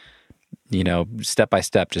 step by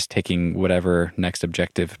step, just taking whatever next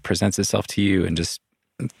objective presents itself to you and just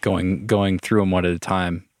going through them one at a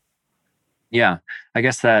time? Yeah, I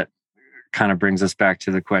guess that kind of brings us back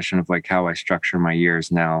to the question of like how I structure my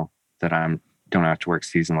years now that don't have to work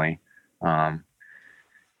seasonally.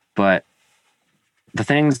 But the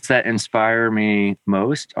things that inspire me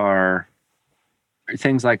most are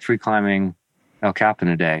things like free climbing El Cap in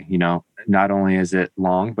a day. Not only is it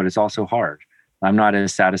long, but it's also hard. I'm not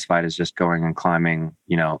as satisfied as just going and climbing,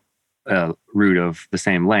 a route of the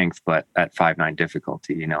same length, but at 5-9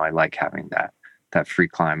 difficulty. I like having that free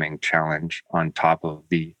climbing challenge on top of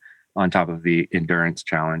the endurance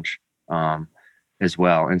challenge as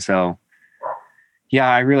well. And so,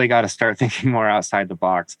 I really got to start thinking more outside the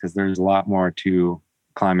box because there's a lot more to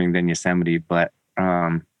climbing than Yosemite. But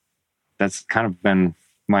that's kind of been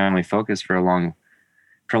my only focus for a long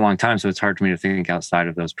time. So it's hard for me to think outside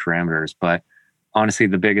of those parameters. But honestly,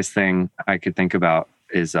 the biggest thing I could think about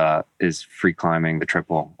is free climbing the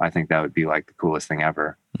triple. I think that would be like the coolest thing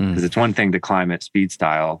ever because it's one thing to climb at speed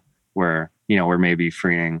style where, we're maybe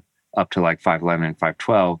freeing up to like 511 and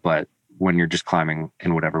 512, but when you're just climbing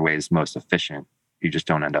in whatever way is most efficient, you just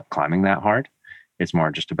don't end up climbing that hard. It's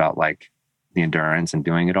more just about like the endurance and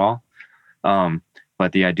doing it all.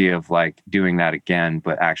 But the idea of like doing that again,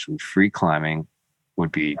 but actually free climbing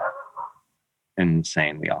would be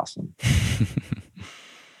insanely awesome.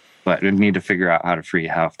 But we'd need to figure out how to free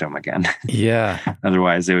Half Dome again. Yeah.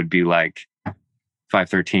 Otherwise it would be like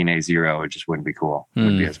 513 A0. It just wouldn't be cool. It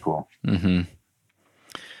wouldn't be as cool. Mm-hmm.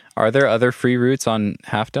 Are there other free routes on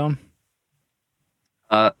Half Dome?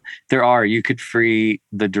 There are. You could free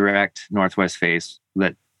the direct northwest face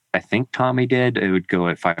that I think Tommy did. It would go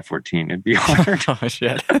at 514. It'd be hard. Oh,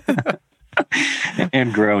 shit.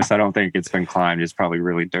 And gross. I don't think it's been climbed. It's probably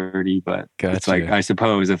really dirty, but It's like, I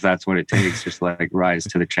suppose if that's what it takes, just like rise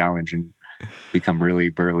to the challenge and become really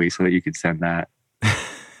burly so that you could send that.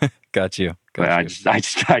 Got you. But Got you.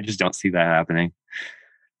 I just don't see that happening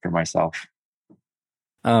for myself.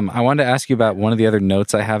 I wanted to ask you about one of the other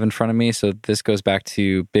notes I have in front of me. So this goes back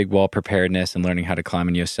to big wall preparedness and learning how to climb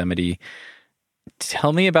in Yosemite.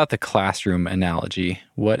 Tell me about the classroom analogy.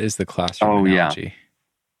 What is the classroom analogy?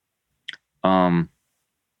 I'm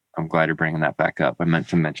glad you're bringing that back up. I meant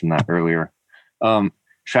to mention that earlier.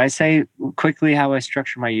 Should I say quickly how I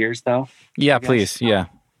structure my years, though? Yeah, please. Yeah.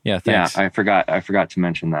 Thanks. Yeah, I forgot to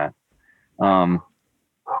mention that.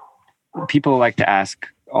 People like to ask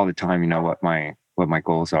all the time, what my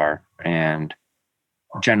goals are, and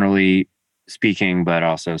generally speaking, but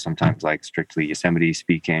also sometimes like strictly Yosemite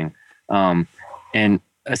speaking. And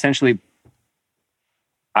essentially,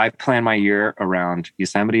 I plan my year around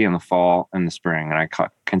Yosemite in the fall and the spring, and I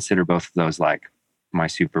consider both of those like my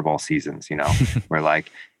Super Bowl seasons. Where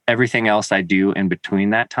like everything else I do in between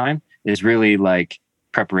that time is really like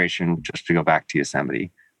preparation just to go back to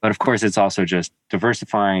Yosemite. But of course, it's also just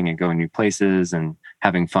diversifying and going new places and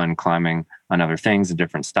having fun climbing on other things and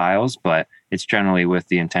different styles. But it's generally with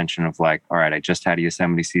the intention of like, all right, I just had a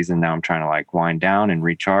Yosemite season. Now I'm trying to like wind down and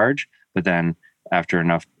recharge. But then after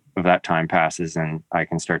enough of that time passes and I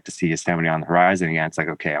can start to see Yosemite on the horizon again, it's like,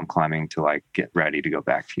 okay, I'm climbing to like get ready to go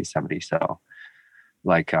back to Yosemite. So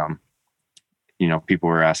like, people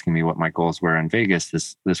were asking me what my goals were in Vegas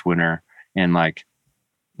this winter. And like,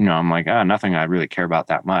 I'm like, nothing I really care about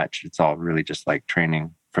that much. It's all really just like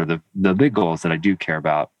training for the big goals that I do care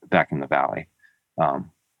about back in the valley.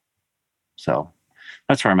 So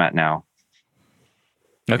that's where I'm at now.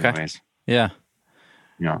 Okay. Anyways. Yeah.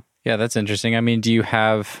 Yeah. Yeah, that's interesting. I mean,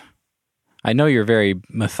 I know you're very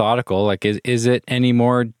methodical. Like, is it any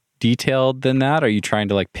more detailed than that? Are you trying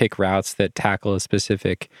to like pick routes that tackle a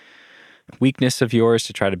specific weakness of yours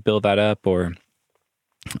to try to build that up, or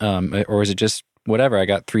is it just whatever? I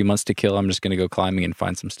got 3 months to kill. I'm just going to go climbing and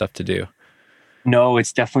find some stuff to do. No,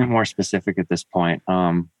 it's definitely more specific at this point.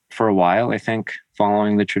 For a while, I think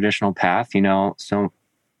following the traditional path, so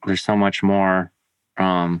there's so much more.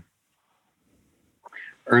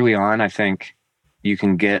 Early on, I think you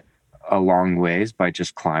can get a long ways by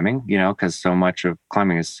just climbing, because so much of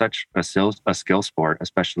climbing is such a skill sport,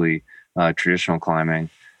 especially traditional climbing,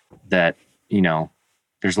 that,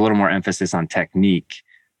 there's a little more emphasis on technique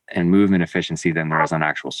and movement efficiency than there is on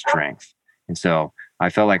actual strength. And so I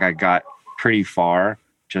felt like I got pretty far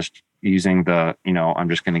just using the, I'm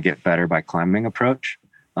just going to get better by climbing approach,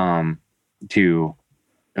 to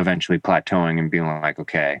eventually plateauing and being like,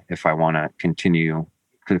 okay, if I want to continue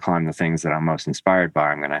to climb the things that I'm most inspired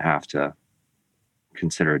by, I'm going to have to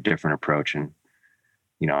consider a different approach and,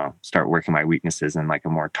 start working my weaknesses in like a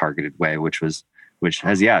more targeted way, which has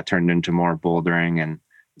turned into more bouldering and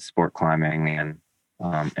sport climbing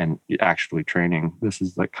and actually training. This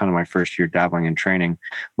is like kind of my first year dabbling in training,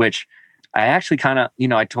 which I actually kind of,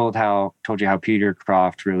 I told you how Peter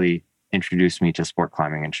Croft really introduced me to sport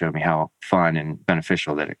climbing and showed me how fun and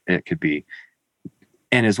beneficial that it could be.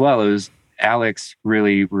 And as well as Alex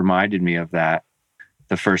really reminded me of that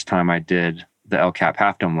the first time I did the El Cap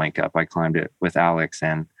Half Dome link up. I climbed it with Alex,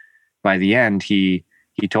 and by the end, he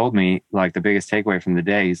told me like the biggest takeaway from the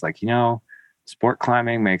day. He's like, sport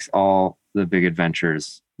climbing makes all the big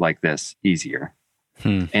adventures like this easier.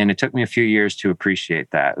 And it took me a few years to appreciate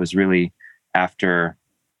that. It was really after,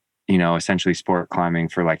 essentially sport climbing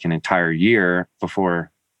for like an entire year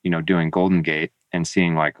before, doing Golden Gate and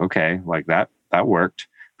seeing like, okay, like that worked.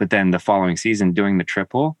 But then the following season doing the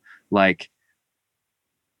triple, like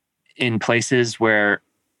in places where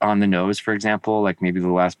on the nose, for example, like maybe the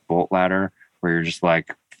last bolt ladder where you're just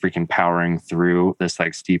like freaking powering through this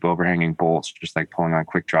like steep overhanging bolts, just like pulling on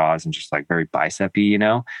quick draws and just like very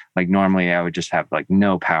bicep-y, like normally I would just have like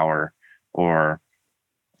no power, or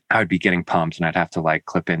I would be getting pumped and I'd have to like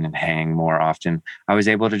clip in and hang more often. I was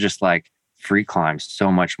able to just like free climb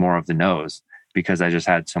so much more of the nose because I just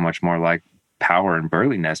had so much more like power and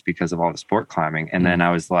burliness because of all the sport climbing. And then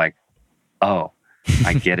I was like, oh,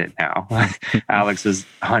 I get it now. Alex is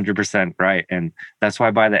 100% right. And that's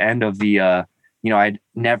why by the end of the, I'd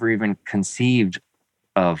never even conceived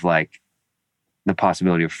of like the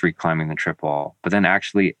possibility of free climbing the triple. But then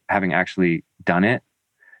having actually done it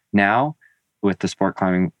now with the sport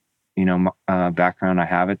climbing, background I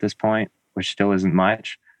have at this point, which still isn't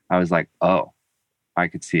much, I was like, oh, I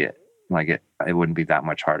could see it. Like it wouldn't be that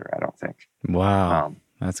much harder, I don't think. Wow.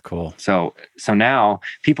 That's cool. So now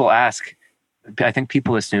people ask, I think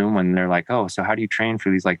people assume when they're like, oh, so how do you train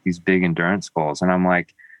for these big endurance goals? And I'm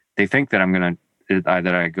like, they think that I'm going to,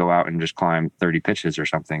 that I go out and just climb 30 pitches or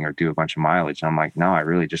something or do a bunch of mileage. And I'm like, no, I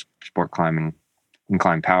really just sport climb and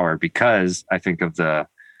climb power, because I think of the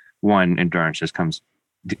one endurance just comes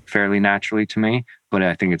fairly naturally to me. But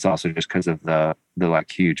I think it's also just because of the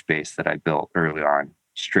like huge base that I built early on,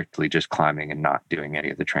 strictly just climbing and not doing any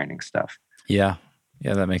of the training stuff. Yeah.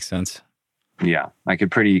 Yeah, that makes sense. Yeah. I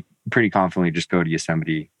could pretty confidently just go to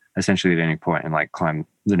Yosemite essentially at any point and like climb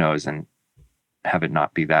the nose and have it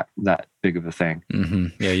not be that big of a thing. Mm-hmm.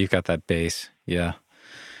 Yeah, you've got that base. Yeah.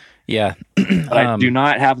 Yeah. But I do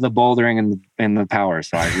not have the bouldering and the power,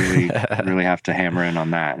 so I really have to hammer in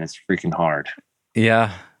on that, and it's freaking hard.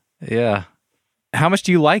 Yeah. Yeah. How much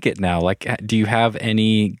do you like it now? Like, do you have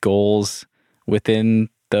any goals within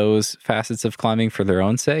those facets of climbing for their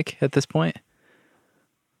own sake at this point?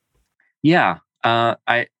 Yeah.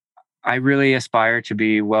 I really aspire to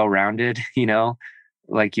be well-rounded,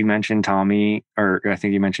 like you mentioned Tommy, or I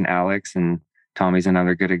think you mentioned Alex, and Tommy's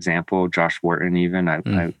another good example. Josh Wharton, even.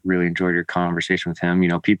 I really enjoyed your conversation with him.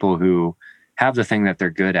 People who have the thing that they're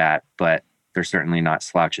good at, but they're certainly not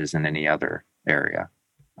slouches in any other area.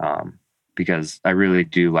 Because I really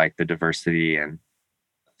do like the diversity and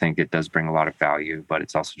think it does bring a lot of value, but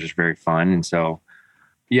it's also just very fun. And so,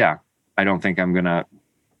 yeah, I don't think I'm going to,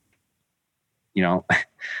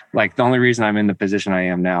 like the only reason I'm in the position I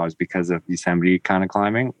am now is because of Yosemite kind of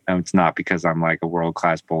climbing. It's not because I'm like a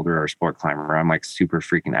world-class boulder or sport climber. I'm like super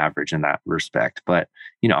freaking average in that respect, but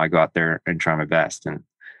I go out there and try my best.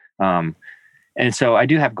 And so I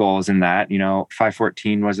do have goals in that,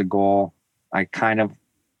 514 was a goal. I kind of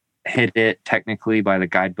hit it technically by the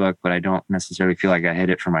guidebook, but I don't necessarily feel like I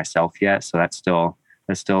hit it for myself yet. So that's still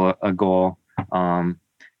a goal.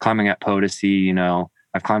 Climbing at Potosi,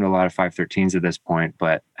 I've climbed a lot of 513s at this point,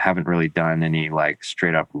 but haven't really done any like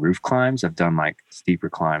straight up roof climbs. I've done like steeper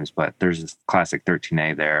climbs, but there's this classic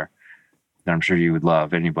 13A there that I'm sure you would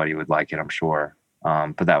love. Anybody would like it, I'm sure.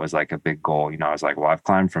 But that was like a big goal. I was like, well, I've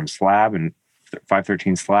climbed from slab and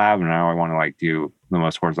 513 slab, and now I want to like do the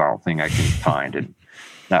most horizontal thing I can find. And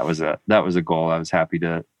that was a goal I was happy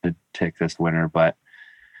to take this winter. But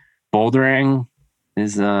bouldering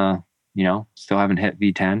is still haven't hit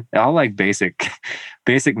V10. I'll like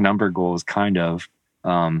basic number goals kind of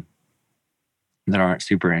that aren't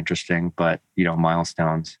super interesting, but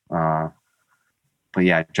milestones. But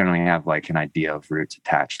yeah, I generally have like an idea of routes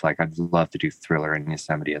attached. Like I'd love to do Thriller in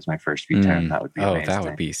Yosemite as my first V10. That would be amazing. That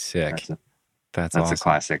would be sick. That's awesome. A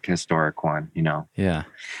classic historic one, Yeah.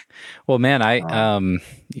 Well, man, I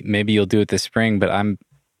maybe you'll do it this spring, but I'm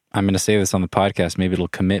going to say this on the podcast. Maybe it'll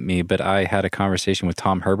commit me, but I had a conversation with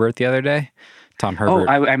Tom Herbert the other day. Tom Herbert.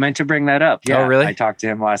 Oh, I meant to bring that up. Yeah. Oh, really? I talked to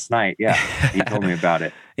him last night. Yeah. He told me about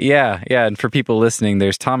it. Yeah. Yeah. And for people listening,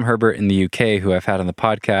 there's Tom Herbert in the UK who I've had on the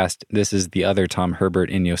podcast. This is the other Tom Herbert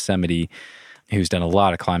in Yosemite, who's done a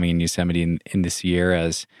lot of climbing in Yosemite in the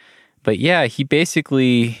Sierras. But yeah, he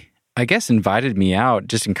basically, I guess, invited me out,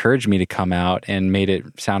 just encouraged me to come out and made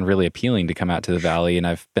it sound really appealing to come out to the valley. And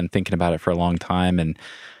I've been thinking about it for a long time. And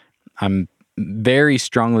I'm very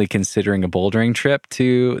strongly considering a bouldering trip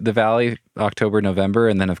to the valley, October, November,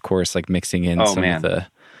 and then of course like mixing in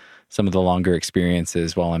some of the longer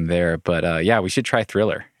experiences while I'm there. But yeah, we should try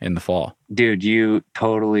Thriller in the fall. Dude, you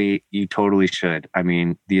totally should. I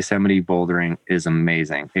mean, the Yosemite bouldering is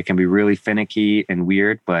amazing. It can be really finicky and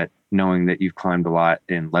weird, but knowing that you've climbed a lot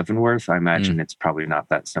in Leavenworth, I imagine it's probably not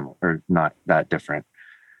that similar or not that different.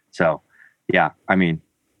 So yeah, I mean,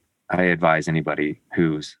 I advise anybody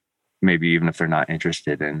who's maybe even if they're not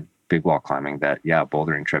interested in big wall climbing, that a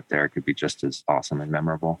bouldering trip there could be just as awesome and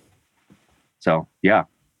memorable. So yeah,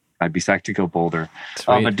 I'd be psyched to go boulder.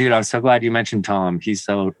 But dude, I'm so glad you mentioned Tom. He's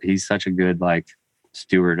such a good like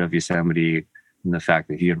steward of Yosemite, and the fact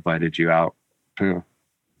that he invited you out to,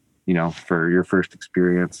 for your first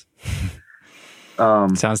experience.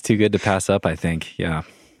 Sounds too good to pass up, I think. Yeah.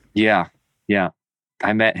 Yeah.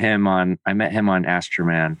 I met him on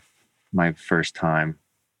Astroman my first time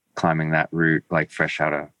climbing that route, like fresh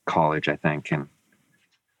out of college, I think. And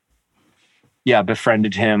yeah,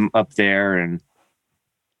 befriended him up there. And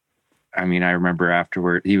I mean, I remember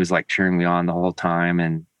afterward, he was like cheering me on the whole time.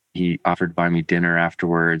 And he offered to buy me dinner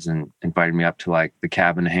afterwards and invited me up to like the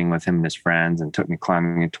cabin to hang with him and his friends and took me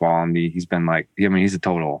climbing in Tuolumne. He's been like, I mean, he's a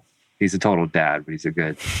total dad, but he's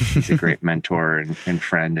a great mentor and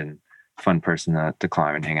friend and fun person to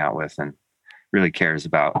climb and hang out with, and really cares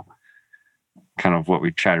about kind of what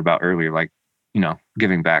we chatted about earlier, like,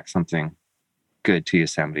 giving back something good to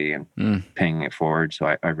Yosemite and paying it forward. So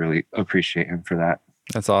I really appreciate him for that.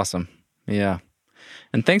 That's awesome. Yeah.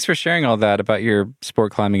 And thanks for sharing all that about your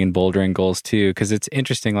sport climbing and bouldering goals too, because it's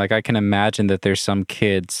interesting. Like I can imagine that there's some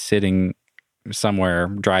kid sitting somewhere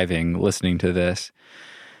driving, listening to this,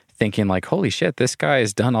 thinking like, holy shit, this guy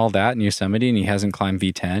has done all that in Yosemite and he hasn't climbed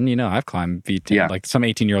V10. You know, I've climbed V10, Yeah. like some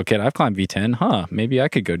 18-year-old kid, I've climbed V10. Maybe I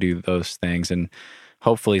could go do those things. And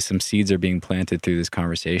hopefully some seeds are being planted through this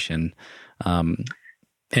conversation. And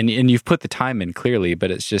you've put the time in clearly,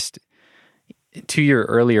 but it's just to your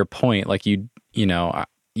earlier point, like you know,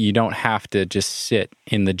 you don't have to just sit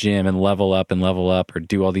in the gym and level up or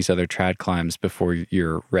do all these other trad climbs before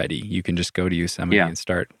you're ready. You can just go to Yosemite and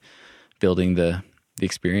start building the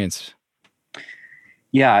experience.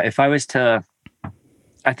 Yeah. If I was to,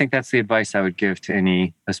 I think that's the advice I would give to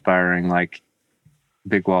any aspiring like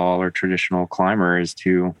big wall or traditional climber is to,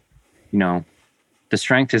 you know, the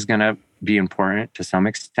strength is going to be important to some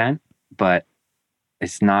extent, but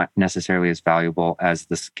it's not necessarily as valuable as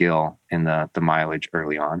the skill and the mileage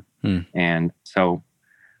early on. And so,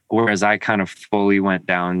 whereas I kind of fully went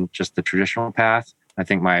down just the traditional path, I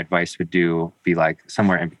think my advice would be like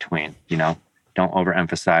somewhere in between, you know, don't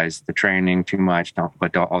overemphasize the training too much, don't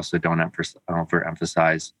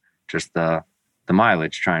overemphasize just the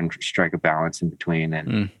mileage, try and strike a balance in between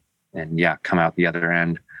and come out the other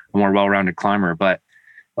end a more well-rounded climber. But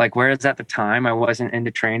like, whereas at the time I wasn't into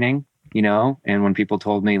training, you know, and when people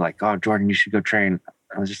told me like, oh, Jordan, you should go train,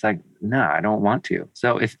 I was just like, no, I don't want to.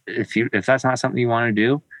 So if that's not something you want to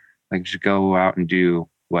do, like just go out and do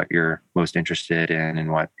what you're most interested in and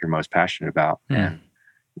what you're most passionate about. And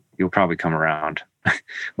you'll probably come around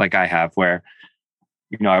like I have, where,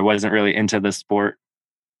 you know, I wasn't really into the sport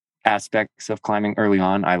aspects of climbing early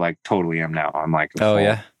on. I like totally am now. I'm like,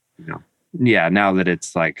 you know, now that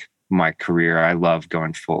it's like my career, I love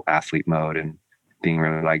going full athlete mode and being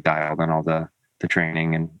really like dialed on all the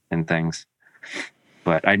training and things.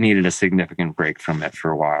 But I needed a significant break from it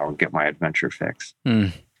for a while and get my adventure fix.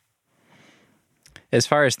 As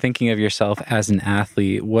far as thinking of yourself as an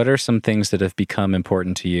athlete, what are some things that have become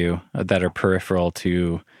important to you that are peripheral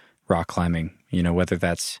to rock climbing? You know, whether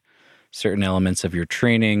that's certain elements of your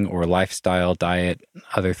training or lifestyle, diet,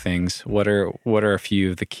 other things. What are a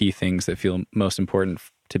few of the key things that feel most important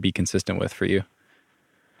to be consistent with for you?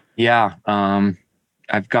 Yeah.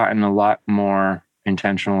 I've gotten a lot more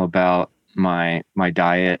intentional about my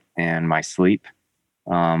diet and my sleep,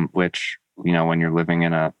 which, you know, when you're living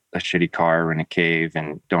in a shitty car or in a cave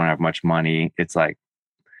and don't have much money, it's like,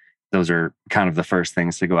 those are kind of the first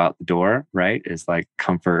things to go out the door, right? Is like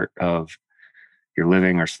comfort of your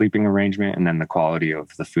living or sleeping arrangement, and then the quality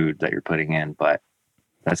of the food that you're putting in. But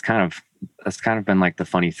that's kind of been like the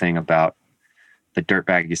funny thing about the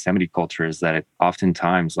dirtbag Yosemite culture, is that it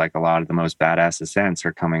oftentimes, like, a lot of the most badass ascents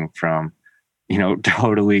are coming from, you know,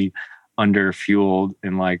 totally under-fueled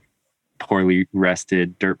and like poorly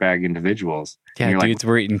rested dirtbag individuals. Yeah, dudes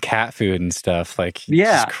were eating cat food and stuff. Like,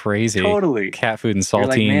 just crazy. Totally. Cat food and saltines. You're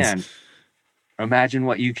like, man, imagine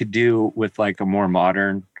what you could do with like a more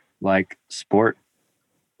modern, like, sport,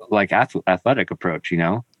 like athletic approach, you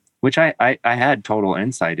know, which I had total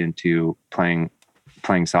insight into playing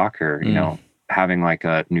soccer, you know, having like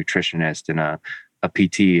a nutritionist and a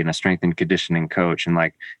PT and a strength and conditioning coach, and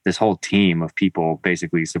like this whole team of people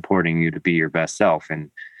basically supporting you to be your best self. And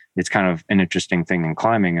it's kind of an interesting thing in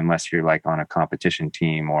climbing, unless you're like on a competition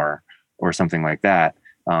team or something like that.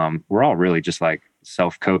 We're all really just like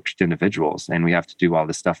self-coached individuals, and we have to do all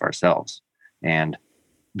this stuff ourselves. And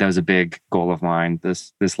that was a big goal of mine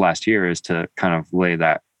this last year, is to kind of lay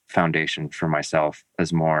that foundation for myself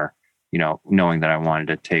as more, you know, knowing that I wanted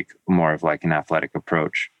to take more of like an athletic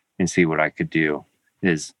approach and see what I could do.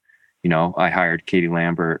 Is, you know, I hired Katie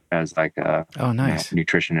Lambert as like a nice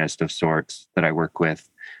nutritionist of sorts that I work with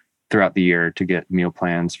throughout the year to get meal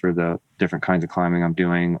plans for the different kinds of climbing I'm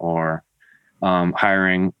doing, or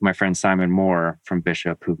hiring my friend Simon Moore from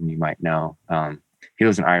Bishop, whom you might know. He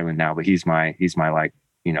lives in Ireland now, but he's my like,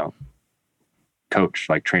 you know, coach,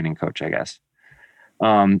 like training coach, I guess.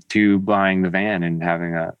 To buying the van and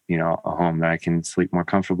having a home that I can sleep more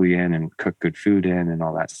comfortably in and cook good food in and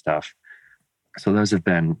all that stuff. So those have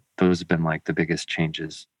been like the biggest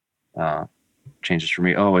changes for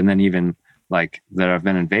me. Oh, and then even like that I've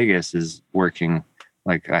been in Vegas is working,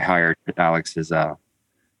 like I hired Alex as a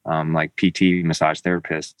like PT massage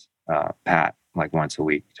therapist, Pat, like once a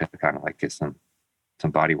week to kind of like get some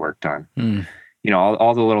body work done. You know,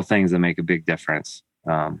 all the little things that make a big difference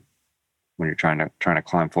when you're trying to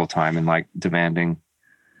climb full time and like demanding.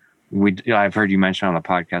 I've heard you mention on the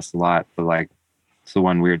podcast a lot, but like, it's the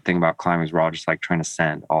one weird thing about climbing is we're all just like trying to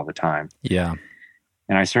send all the time. Yeah.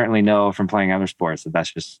 And I certainly know from playing other sports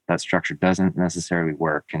that structure doesn't necessarily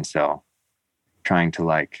work. And so trying to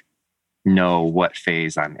like know what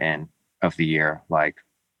phase I'm in of the year, like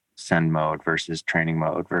send mode versus training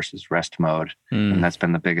mode versus rest mode. And that's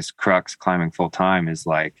been the biggest crux climbing full time, is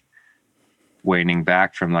like, waning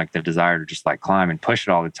back from like the desire to just like climb and push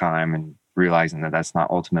it all the time, and realizing that that's not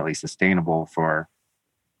ultimately sustainable for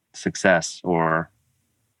success or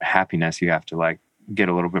happiness. You have to like get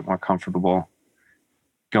a little bit more comfortable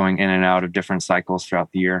going in and out of different cycles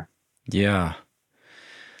throughout the year. Yeah.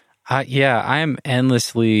 Yeah, I am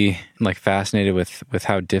endlessly like fascinated with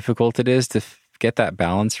how difficult it is to get that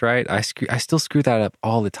balance right. I still screw that up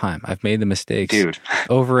all the time. I've made the mistakes Dude.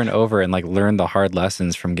 over and over, and like learned the hard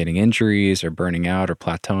lessons from getting injuries or burning out or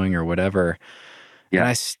plateauing or whatever. Yeah. And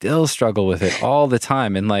I still struggle with it all the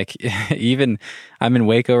time. And like, even I'm in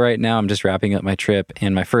Waco right now. I'm just wrapping up my trip,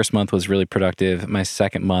 and my first month was really productive. My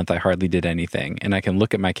second month, I hardly did anything. And I can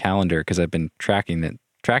look at my calendar because I've been tracking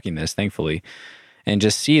this, thankfully, and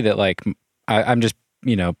just see that like I'm just,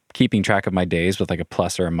 keeping track of my days with like a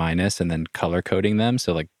plus or a minus, and then color coding them.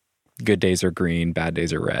 So like good days are green, bad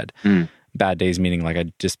days are red. Bad days meaning like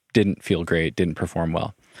I just didn't feel great, didn't perform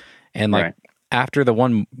well. And like, after the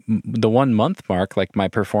one month mark, like my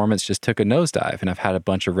performance just took a nosedive, and I've had a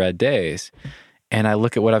bunch of red days. And I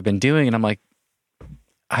look at what I've been doing, and I'm like,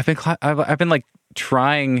 I've been like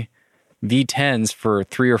trying V10s for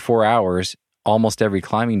 3 or 4 hours almost every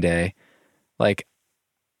climbing day. Like,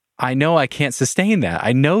 I know I can't sustain that.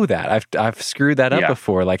 I know that I've screwed that up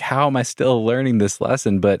before. Like, how am I still learning this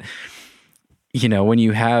lesson? But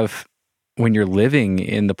when you're living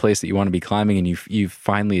in the place that you want to be climbing, and you've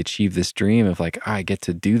finally achieved this dream of like, I get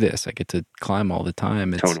to do this, I get to climb all the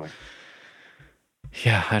time. Totally.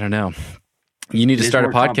 Yeah, I don't know. You need to start a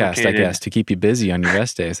podcast, I guess, to keep you busy on your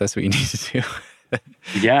rest days. That's what you need to do.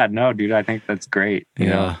 Yeah, no, dude, I think that's great. You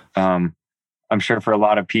know? I'm sure for a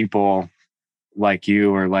lot of people like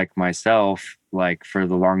you or like myself, like for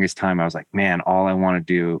the longest time, I was like, man, all I want to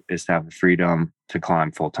do is to have the freedom to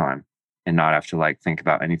climb full time and not have to like think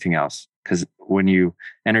about anything else. Because when you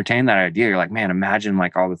entertain that idea, you're like, man, imagine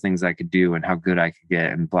like all the things I could do and how good I could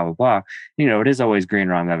get and blah, blah, blah. It is always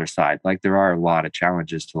greener on the other side. Like there are a lot of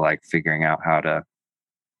challenges to like figuring out how to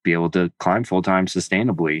be able to climb full time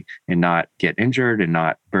sustainably and not get injured and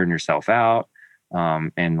not burn yourself out.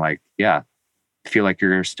 And like, feel like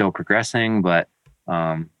you're still progressing, but,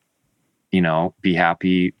 be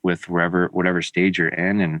happy with whatever stage you're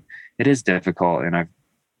in. And it is difficult. And I've,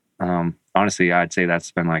 honestly, I'd say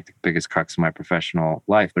that's been like the biggest crux of my professional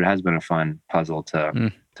life, but it has been a fun puzzle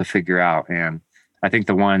to figure out. And I think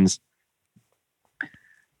the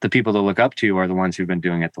people to look up to are the ones who've been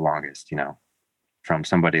doing it the longest, from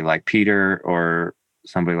somebody like Peter or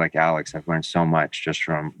somebody like Alex. I've learned so much just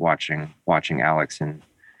from watching Alex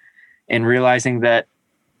and realizing that,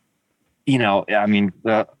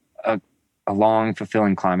 a long,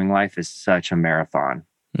 fulfilling climbing life is such a marathon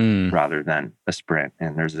rather than a sprint.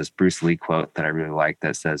 And there's this Bruce Lee quote that I really like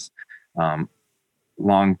that says,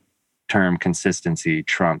 long-term consistency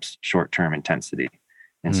trumps short-term intensity.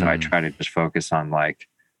 And so I try to just focus on like,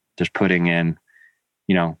 just putting in,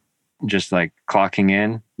 just like clocking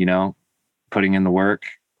in, putting in the work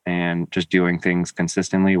and just doing things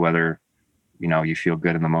consistently, whether, you feel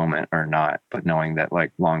good in the moment or not, but knowing that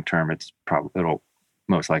like long-term, it'll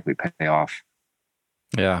most likely pay off.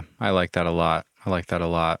 Yeah. I like that a lot.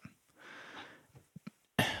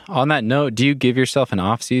 On that note, do you give yourself an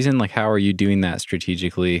off season? Like, how are you doing that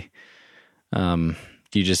strategically? Do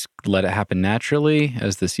you just let it happen naturally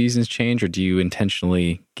as the seasons change, or do you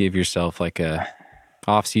intentionally give yourself like a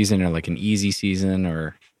off season or like an easy season?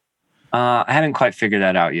 Or I haven't quite figured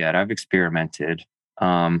that out yet. I've experimented.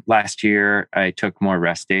 Last year I took more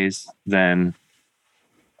rest days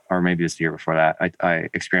or maybe it's the year before that. I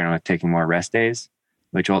experimented with taking more rest days,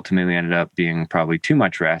 which ultimately ended up being probably too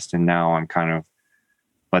much rest. And now I'm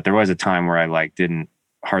but there was a time where I like didn't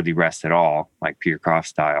hardly rest at all, like Peter Croft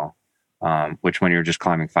style, which when you're just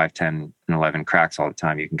climbing 5, 10, and 11 cracks all the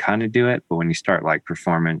time, you can kind of do it. But when you start like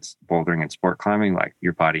performance bouldering and sport climbing, like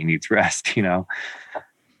your body needs rest,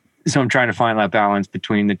 So I'm trying to find that balance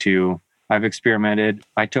between the two. I've experimented.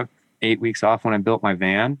 I took 8 weeks off when I built my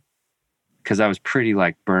van because I was pretty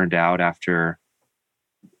like burned out after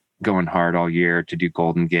going hard all year to do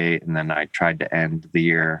Golden Gate. And then I tried to end the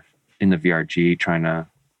year in the VRG trying to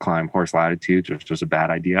climb horse latitudes, which was a bad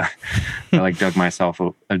idea. I like dug myself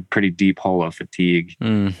a pretty deep hole of fatigue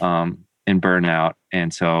and burnout.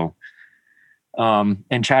 And so,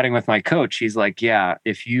 and chatting with my coach, he's like, yeah,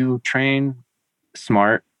 if you train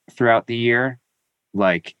smart throughout the year,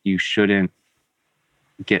 like you shouldn't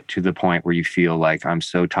get to the point where you feel like I'm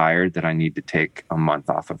so tired that I need to take a month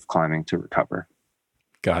off of climbing to recover.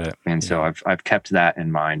 Got it. And so I've kept that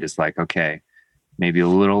in mind. It's like, okay, maybe a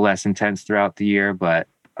little less intense throughout the year, but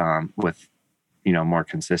with, more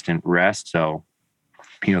consistent rest. So,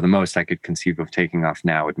 the most I could conceive of taking off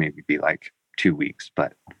now would maybe be like 2 weeks.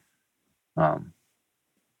 But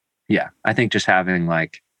yeah, I think just having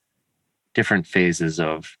like different phases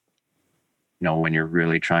of, when you're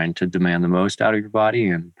really trying to demand the most out of your body,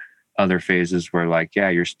 and other phases where like, yeah,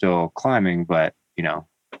 you're still climbing, but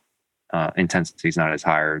intensity is not as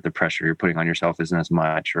high, or the pressure you're putting on yourself isn't as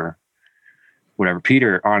much, or whatever.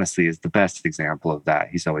 Peter, honestly, is the best example of that.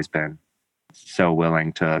 He's always been so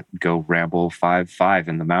willing to go ramble 5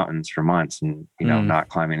 in the mountains for months and, not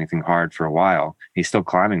climb anything hard for a while. He's still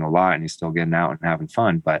climbing a lot and he's still getting out and having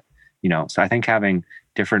fun. But, so I think having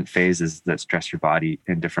different phases that stress your body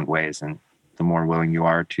in different ways, and the more willing you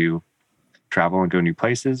are to travel and go new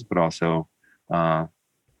places, but also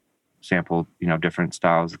sample, different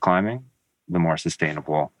styles of climbing, the more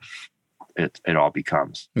sustainable it all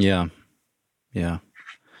becomes. Yeah.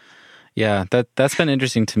 That's been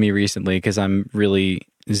interesting to me recently, because I'm really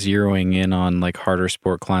zeroing in on like harder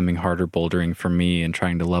sport climbing, harder bouldering for me, and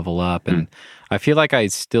trying to level up. And I feel like I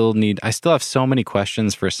still have so many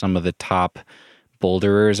questions for some of the top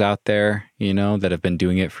boulderers out there, that have been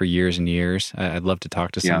doing it for years and years. I'd love to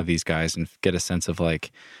talk to some of these guys and get a sense of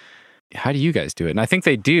like, how do you guys do it? And I think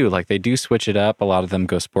they do switch it up. A lot of them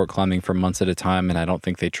go sport climbing for months at a time, and I don't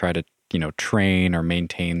think they try to, train or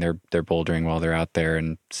maintain their bouldering while they're out there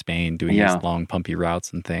in Spain doing these long pumpy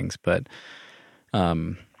routes and things. But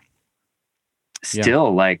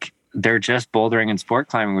still, like, they're just bouldering and sport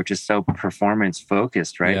climbing, which is so performance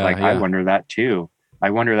focused, right? I wonder that too. I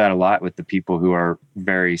wonder that a lot with the people who are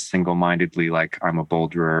very single-mindedly like, I'm a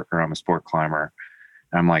boulderer or I'm a sport climber.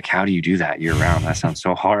 And I'm like, how do you do that year round? That sounds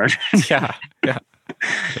so hard. Yeah. Yeah.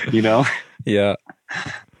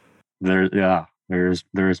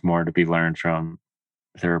 There's more to be learned from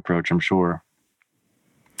their approach, I'm sure.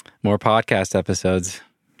 More podcast episodes.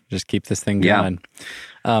 Just keep this thing going.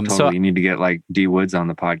 Totally. So you need to get like D Woods on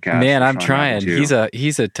the podcast. Man, I'm trying. He's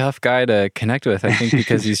a tough guy to connect with, I think,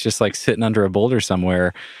 because he's just like sitting under a boulder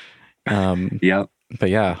somewhere. Yep. But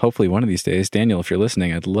yeah, hopefully one of these days, Daniel, if you're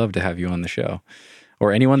listening, I'd love to have you on the show.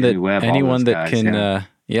 Or anyone Jimmy Webb, that can,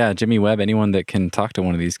 Jimmy Webb, anyone that can talk to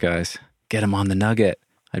one of these guys, get him on the nugget.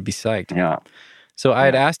 I'd be psyched. Yeah. So I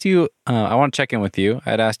had asked you, I want to check in with you.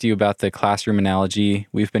 I had asked you about the classroom analogy.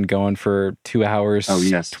 We've been going for 2 hours,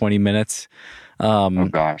 20 minutes. Oh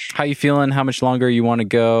gosh. How you feeling? How much longer you want to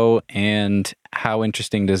go? And how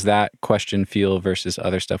interesting does that question feel versus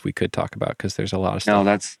other stuff we could talk about? Because there's a lot of stuff.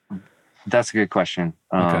 No, that's a good question.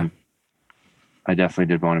 Okay. I definitely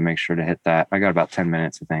did want to make sure to hit that. I got about 10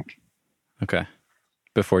 minutes, I think. Okay.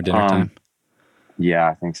 Before dinner time? Yeah,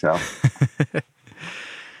 I think so.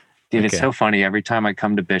 Dude, It's so funny. Every time I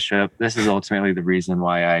come to Bishop, this is ultimately the reason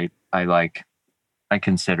why I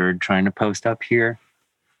considered trying to post up here.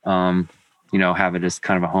 Have it as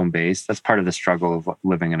kind of a home base. That's part of the struggle of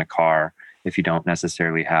living in a car. If you don't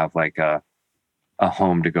necessarily have like a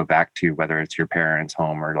home to go back to, whether it's your parents'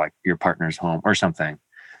 home or like your partner's home or something.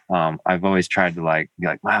 I've always tried to like be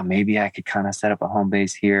like, wow, maybe I could kind of set up a home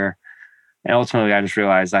base here. And ultimately I just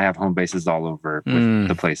realized I have home bases all over with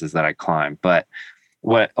the places that I climb. But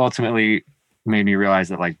what ultimately made me realize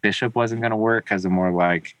that like Bishop wasn't going to work as a more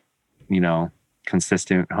like,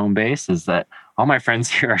 consistent home base is that all my friends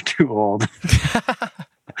here are too old.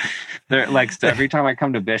 They're like, so every time I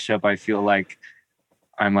come to Bishop, I feel like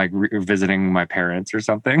I'm like visiting my parents or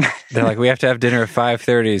something. They're like, we have to have dinner at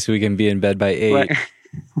 5:30 so we can be in bed by 8. Like,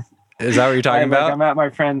 is that what you're talking about? Like, I'm at my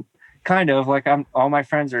friend, kind of like all my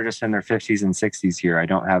friends are just in their 50s and 60s here. I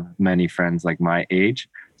don't have many friends like my age.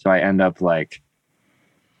 So I end up like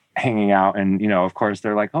hanging out and, of course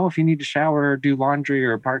they're like, oh, if you need to shower or do laundry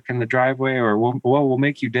or park in the driveway or we'll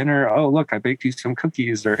make you dinner. Oh, look, I baked you some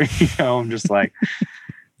cookies or, I'm just like,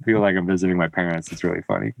 feel like I'm visiting my parents. It's really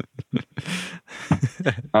funny.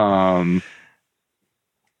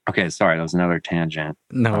 Okay. Sorry. That was another tangent.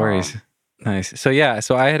 No worries. Nice. So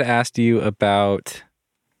I had asked you about,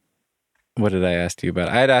 what did I ask you about?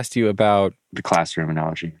 I had asked you about the classroom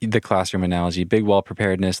analogy, big wall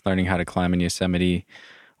preparedness, learning how to climb in Yosemite.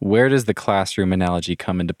 Where does the classroom analogy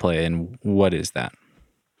come into play, and what is that?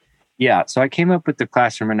 Yeah, so I came up with the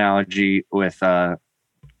classroom analogy with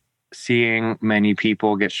seeing many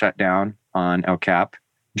people get shut down on El Cap,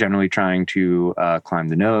 generally trying to climb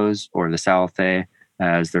the nose or the Salothe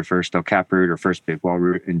as their first El Cap route or first big wall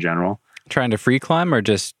route in general. Trying to free climb or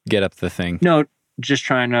just get up the thing? No, just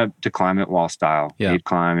trying to climb it wall style, paid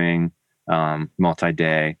climbing,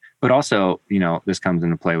 multi-day. But also, this comes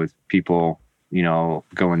into play with people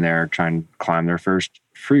going there, trying to climb their first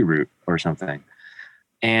free route or something.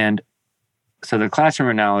 And so the classroom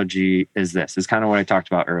analogy is this. It's kind of what I talked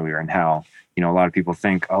about earlier and how, A lot of people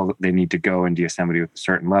think, oh, they need to go into Yosemite with a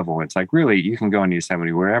certain level. It's like, really, you can go into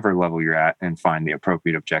Yosemite wherever level you're at and find the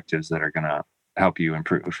appropriate objectives that are going to help you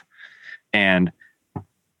improve. And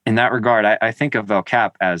in that regard, I think of El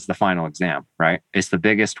Cap as the final exam, right? It's the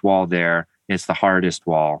biggest wall there. It's the hardest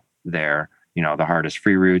wall there. The hardest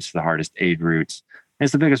free routes, the hardest aid routes.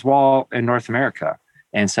 It's the biggest wall in North America.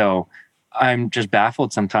 And so I'm just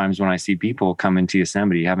baffled sometimes when I see people come into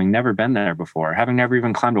Yosemite having never been there before, having never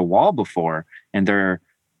even climbed a wall before, and they're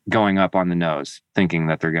going up on the nose thinking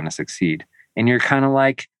that they're going to succeed. And you're kind of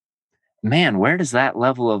like, man, where does that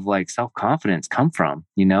level of like self-confidence come from?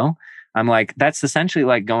 I'm like, that's essentially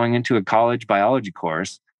like going into a college biology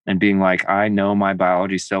course and being like, I know my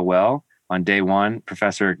biology so well. On day one,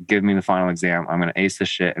 professor, give me the final exam. I'm going to ace this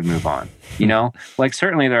shit and move on. Like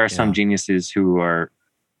certainly there are some geniuses who are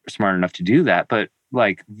smart enough to do that, but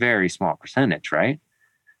like very small percentage, right?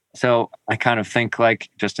 So I kind of think like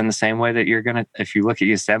just in the same way that you're gonna, if you look at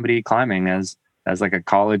Yosemite climbing as like a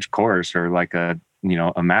college course or like a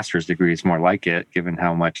master's degree, it's more like it, given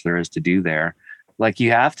how much there is to do there. Like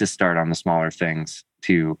you have to start on the smaller things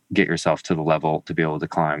to get yourself to the level to be able to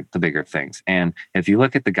climb the bigger things. And if you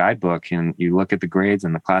look at the guidebook and you look at the grades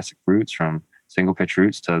and the classic routes from single pitch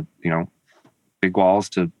routes to big walls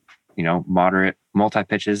to moderate multi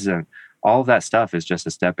pitches, and all of that stuff is just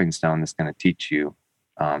a stepping stone that's going to teach you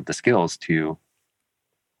the skills to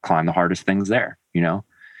climb the hardest things there,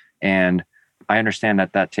 and I understand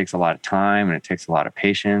that takes a lot of time and it takes a lot of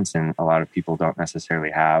patience, and a lot of people don't necessarily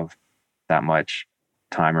have that much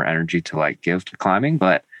time or energy to like give to climbing.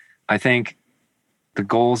 But I think the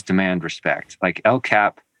goals demand respect. Like El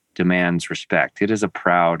Cap demands respect. It is a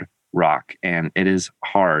proud rock, and it is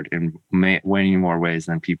hard in many more ways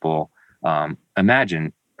than people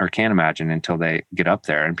imagine or can imagine until they get up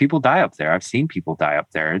there. And people die up there. I've seen people die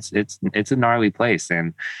up there. It's a gnarly place.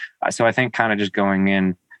 And so I think kind of just going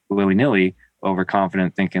in willy-nilly,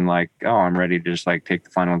 overconfident, thinking like, oh, I'm ready to just like take the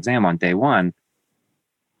final exam on day one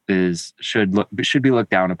should be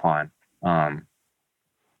looked down upon.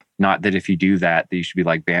 Not that if you do that you should be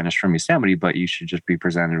like banished from Yosemite, but you should just be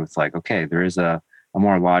presented with like, okay, there is a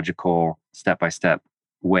more logical step-by-step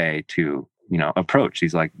way to, approach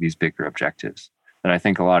these bigger objectives that I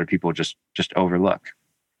think a lot of people just overlook,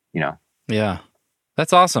 Yeah.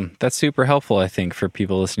 That's awesome. That's super helpful, I think, for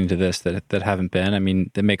people listening to this that haven't been. I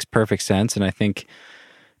mean, that makes perfect sense. And I think,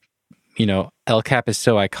 El Cap is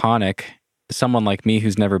so iconic. Someone like me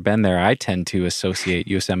who's never been there, I tend to associate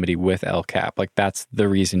Yosemite with El Cap. Like that's the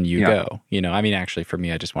reason you go, I mean, actually for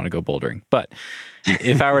me, I just want to go bouldering. But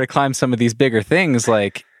if I were to climb some of these bigger things,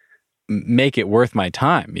 like make it worth my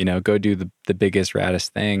time, go do the biggest, raddest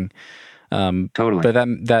thing. Totally. But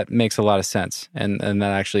that makes a lot of sense. And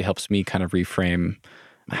that actually helps me kind of reframe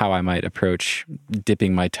how I might approach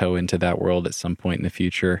dipping my toe into that world at some point in the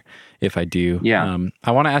future, if I do. Yeah.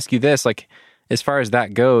 I want to ask you this, like, as far as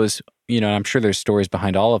that goes, I'm sure there's stories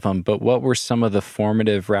behind all of them, but what were some of the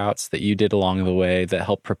formative routes that you did along the way that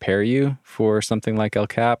helped prepare you for something like El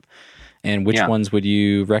Cap? And which ones would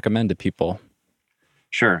you recommend to people?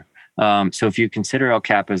 Sure. So if you consider El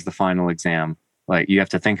Cap as the final exam, like you have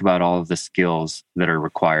to think about all of the skills that are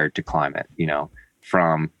required to climb it,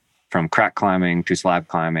 from crack climbing to slab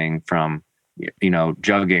climbing, from,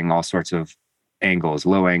 jugging all sorts of angles,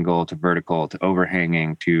 low angle to vertical to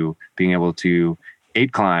overhanging, to being able to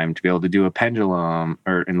aid climb, to be able to do a pendulum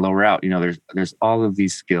or in lower out. There's all of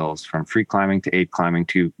these skills, from free climbing to aid climbing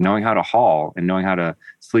to knowing how to haul and knowing how to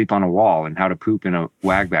sleep on a wall and how to poop in a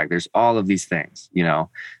wag bag. There's all of these things,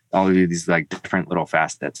 all of these like different little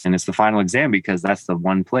facets. And it's the final exam because that's the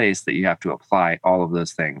one place that you have to apply all of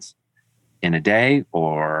those things in a day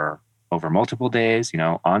or over multiple days,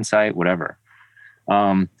 on site, whatever.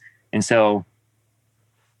 And so,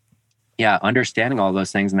 understanding all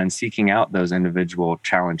those things and then seeking out those individual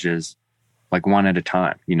challenges, like one at a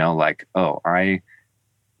time, like, oh, I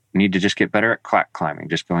need to just get better at crack climbing,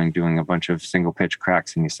 just doing a bunch of single pitch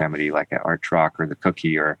cracks in Yosemite, like at Arch Rock or the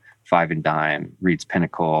Cookie or Five and Dime, Reed's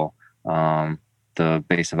Pinnacle, the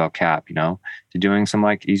base of El Cap, to doing some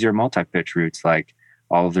like easier multi-pitch routes, like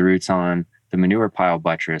all of the routes on the Manure Pile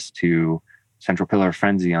Buttress to Central Pillar of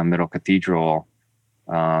Frenzy on Middle Cathedral,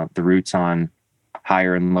 the routes on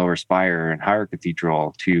Higher and Lower Spire and Higher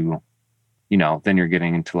Cathedral to, then you're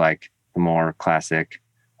getting into like the more classic,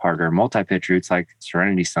 harder multi-pitch routes like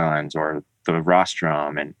Serenity Suns or the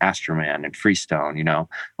Rostrum and Astroman and Freestone,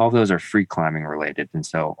 all those are free climbing related. And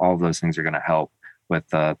so all of those things are going to help with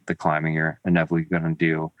the climbing you're inevitably going to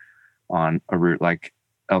do on a route like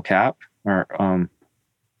El Cap or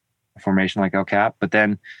a formation like El Cap. But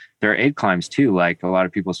then there are aid climbs too. Like a lot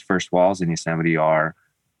of people's first walls in Yosemite are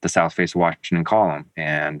the south face of Washington Column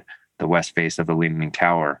and the west face of the Leaning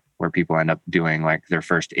Tower, where people end up doing like their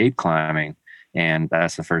first aid climbing. And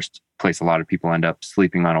that's the first place a lot of people end up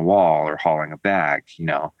sleeping on a wall or hauling a bag, you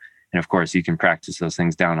know. And of course, you can practice those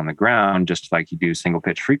things down on the ground, just like you do single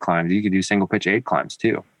pitch free climbs. You could do single pitch aid climbs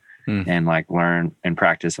too, and like learn and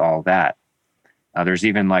practice all that. There's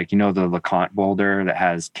even like, you know, the LeConte boulder that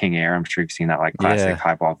has King Air. I'm sure you've seen that, like classic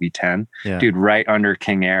highball V10. Yeah. Dude, right under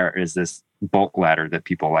King Air is this bolt ladder that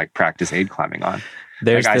people like practice aid climbing on.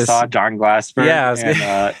 There's like I saw John Glassford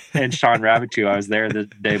and Sean Rabitou. I was there the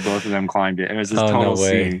day both of them climbed it. It was this total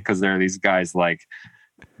scene because there are these guys like,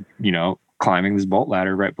 you know, climbing this bolt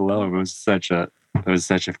ladder right below. It was such a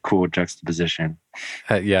cool juxtaposition.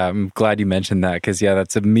 Yeah, I'm glad you mentioned that because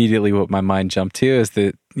that's immediately what my mind jumped to is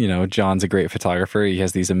that, you know, John's a great photographer. He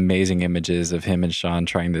has these amazing images of him and Sean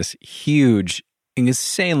trying this huge,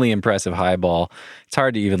 insanely impressive highball. It's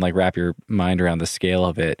hard to even like wrap your mind around the scale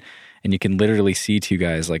of it. And you can literally see two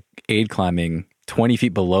guys like aid climbing 20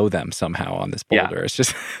 feet below them somehow on this boulder. Yeah. It's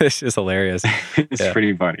just hilarious. It's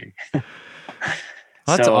pretty funny. Well,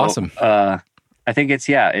 that's awesome. I think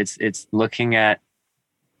it's looking at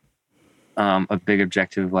a big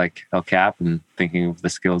objective like El Cap and thinking of the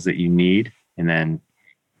skills that you need, and then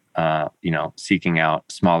you know, seeking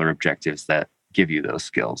out smaller objectives that give you those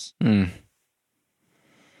skills.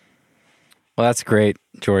 Well, that's great,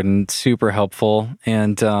 Jordan. Super helpful.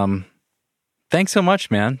 And thanks so much,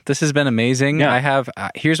 man. This has been amazing. Yeah. I have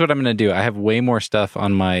here's what I'm going to do. I have way more stuff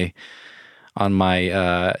on my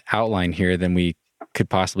outline here than we could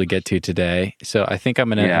possibly get to today. So I think I'm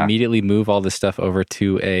going to immediately move all this stuff over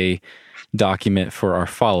to a document for our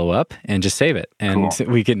follow-up and just save it. And cool.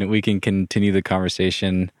 we can continue the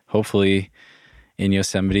conversation, hopefully in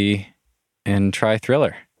Yosemite, and try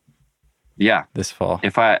Thriller. Yeah. This fall.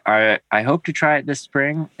 If I hope to try it this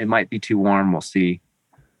spring. It might be too warm. We'll see.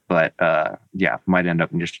 But might end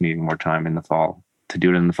up just needing more time in the fall to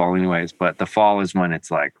do it in the fall anyways. But the fall is when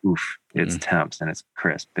it's like, oof, it's temps and it's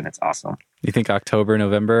crisp and it's awesome. You think October,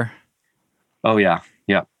 November? Oh, yeah.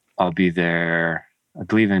 Yeah. I'll be there, I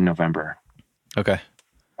believe, in November. Okay.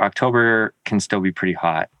 October can still be pretty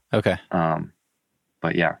hot. Okay.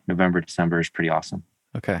 But yeah, November, December is pretty awesome.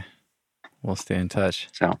 Okay. We'll stay in touch.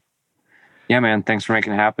 So, yeah, man, thanks for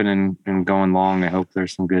making it happen and going long. I hope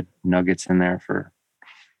there's some good nuggets in there for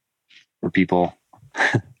people.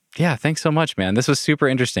 Yeah, thanks so much, man. This was super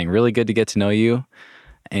interesting. Really good to get to know you.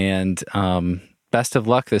 And best of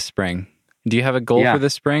luck this spring. Do you have a goal for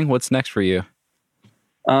this spring? What's next for you?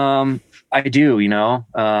 I do, you know.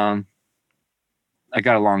 I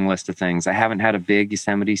got a long list of things. I haven't had a big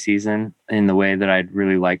Yosemite season in the way that I'd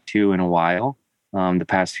really like to in a while. The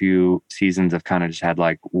past few seasons I've kind of just had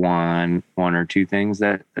like one or two things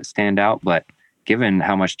that stand out. But given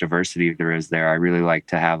how much diversity there is there, I really like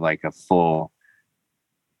to have like a full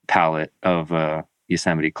palette of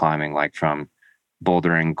Yosemite climbing, like from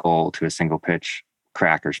bouldering goal to a single pitch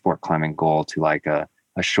crack or sport climbing goal to like a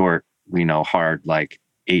short, you know, hard, like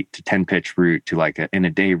 8 to 10 pitch route to like in a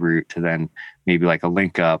day route to then maybe like a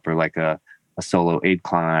link up or like a solo aid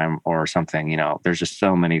climb or something. You know, there's just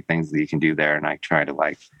so many things that you can do there. And I try to,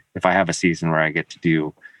 like, if I have a season where I get to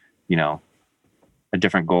do, you know, a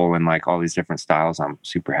different goal in like all these different styles, I'm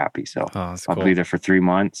super happy. So I'll be there for 3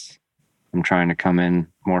 months. I'm trying to come in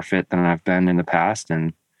more fit than I've been in the past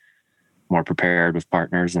and more prepared with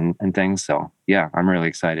partners and things. So yeah, I'm really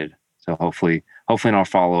excited. So hopefully in our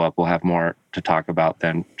follow-up, we'll have more to talk about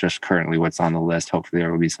than just currently what's on the list. Hopefully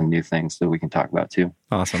there will be some new things that we can talk about too.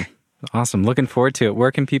 Awesome. Looking forward to it.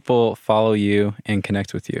 Where can people follow you and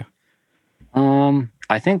connect with you?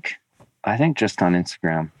 I think just on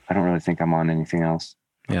Instagram. I don't really think I'm on anything else.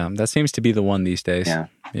 Yeah, that seems to be the one these days. Yeah.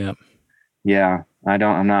 Yep. Yeah.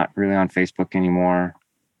 I'm not really on Facebook anymore.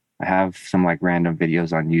 I have some like random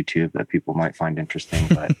videos on YouTube that people might find interesting,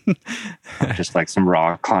 but just like some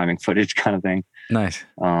raw climbing footage kind of thing. Nice.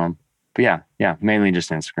 But yeah, mainly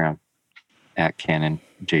just Instagram at Canon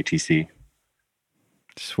JTC.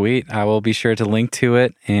 Sweet. I will be sure to link to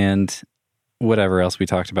it and whatever else we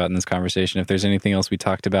talked about in this conversation. If there's anything else we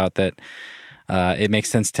talked about that it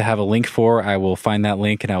makes sense to have a link for, I will find that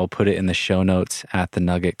link and I will put it in the show notes at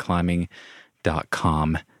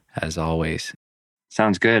thenuggetclimbing.com as always.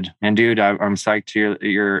 Sounds good. And dude, I'm psyched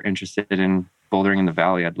you're interested in bouldering in the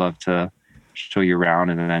valley. I'd love to show you around,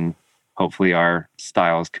 and then hopefully our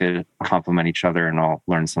styles could complement each other, and I'll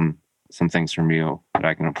learn some things from you that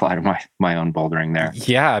I can apply to my own bouldering there.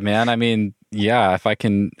 Yeah, man. I mean, yeah, if I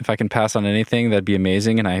can pass on anything, that'd be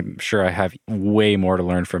amazing. And I'm sure I have way more to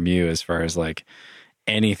learn from you as far as like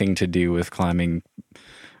anything to do with climbing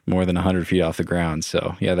more than 100 feet off the ground.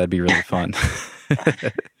 So yeah, that'd be really fun.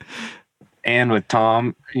 And with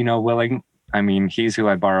Tom, willing, I mean, he's who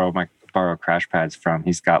I borrow crash pads from.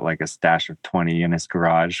 He's got like a stash of 20 in his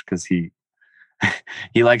garage because he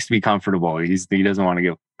likes to be comfortable. He doesn't want to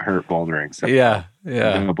get hurt bouldering. So yeah.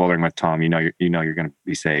 Bouldering with Tom, you're going to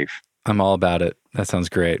be safe. I'm all about it. That sounds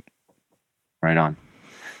great. Right on.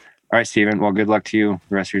 All right, Steven. Well, good luck to you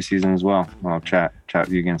the rest of your season as well. I'll chat with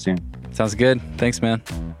you again soon. Sounds good. Thanks, man.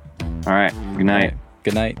 All right. Good night. All right.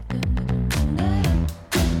 Good night.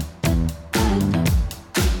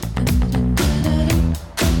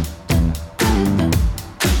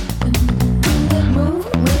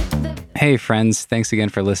 Hey friends, thanks again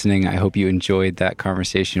for listening. I hope you enjoyed that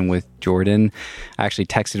conversation with Jordan. I actually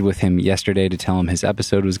texted with him yesterday to tell him his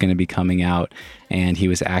episode was going to be coming out, and he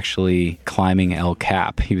was actually climbing El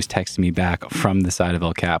Cap. He was texting me back from the side of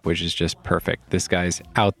El Cap, which is just perfect. This guy's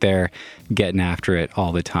out there getting after it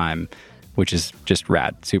all the time, which is just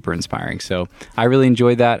rad, super inspiring. So I really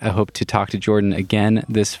enjoyed that. I hope to talk to Jordan again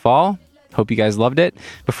this fall. Hope you guys loved it.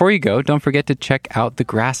 Before you go, don't forget to check out the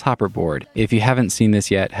Grasshopper board. If you haven't seen this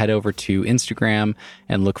yet, head over to Instagram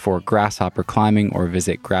and look for Grasshopper Climbing or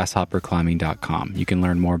visit grasshopperclimbing.com. You can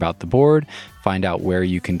learn more about the board, find out where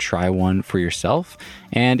you can try one for yourself.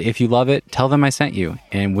 And if you love it, tell them I sent you.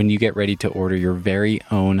 And when you get ready to order your very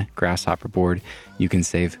own Grasshopper board, you can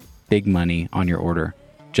save big money on your order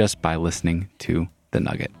just by listening to The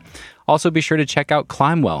Nugget. Also, be sure to check out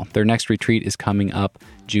Climbwell. Their next retreat is coming up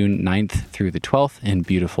June 9th through the 12th in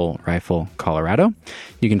beautiful Rifle, Colorado.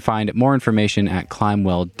 You can find more information at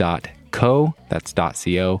climbwell.co, that's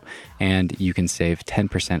 .co, and you can save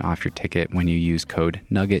 10% off your ticket when you use code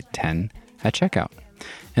NUGGET10 at checkout.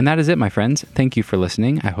 And that is it, my friends. Thank you for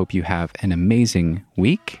listening. I hope you have an amazing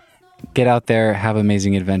week. Get out there, have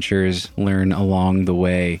amazing adventures, learn along the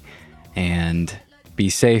way, and be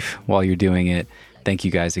safe while you're doing it. Thank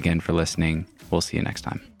you guys again for listening. We'll see you next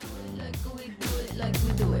time.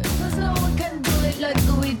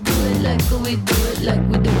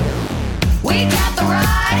 We got the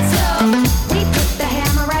right stuff. We put the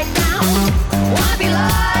hammer right down. Wanna be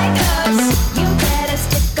like us? You better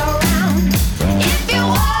stick around. If you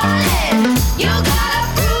want it, you gotta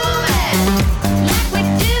prove it. Like we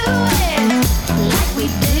do it, like we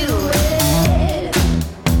do it.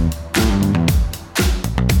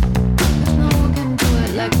 No one can do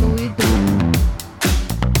it like we do it.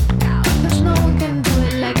 Cause no one can do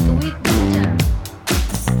it like we do it.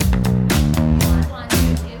 1,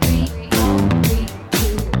 2, 3, 4, 3,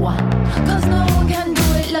 2, 1. Cause no one can do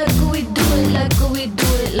it like we do it, like we do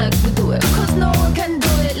it, like we do it. Cause no one can do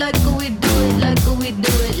it like we do it, like we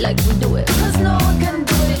do it, like we do it. Cause no one can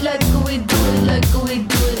do it like we do